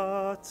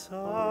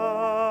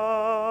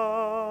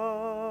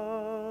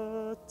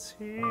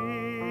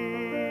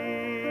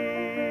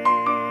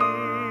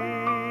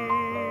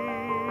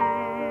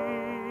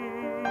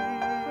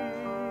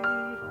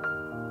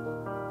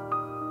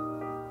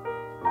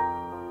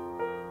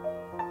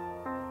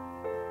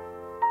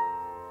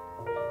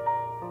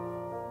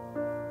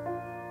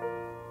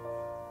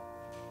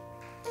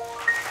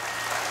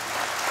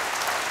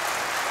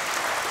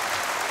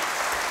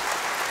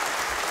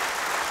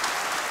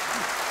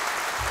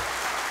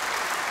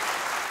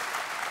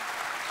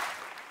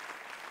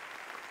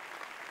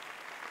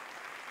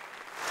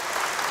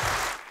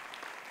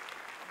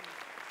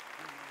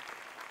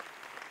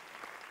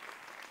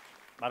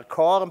 Mae'r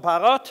cor yn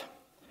parod.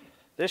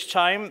 This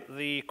time,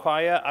 the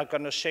choir are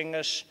going to sing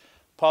us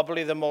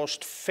probably the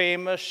most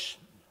famous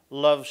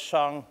love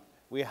song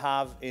we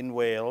have in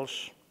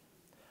Wales,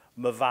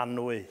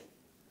 Myfanwy.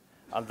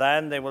 And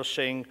then they will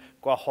sing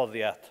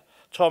Gwahoddiad.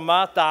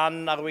 Toma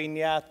dan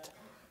arweiniad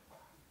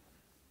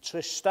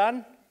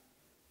Tristan,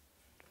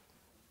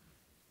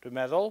 dwi'n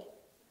meddwl.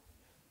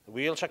 The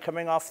wheels are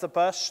coming off the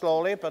bus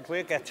slowly, but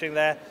we're getting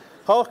there.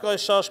 Howch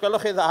groeso,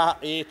 sgwelwch chi dda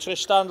I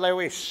Tristan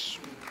Lewis.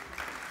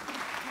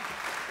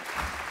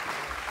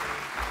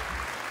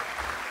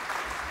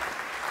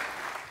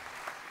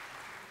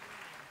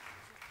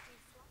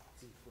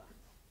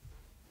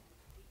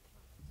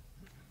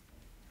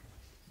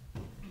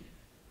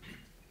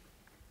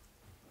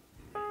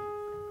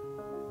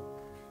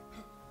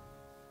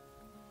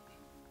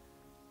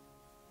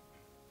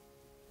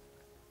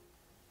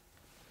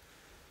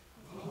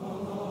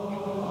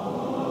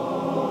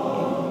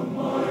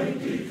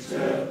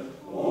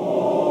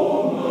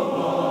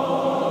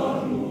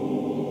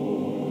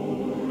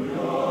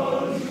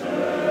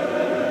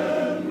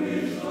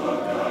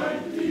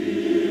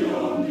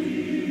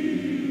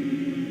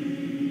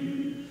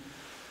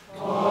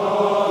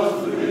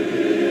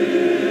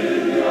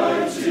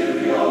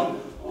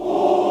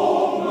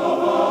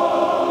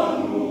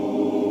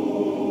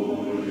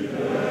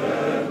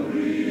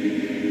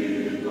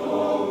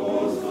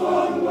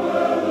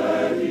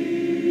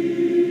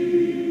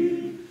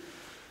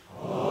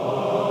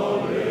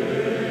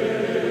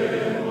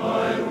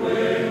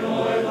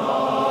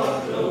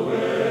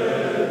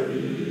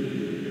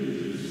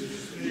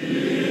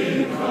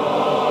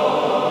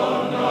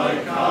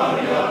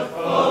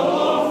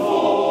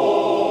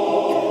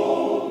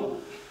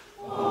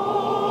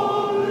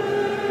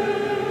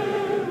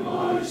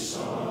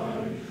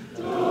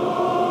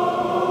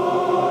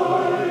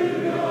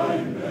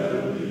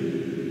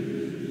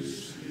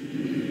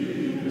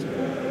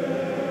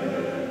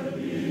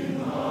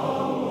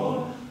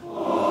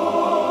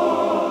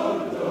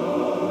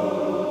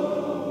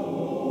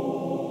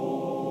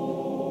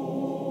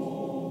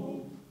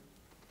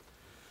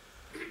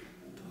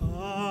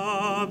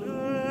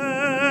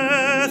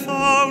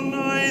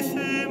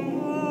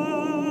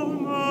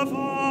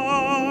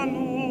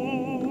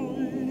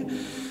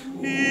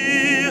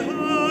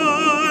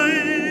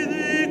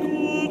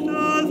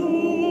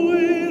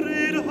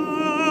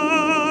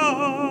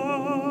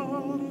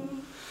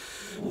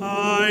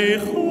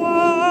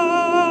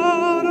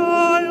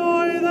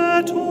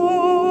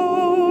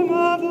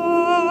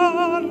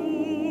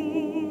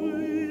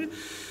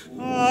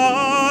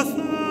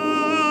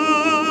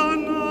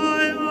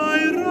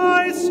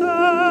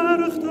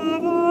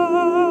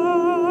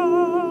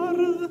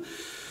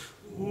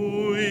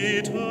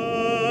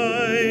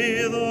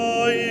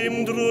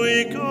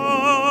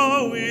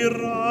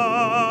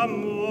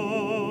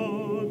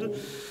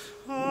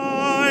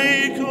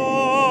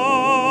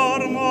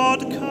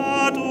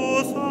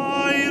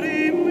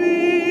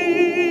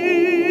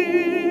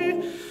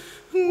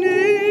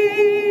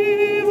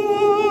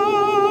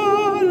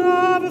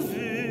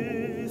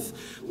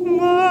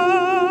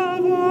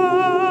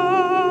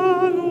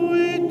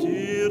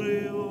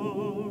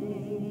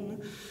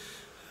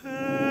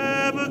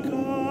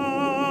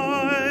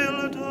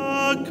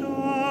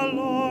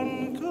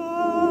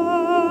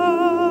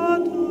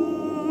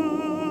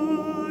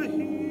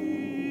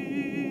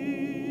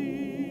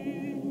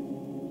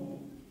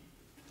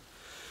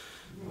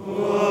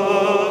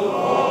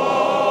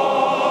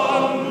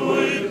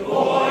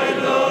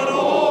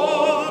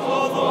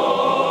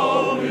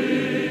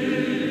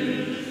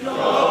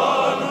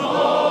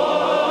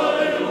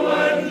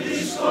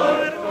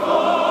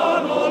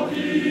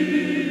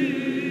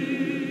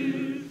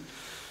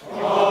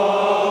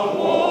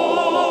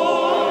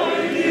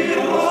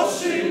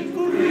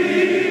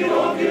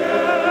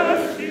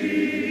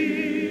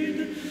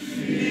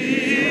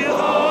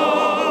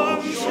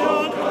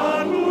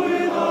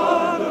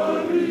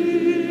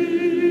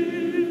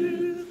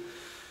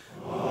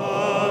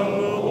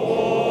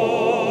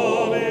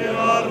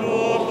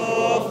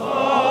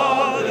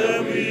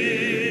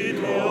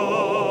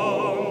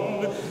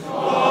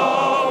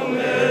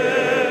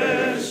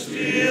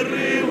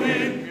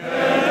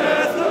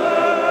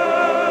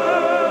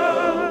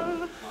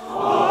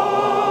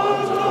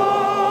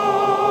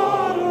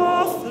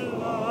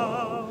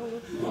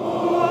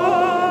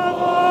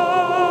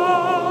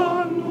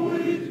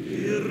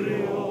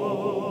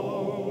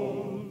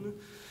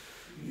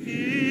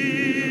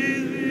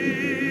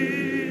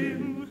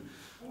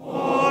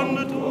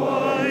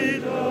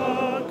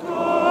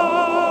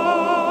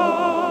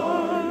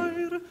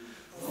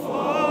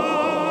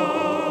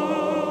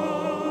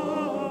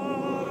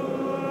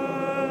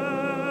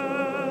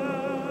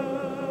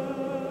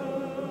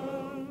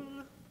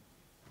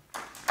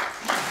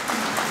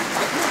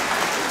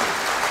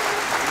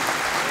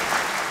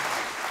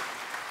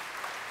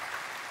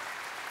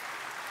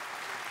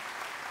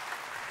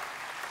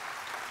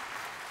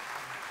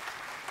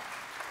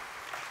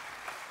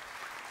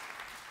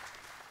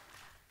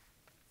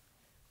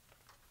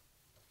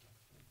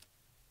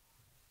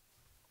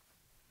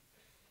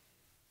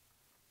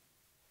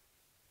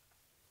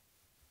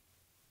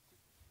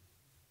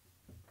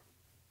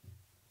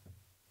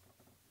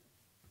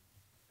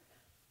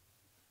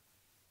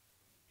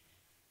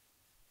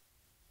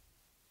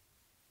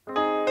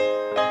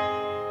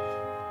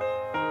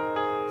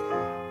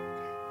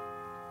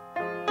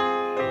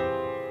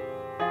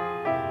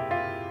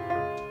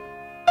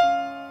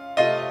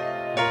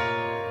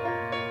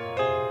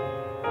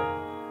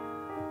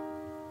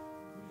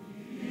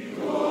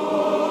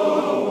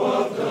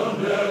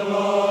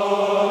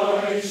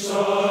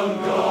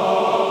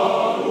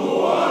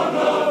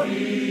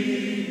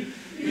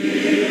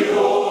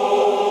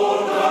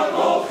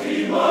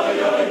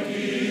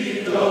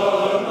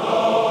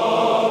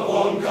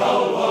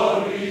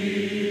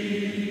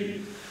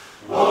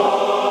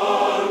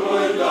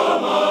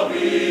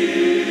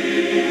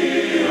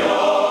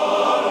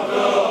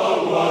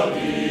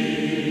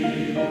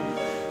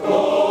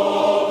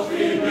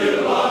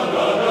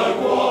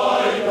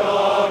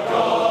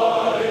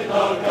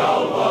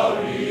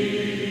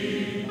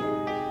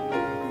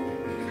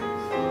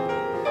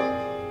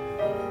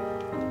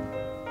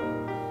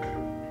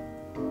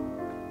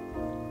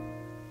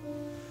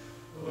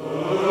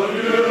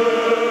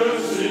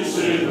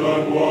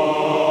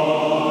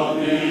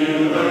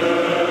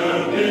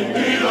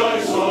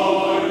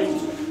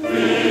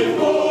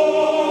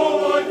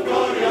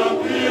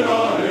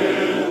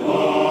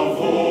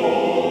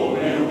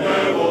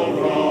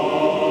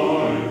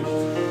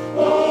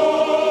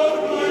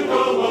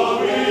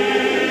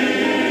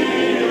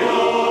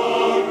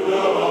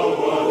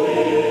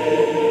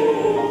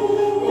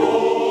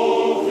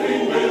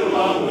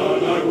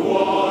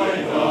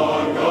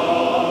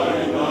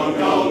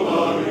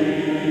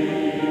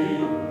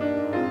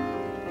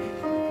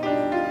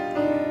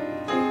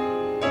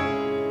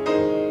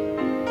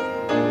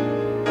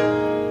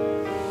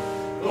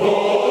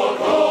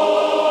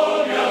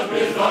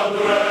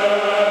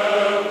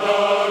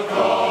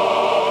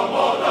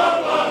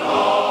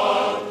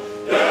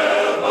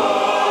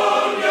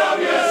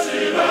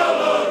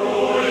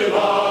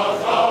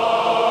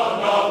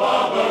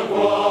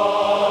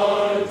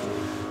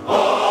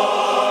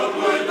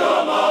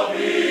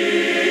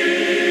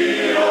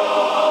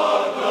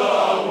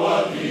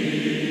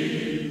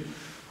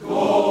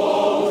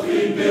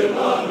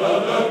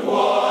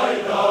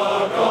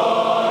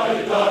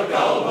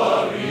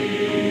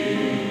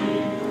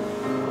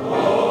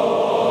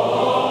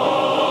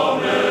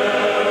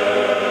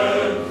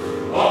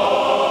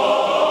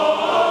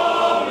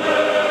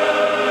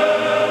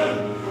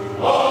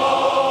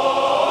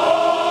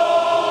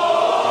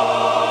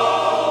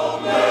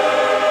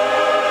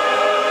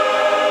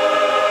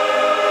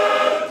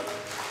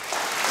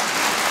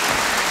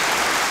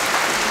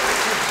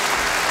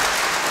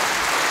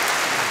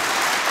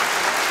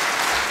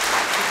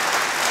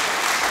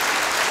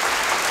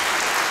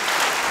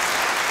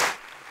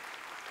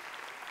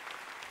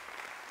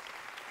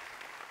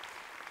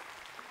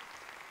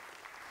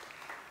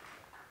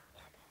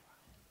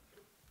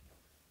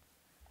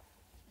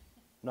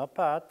 Not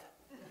bad.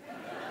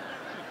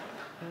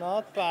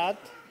 Not bad.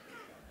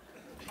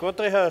 Good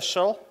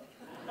rehearsal.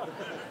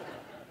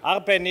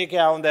 Arbennig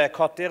iawn de,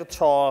 codi'r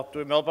to.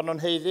 Dwi'n meddwl bod nhw'n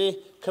heiddi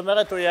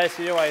cymeradwyaeth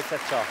i waith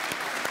eto.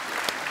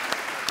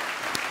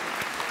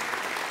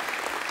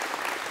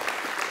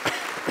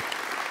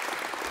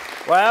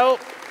 Well,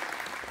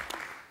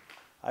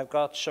 I've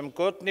got some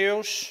good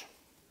news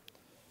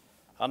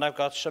and I've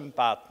got some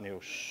bad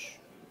news.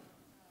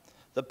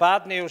 The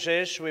bad news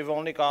is we've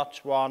only got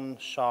one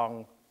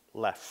song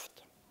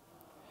left.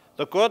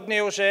 The good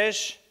news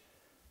is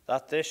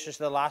that this is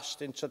the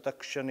last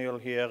introduction you'll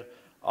hear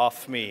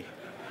of me.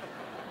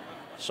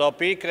 So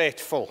be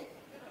grateful.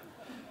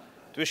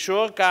 Dwi'n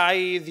siŵr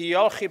gai I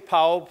ddiolch I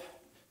pawb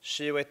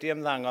sydd wedi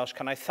ymddangos.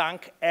 Can I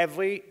thank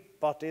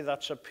everybody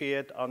that's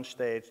appeared on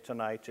stage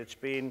tonight? It's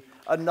been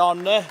an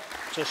honour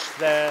to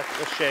share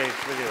the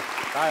stage with you.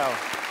 Da iawn,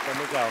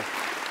 dyna iawn.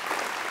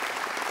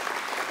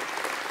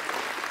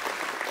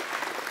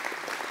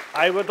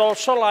 I would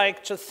also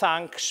like to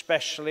thank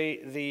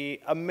especially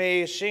the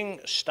amazing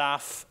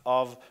staff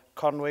of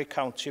Conwy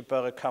County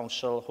Borough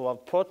Council who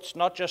have put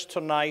not just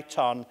tonight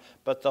on,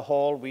 but the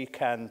whole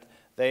weekend.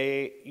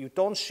 You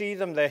don't see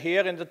them, they're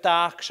here in the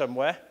dark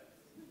somewhere.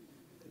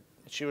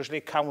 It's usually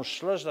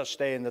councillors that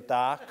stay in the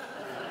dark.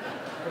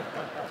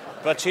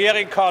 But here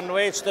in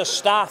Conwy, it's the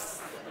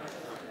staff.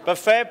 But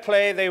fair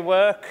play, they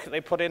work, they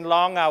put in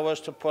long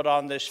hours to put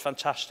on this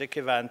fantastic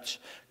event.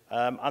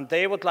 And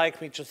they would like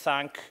me to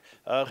thank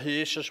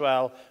Rhys as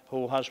well,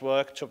 who has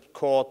worked to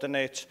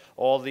coordinate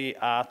all the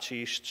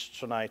artists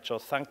tonight. So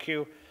thank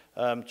you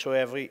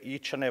to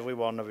each and every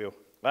one of you.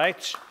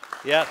 Right?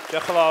 Yeah,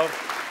 diolch yn fawr.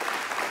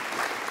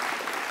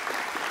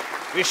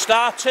 We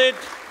started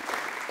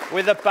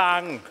with a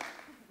bang.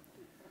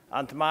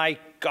 And my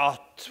God,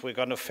 we're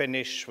going to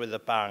finish with a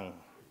bang.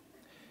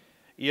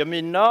 I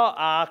ymuno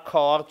â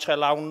cor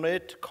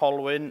Trelawnyd,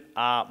 Colwyn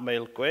a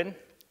Maelgwn,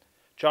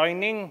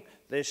 joining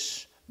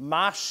this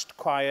massed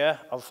choir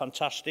of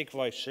fantastic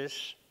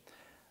voices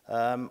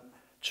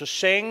to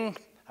sing,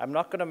 I'm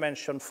not going to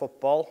mention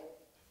football,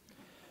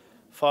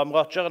 from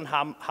Roger and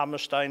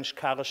Hammerstein's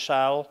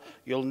Carousel,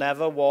 You'll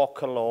Never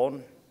Walk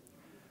Alone.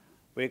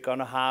 We're going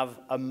to have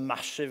a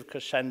massive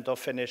crescendo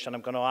finish, and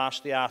I'm going to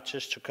ask the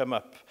artists to come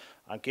up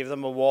and give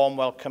them a warm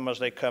welcome as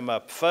they come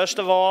up. First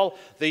of all,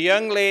 the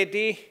young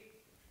lady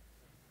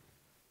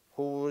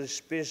who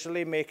is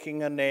busily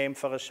making a name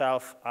for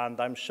herself, and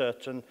I'm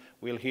certain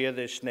we'll hear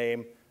this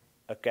name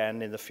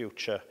again in the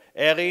future.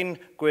 Erin,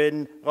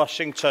 Gwyn,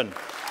 Rossington.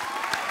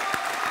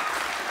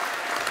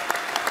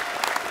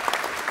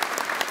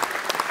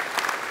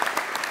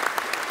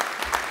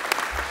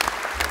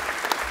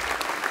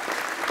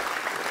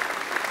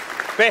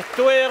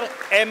 Bedwyr,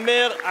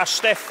 Emyr a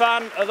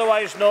Steffan,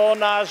 otherwise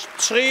known as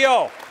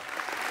Trio.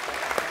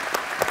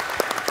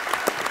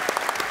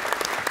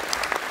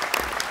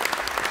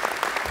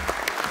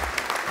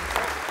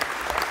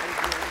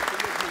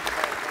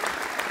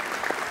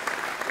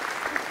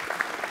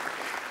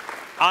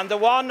 And the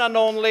one and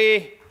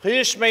only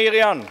Rhys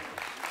Meirion.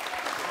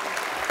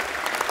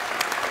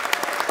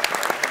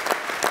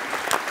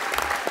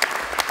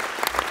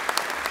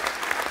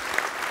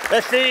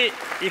 Felly,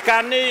 I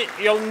ganu,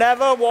 You'll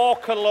Never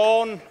Walk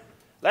Alone.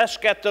 Let's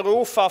get the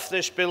roof off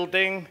this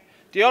building.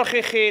 Diolch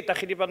I chi, da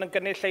chi wedi bod yn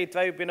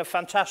gynulleidfa. You've been a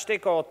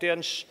fantastic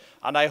audience,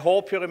 and I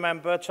hope you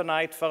remember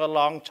tonight for a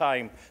long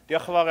time.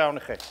 Diolch yn fawr iawn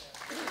I chi.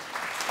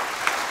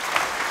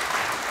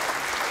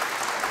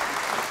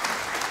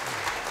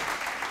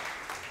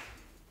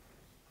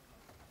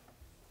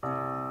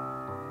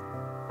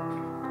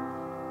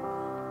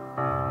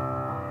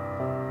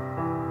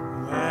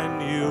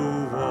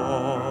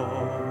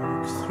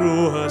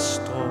 Through a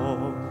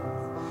storm,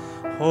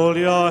 hold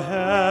your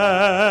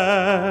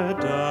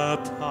head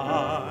up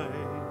high,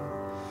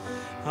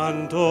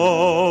 and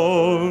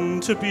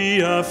don't be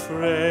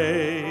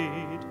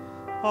afraid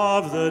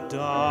of the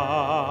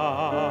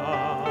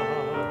dark.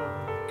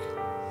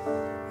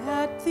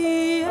 At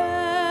the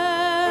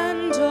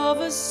end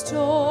of a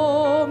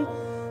storm,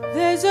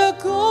 there's a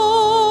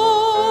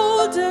golden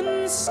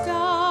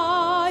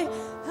sky,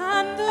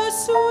 and the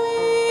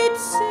sweet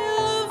silver